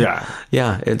matter. Yeah.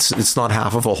 Yeah. It's not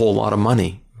half of a whole lot of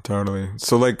money. Totally.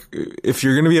 So, like, if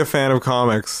you're going to be a fan of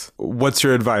comics, what's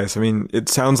your advice? I mean, it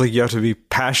sounds like you have to be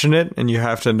passionate and you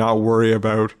have to not worry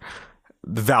about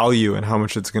the value and how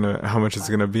much it's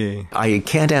gonna be. I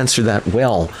can't answer that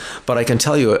well, but I can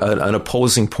tell you an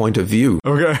opposing point of view.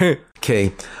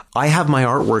 Okay. I have my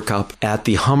artwork up at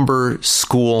the Humber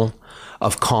School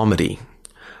of Comedy.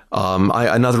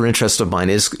 Another interest of mine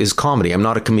is comedy. I'm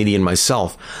not a comedian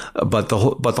myself, but the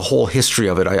whole history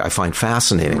of it I find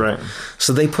fascinating. Right.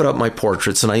 So they put up my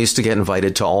portraits, and I used to get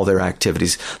invited to all their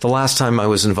activities. The last time I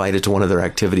was invited to one of their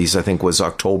activities, I think, was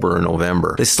October or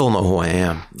November. They still know who I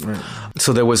am. Right.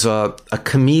 So there was a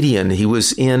comedian. He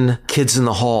was in Kids in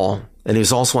the Hall, and he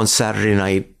was also on Saturday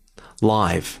Night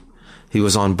Live. He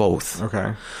was on both.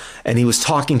 Okay. And he was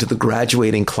talking to the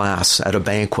graduating class at a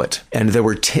banquet. And there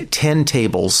were 10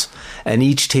 tables, and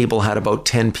each table had about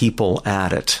 10 people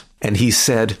at it. And he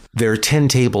said, there are 10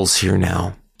 tables here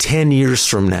now. 10 years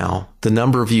from now, the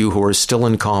number of you who are still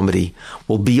in comedy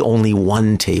will be only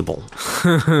one table.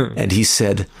 And he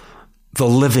said, the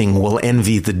living will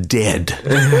envy the dead.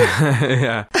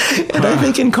 Yeah. And I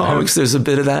think in comics, there's a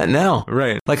bit of that now.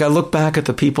 Right. Like I look back at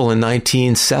the people in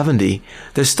 1970,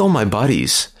 they're still my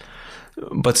buddies.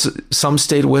 But some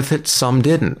stayed with it, some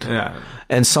didn't. Yeah.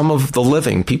 And some of the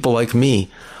living, people like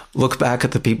me, look back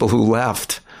at the people who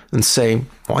left and say,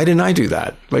 why didn't I do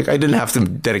that? Like, I didn't have to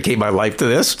dedicate my life to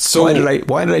this. So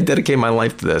why did I dedicate my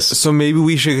life to this? So maybe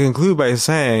we should conclude by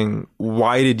saying,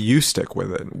 why did you stick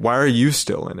with it? Why are you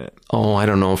still in it? Oh, I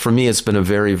don't know. For me, it's been a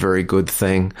very, very good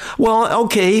thing. Well,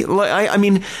 okay. I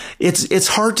mean, it's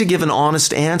hard to give an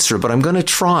honest answer, but I'm going to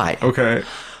try. Okay.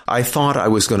 I thought I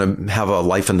was going to have a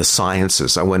life in the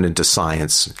sciences. I went into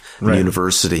science in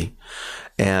university,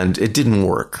 and it didn't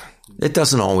work. It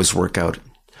doesn't always work out.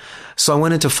 So I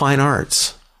went into fine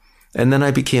arts, and then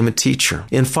I became a teacher.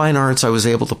 In fine arts, I was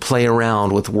able to play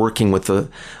around with working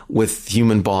with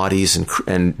human bodies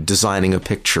and designing a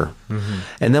picture. Mm-hmm.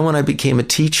 And then when I became a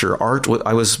teacher,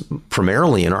 I was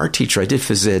primarily an art teacher. I did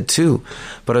phys ed too,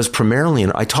 but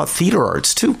I taught theater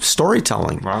arts too,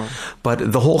 storytelling. Wow.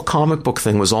 But the whole comic book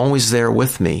thing was always there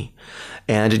with me,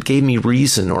 and it gave me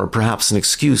reason or perhaps an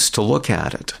excuse to look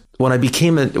at it.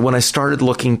 When I started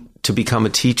looking to become a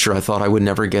teacher, I thought I would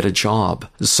never get a job.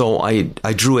 So I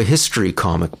drew a history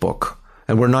comic book.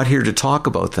 And we're not here to talk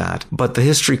about that. But the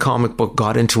history comic book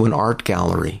got into an art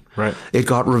gallery. Right. It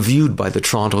got reviewed by the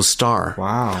Toronto Star.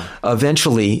 Wow.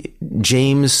 Eventually,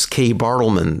 James K.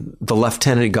 Bartleman, the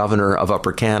Lieutenant Governor of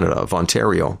Upper Canada, of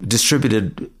Ontario,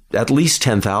 distributed at least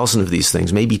 10,000 of these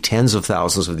things, maybe tens of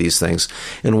thousands of these things,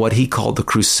 in what he called the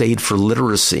Crusade for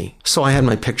Literacy. So I had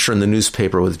my picture in the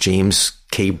newspaper with James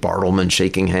K. Bartleman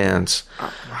shaking hands.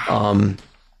 Wow.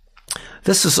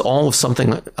 This is all of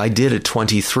something I did at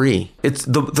 23. It's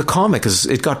the comic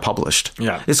it got published.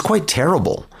 Yeah. It's quite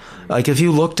terrible. Like if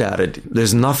you looked at it,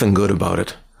 there's nothing good about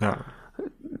it. Yeah.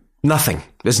 Nothing.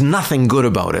 There's nothing good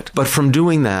about it. But from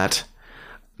doing that,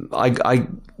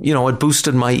 it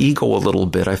boosted my ego a little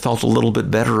bit. I felt a little bit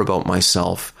better about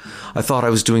myself. I thought I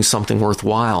was doing something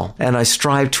worthwhile, and I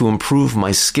strived to improve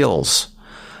my skills.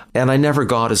 And I never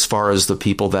got as far as the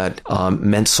people that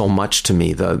meant so much to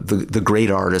me, the great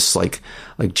artists like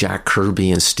Jack Kirby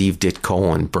and Steve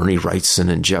Ditko and Bernie Wrightson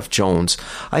and Jeff Jones.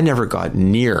 I never got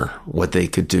near what they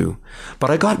could do, but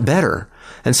I got better.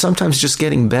 And sometimes just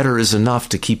getting better is enough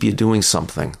to keep you doing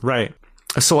something. Right.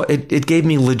 So it gave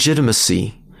me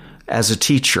legitimacy as a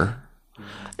teacher.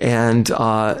 And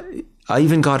I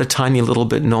even got a tiny little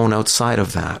bit known outside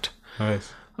of that.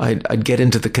 Nice. I'd get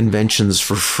into the conventions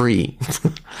for free.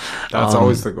 That's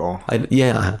always the goal.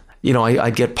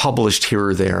 I'd get published here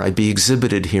or there. I'd be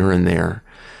exhibited here and there.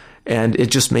 And it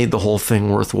just made the whole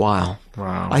thing worthwhile.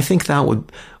 Wow. I think that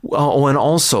would... Oh, and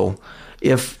also,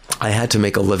 if I had to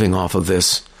make a living off of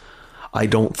this, I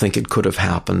don't think it could have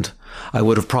happened. I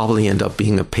would have probably ended up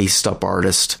being a paste-up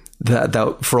artist.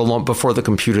 That for a long before the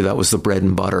computer, that was the bread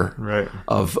and butter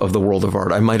of the world of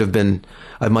art. I might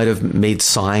have made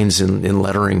signs in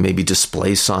lettering, maybe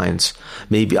display signs.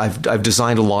 Maybe I've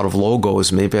designed a lot of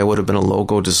logos. Maybe I would have been a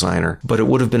logo designer, but it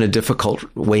would have been a difficult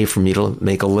way for me to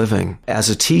make a living. As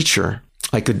a teacher,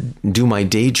 I could do my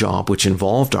day job, which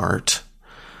involved art,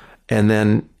 and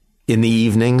then in the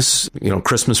evenings,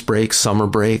 Christmas break, summer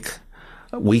break,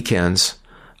 weekends,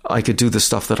 I could do the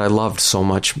stuff that I loved so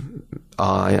much.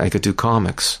 I could do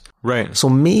comics. Right. So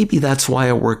maybe that's why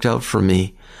it worked out for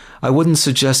me. I wouldn't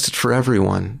suggest it for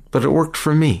everyone, but it worked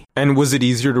for me. And was it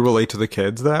easier to relate to the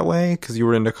kids that way because you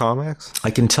were into comics?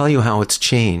 I can tell you how it's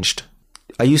changed.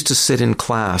 I used to sit in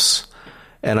class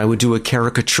and I would do a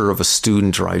caricature of a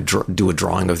student, or I'd do a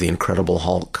drawing of the Incredible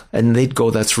Hulk. And they'd go,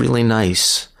 "That's really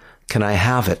nice. Can I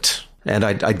have it?" And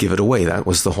I'd give it away. That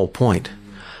was the whole point.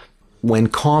 When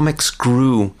comics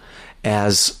grew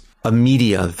as a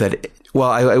media that,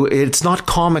 it's not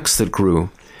comics that grew.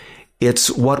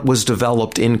 It's what was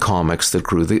developed in comics that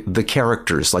grew. The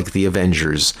characters like the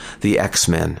Avengers, the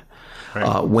X-Men.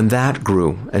 Right. When that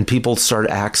grew and people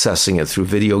started accessing it through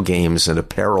video games and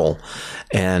apparel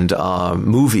and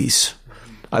movies,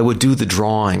 I would do the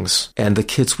drawings and the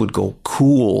kids would go,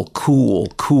 "Cool,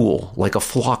 cool, cool," like a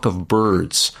flock of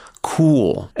birds.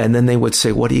 Cool. And then they would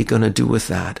say, "What are you going to do with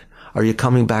that? Are you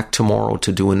coming back tomorrow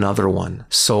to do another one?"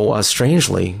 So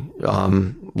strangely,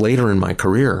 later in my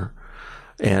career,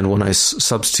 and when I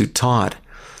substitute taught,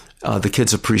 the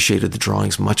kids appreciated the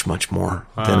drawings much, much more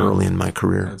than early in my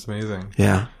career. That's amazing.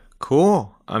 Yeah.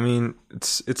 Cool. I mean,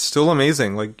 it's still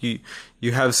amazing. Like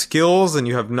you have skills and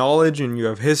you have knowledge and you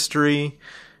have history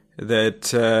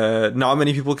that not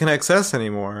many people can access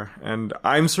anymore. And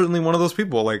I'm certainly one of those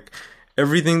people. Like,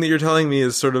 everything that you're telling me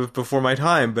is sort of before my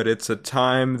time, but it's a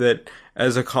time that,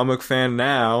 as a comic fan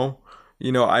now,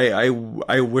 I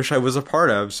wish I was a part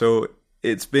of. So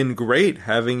it's been great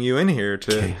having you in here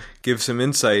to give some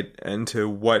insight into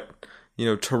what,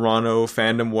 Toronto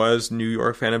fandom was, New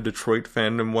York fandom, Detroit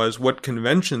fandom was, what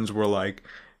conventions were like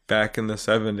back in the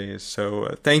 70s.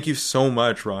 So thank you so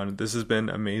much, Ron. This has been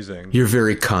amazing. You're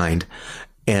very kind.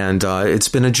 And it's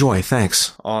been a joy.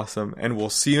 Thanks. Awesome. And we'll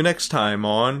see you next time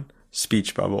on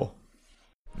Speech Bubble.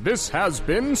 This has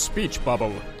been Speech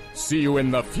Bubble. See you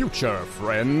in the future,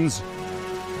 friends.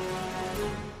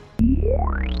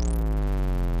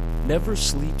 Never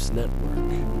Sleeps Network.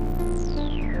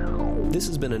 This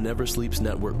has been a Never Sleeps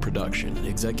Network production,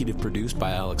 executive produced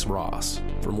by Alex Ross.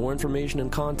 For more information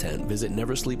and content, visit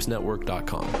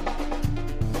neversleepsnetwork.com.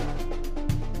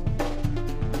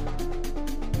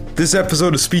 This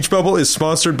episode of Speech Bubble is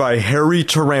sponsored by Harry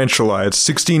Tarantula at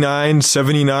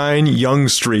 6979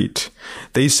 Yonge Street.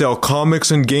 They sell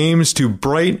comics and games to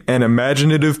bright and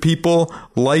imaginative people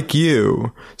like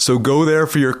you. So go there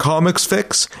for your comics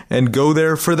fix and go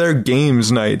there for their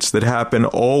games nights that happen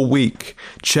all week.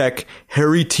 Check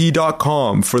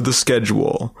harryt.com for the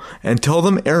schedule and tell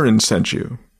them Aaron sent you.